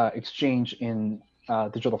exchange in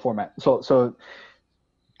digital format, so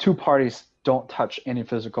two parties don't touch any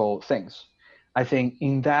physical things, I think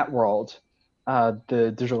in that world,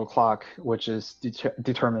 the digital clock, which is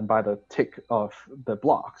determined by the tick of the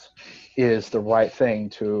blocks, is the right thing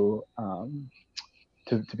to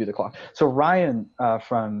be the clock. So Ryan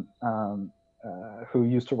who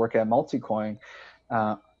used to work at Multicoin,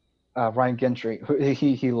 Ryan Gentry,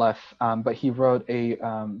 he left, but he wrote a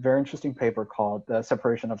very interesting paper called "The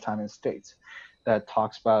Separation of Time and State," that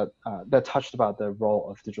touched about the role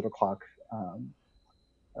of digital clock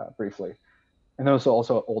briefly. And there was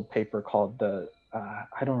also an old paper called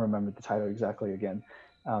I don't remember the title exactly again,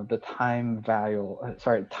 the time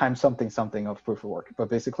something something of proof of work, but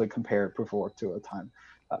basically compare proof of work to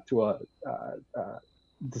a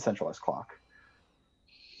decentralized clock.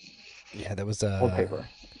 Yeah, that was Old paper.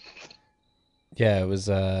 Yeah, it was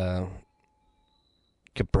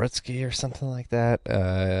Kabrutsky or something like that.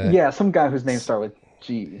 Yeah, some guy whose name started with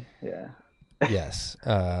G. Yeah. Yes.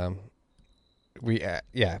 We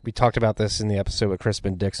talked about this in the episode with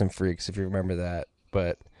Crispin Dixon Freaks, if you remember that.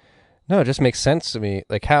 But no, it just makes sense to me.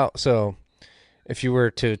 Like so if you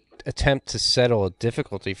were to attempt to settle a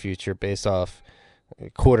difficulty feature based off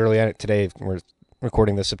quarterly, today we're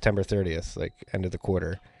recording this September 30th, like end of the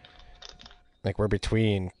quarter. Like we're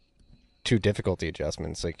between two difficulty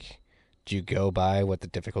adjustments. Like, do you go by what the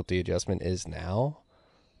difficulty adjustment is now?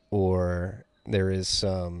 Or since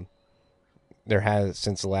the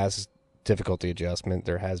last difficulty adjustment,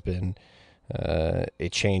 there has been a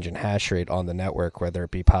change in hash rate on the network, whether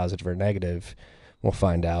it be positive or negative. We'll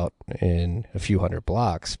find out in a few hundred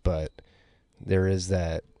blocks, but there is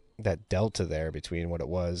that delta there between what it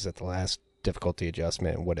was at the last difficulty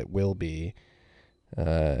adjustment and what it will be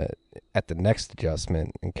at the next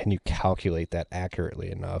adjustment. And can you calculate that accurately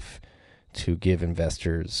enough to give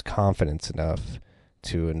investors confidence enough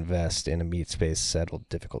to invest in a meat space settled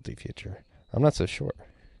difficulty feature? I'm not so sure.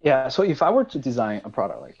 Yeah, so if I were to design a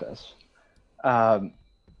product like this, I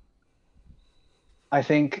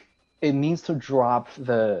think it needs to drop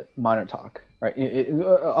the miner talk, right?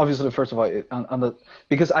 Obviously, first of all,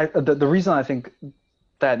 because the reason I think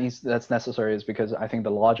that's necessary is because I think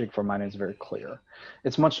the logic for miner is very clear.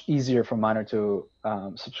 It's much easier for miner to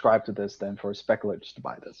subscribe to this than for speculators to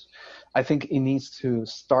buy this. I think it needs to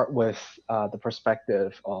start with the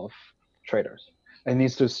perspective of traders. It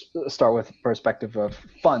needs to start with the perspective of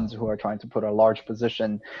funds who are trying to put a large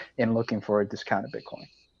position in looking for a discounted Bitcoin.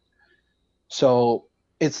 So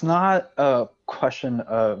it's not a question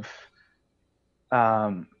of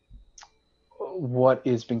what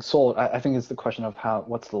is being sold. I think it's the question of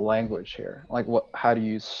what's the language here? Like how do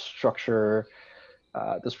you structure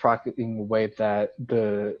this product in a way that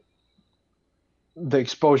the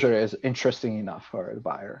exposure is interesting enough for the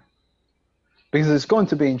buyer? Because it's going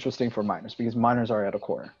to be interesting for miners, because miners are at a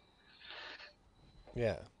corner.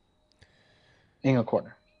 Yeah. In a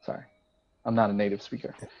corner. Sorry. I'm not a native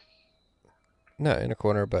speaker. No, in a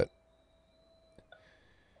corner, but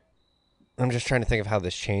I'm just trying to think of how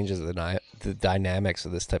this changes the dynamics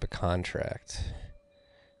of this type of contract.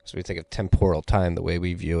 So we think of temporal time, the way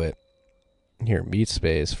we view it here in meat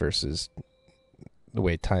space versus the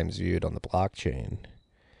way time's viewed on the blockchain.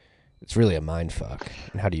 It's really a mind fuck.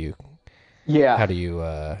 And how do you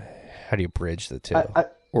bridge the two?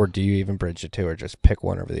 Or do you even bridge the two, or just pick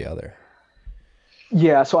one over the other?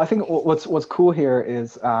 Yeah, so I think what's cool here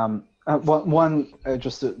is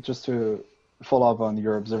just to follow up on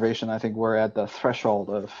your observation. I think we're at the threshold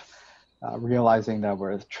of realizing that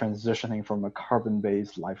we're transitioning from a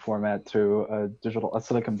carbon-based life format to a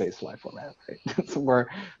silicon-based life format. Right? So we're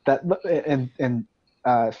that, and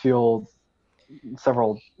feel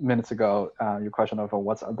several minutes ago, your question of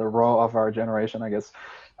what's the role of our generation, I guess.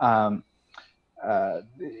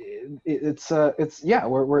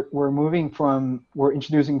 We're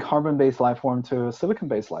introducing carbon-based life form to a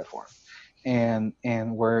silicon-based life form, and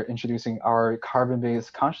we're introducing our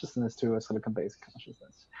carbon-based consciousness to a silicon-based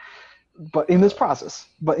consciousness. But in this process,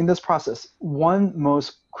 one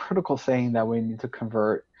most critical thing that we need to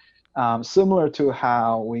convert, similar to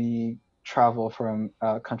how we travel from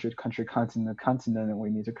country to country, continent to continent, and we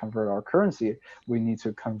need to convert our currency, we need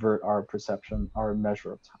to convert our perception, our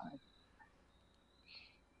measure of time.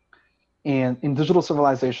 And in digital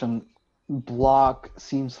civilization, block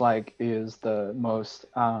seems like is the most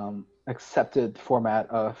accepted format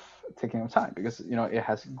of taking of time, because it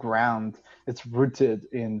has ground, it's rooted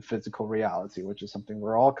in physical reality, which is something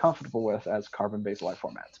we're all comfortable with as carbon-based life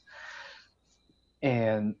formats.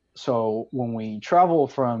 And so when we travel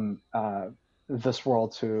from this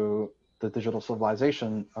world to the digital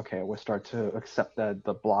civilization, okay, we start to accept that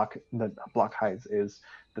the block height is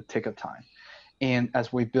the tick of time. And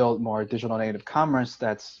as we build more digital native commerce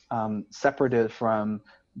that's separated from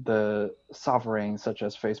the sovereign such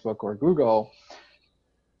as Facebook or Google,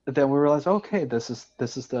 then we realize, okay, this is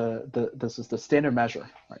the standard measure,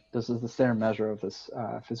 right? This is the standard measure of this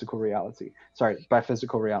physical reality. Sorry, by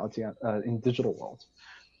physical reality in digital world.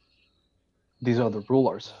 These are the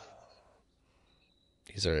rulers.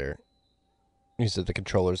 These are the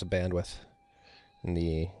controllers of bandwidth. And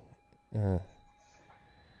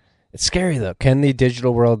it's scary though. Can the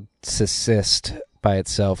digital world subsist by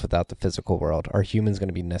itself without the physical world? Are humans going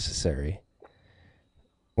to be necessary?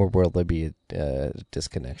 Or will there be a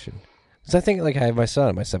disconnection? Because I think, like, I have my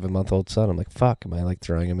 7-month-old son. I'm like, fuck, am I like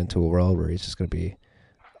throwing him into a world where he's just going to be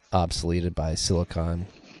obsoleted by silicon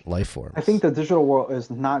life forms? I think the digital world is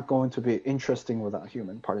not going to be interesting without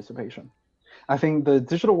human participation. I think the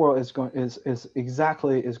digital world is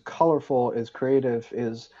exactly as colorful, as creative,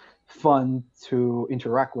 is fun to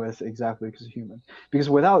interact with exactly because of human. Because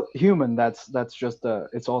without human, that's just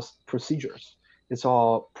it's all procedures, it's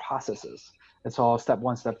all processes, it's all step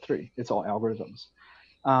 1, step 3, it's all algorithms.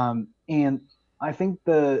 And I think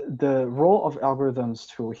the role of algorithms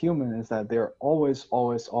to a human is that they're always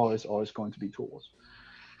going to be tools.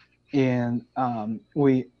 And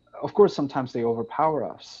we, of course, sometimes they overpower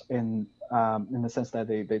us in the sense that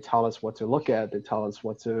they tell us what to look at, they tell us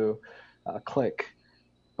what to click,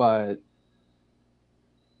 but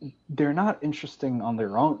they're not interesting on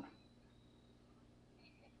their own.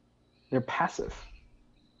 They're passive.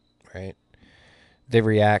 Right. They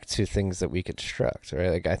react to things that we construct, right?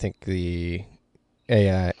 Like, I think the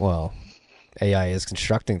AI is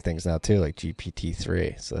constructing things now too, like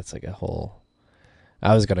GPT-3. So that's like a whole.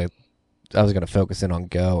 I was gonna focus in on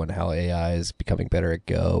Go and how AI is becoming better at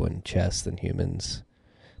Go and chess than humans,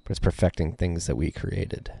 but it's perfecting things that we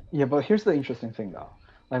created. Yeah, but here's the interesting thing though.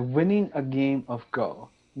 Like, winning a game of Go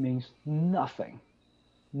means nothing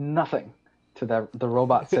to the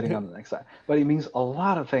robot sitting on the next side, but it means a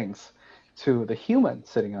lot of things to the human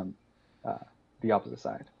sitting on the opposite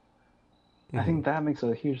side. Mm-hmm. I think that makes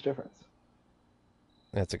a huge difference.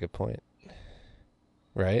 That's a good point.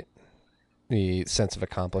 Right? The sense of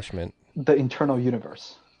accomplishment. The internal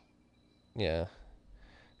universe. Yeah.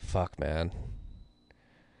 Fuck, man.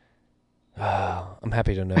 Oh, I'm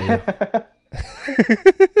happy to know you.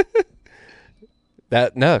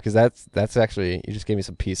 Because that's actually, you just gave me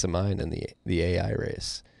some peace of mind in the AI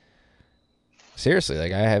race. Seriously,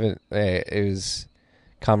 like, it was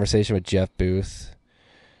conversation with Jeff Booth,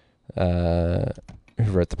 who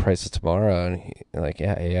wrote The Price of Tomorrow, and he, like,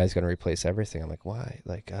 yeah, AI is going to replace everything. I'm like, why?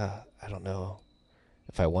 Like, I don't know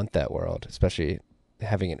if I want that world, especially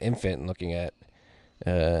having an infant and looking at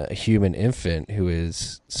a human infant who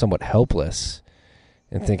is somewhat helpless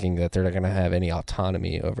and thinking that they're not going to have any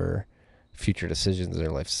autonomy over future decisions in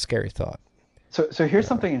their life. Scary thought. So here's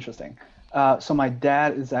something interesting. So my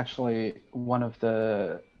dad is actually one of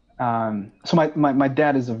the so my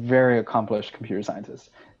dad is a very accomplished computer scientist,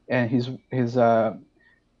 and he's one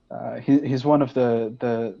of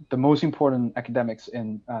the most important academics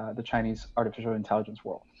in the Chinese artificial intelligence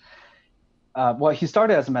world. Well, he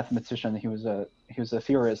started as a mathematician. He was a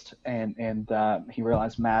theorist, and he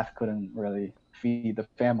realized math couldn't really feed the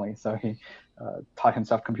family, so he taught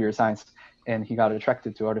himself computer science, and he got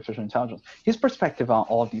attracted to artificial intelligence. His perspective on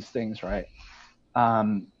all of these things, right?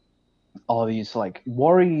 All these like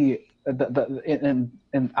worry, and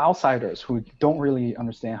outsiders who don't really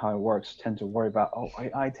understand how it works tend to worry about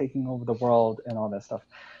AI taking over the world and all that stuff.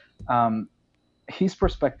 His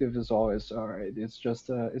perspective is always, all right, it's just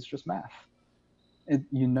math.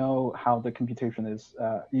 You know how the computation is.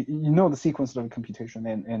 You know the sequence of the computation,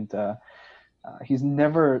 and he's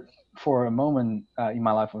never, for a moment in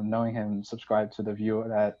my life of knowing him, subscribed to the view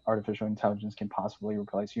that artificial intelligence can possibly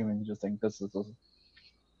replace humans. You just think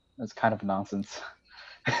it's kind of nonsense.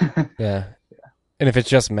 Yeah. And if it's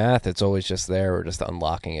just math, it's always just there. We're just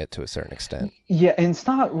unlocking it to a certain extent. Yeah, and it's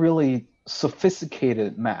not really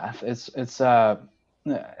sophisticated math. It's just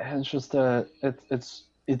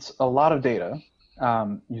it's a lot of data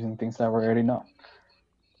using things that we already know.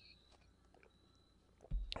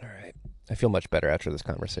 All right. I feel much better after this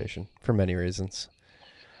conversation for many reasons.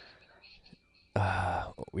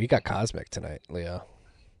 We got cosmic tonight, Leo.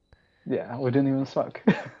 Yeah, we didn't even smoke.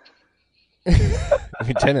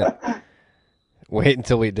 We didn't. Wait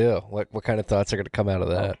until we do. What kind of thoughts are going to come out of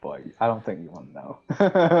that? Oh boy, I don't think you want to know.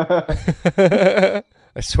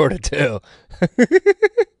 I sort of do.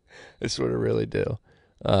 I sort of really do.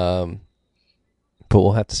 But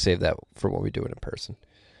we'll have to save that for when we do it in person.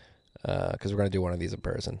 Because we're going to do one of these in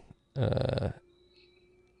person.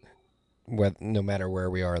 No matter where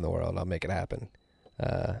we are in the world, I'll make it happen.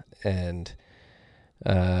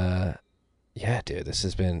 Yeah, dude, this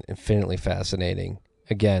has been infinitely fascinating.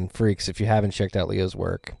 again, freaks, if you haven't checked out Leo's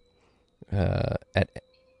work at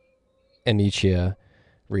Anicia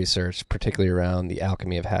Research, particularly around the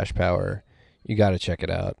alchemy of hash power, you got to check it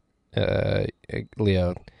out.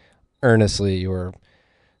 Leo, earnestly, you're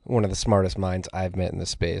one of the smartest minds I've met in this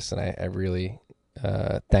space, and I really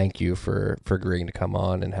thank you for agreeing to come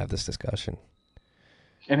on and have this discussion.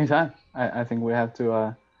 Anytime. I think we have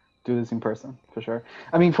to do this in person for sure.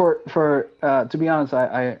 I mean, for to be honest,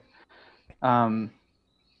 I don't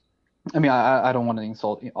want to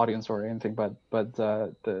insult the audience or anything, but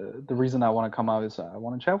the reason I want to come out is I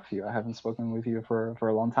want to chat with you. I haven't spoken with you for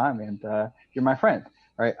a long time, and you're my friend,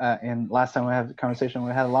 right? And last time we had a conversation,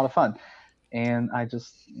 we had a lot of fun, and I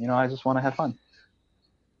just want to have fun.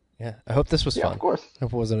 Yeah, I hope this was fun. Of course. I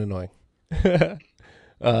hope it wasn't annoying.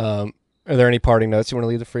 Are there any parting notes you want to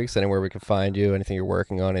leave the freaks? Anywhere we can find you? Anything you're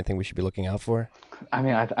working on? Anything we should be looking out for? I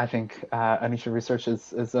mean, I think Anicia Research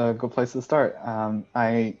is a good place to start.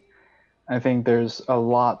 I think there's a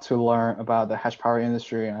lot to learn about the hash power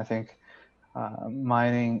industry, and I think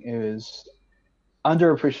mining is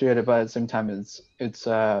underappreciated, but at the same time, it's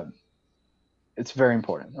very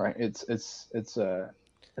important, right? It's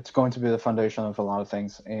going to be the foundation of a lot of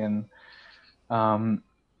things, and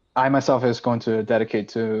I myself is going to dedicate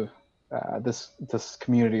to this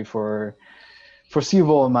community for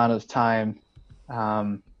foreseeable amount of time.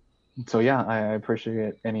 So yeah, I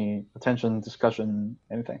appreciate any attention, discussion,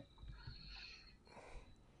 anything.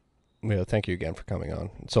 Leo, thank you again for coming on.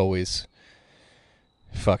 It's always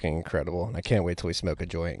fucking incredible, and I can't wait till we smoke a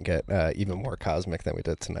joint and get even more cosmic than we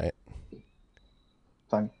did tonight.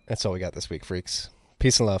 Fine. That's all we got this week, freaks.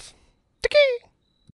 Peace and love.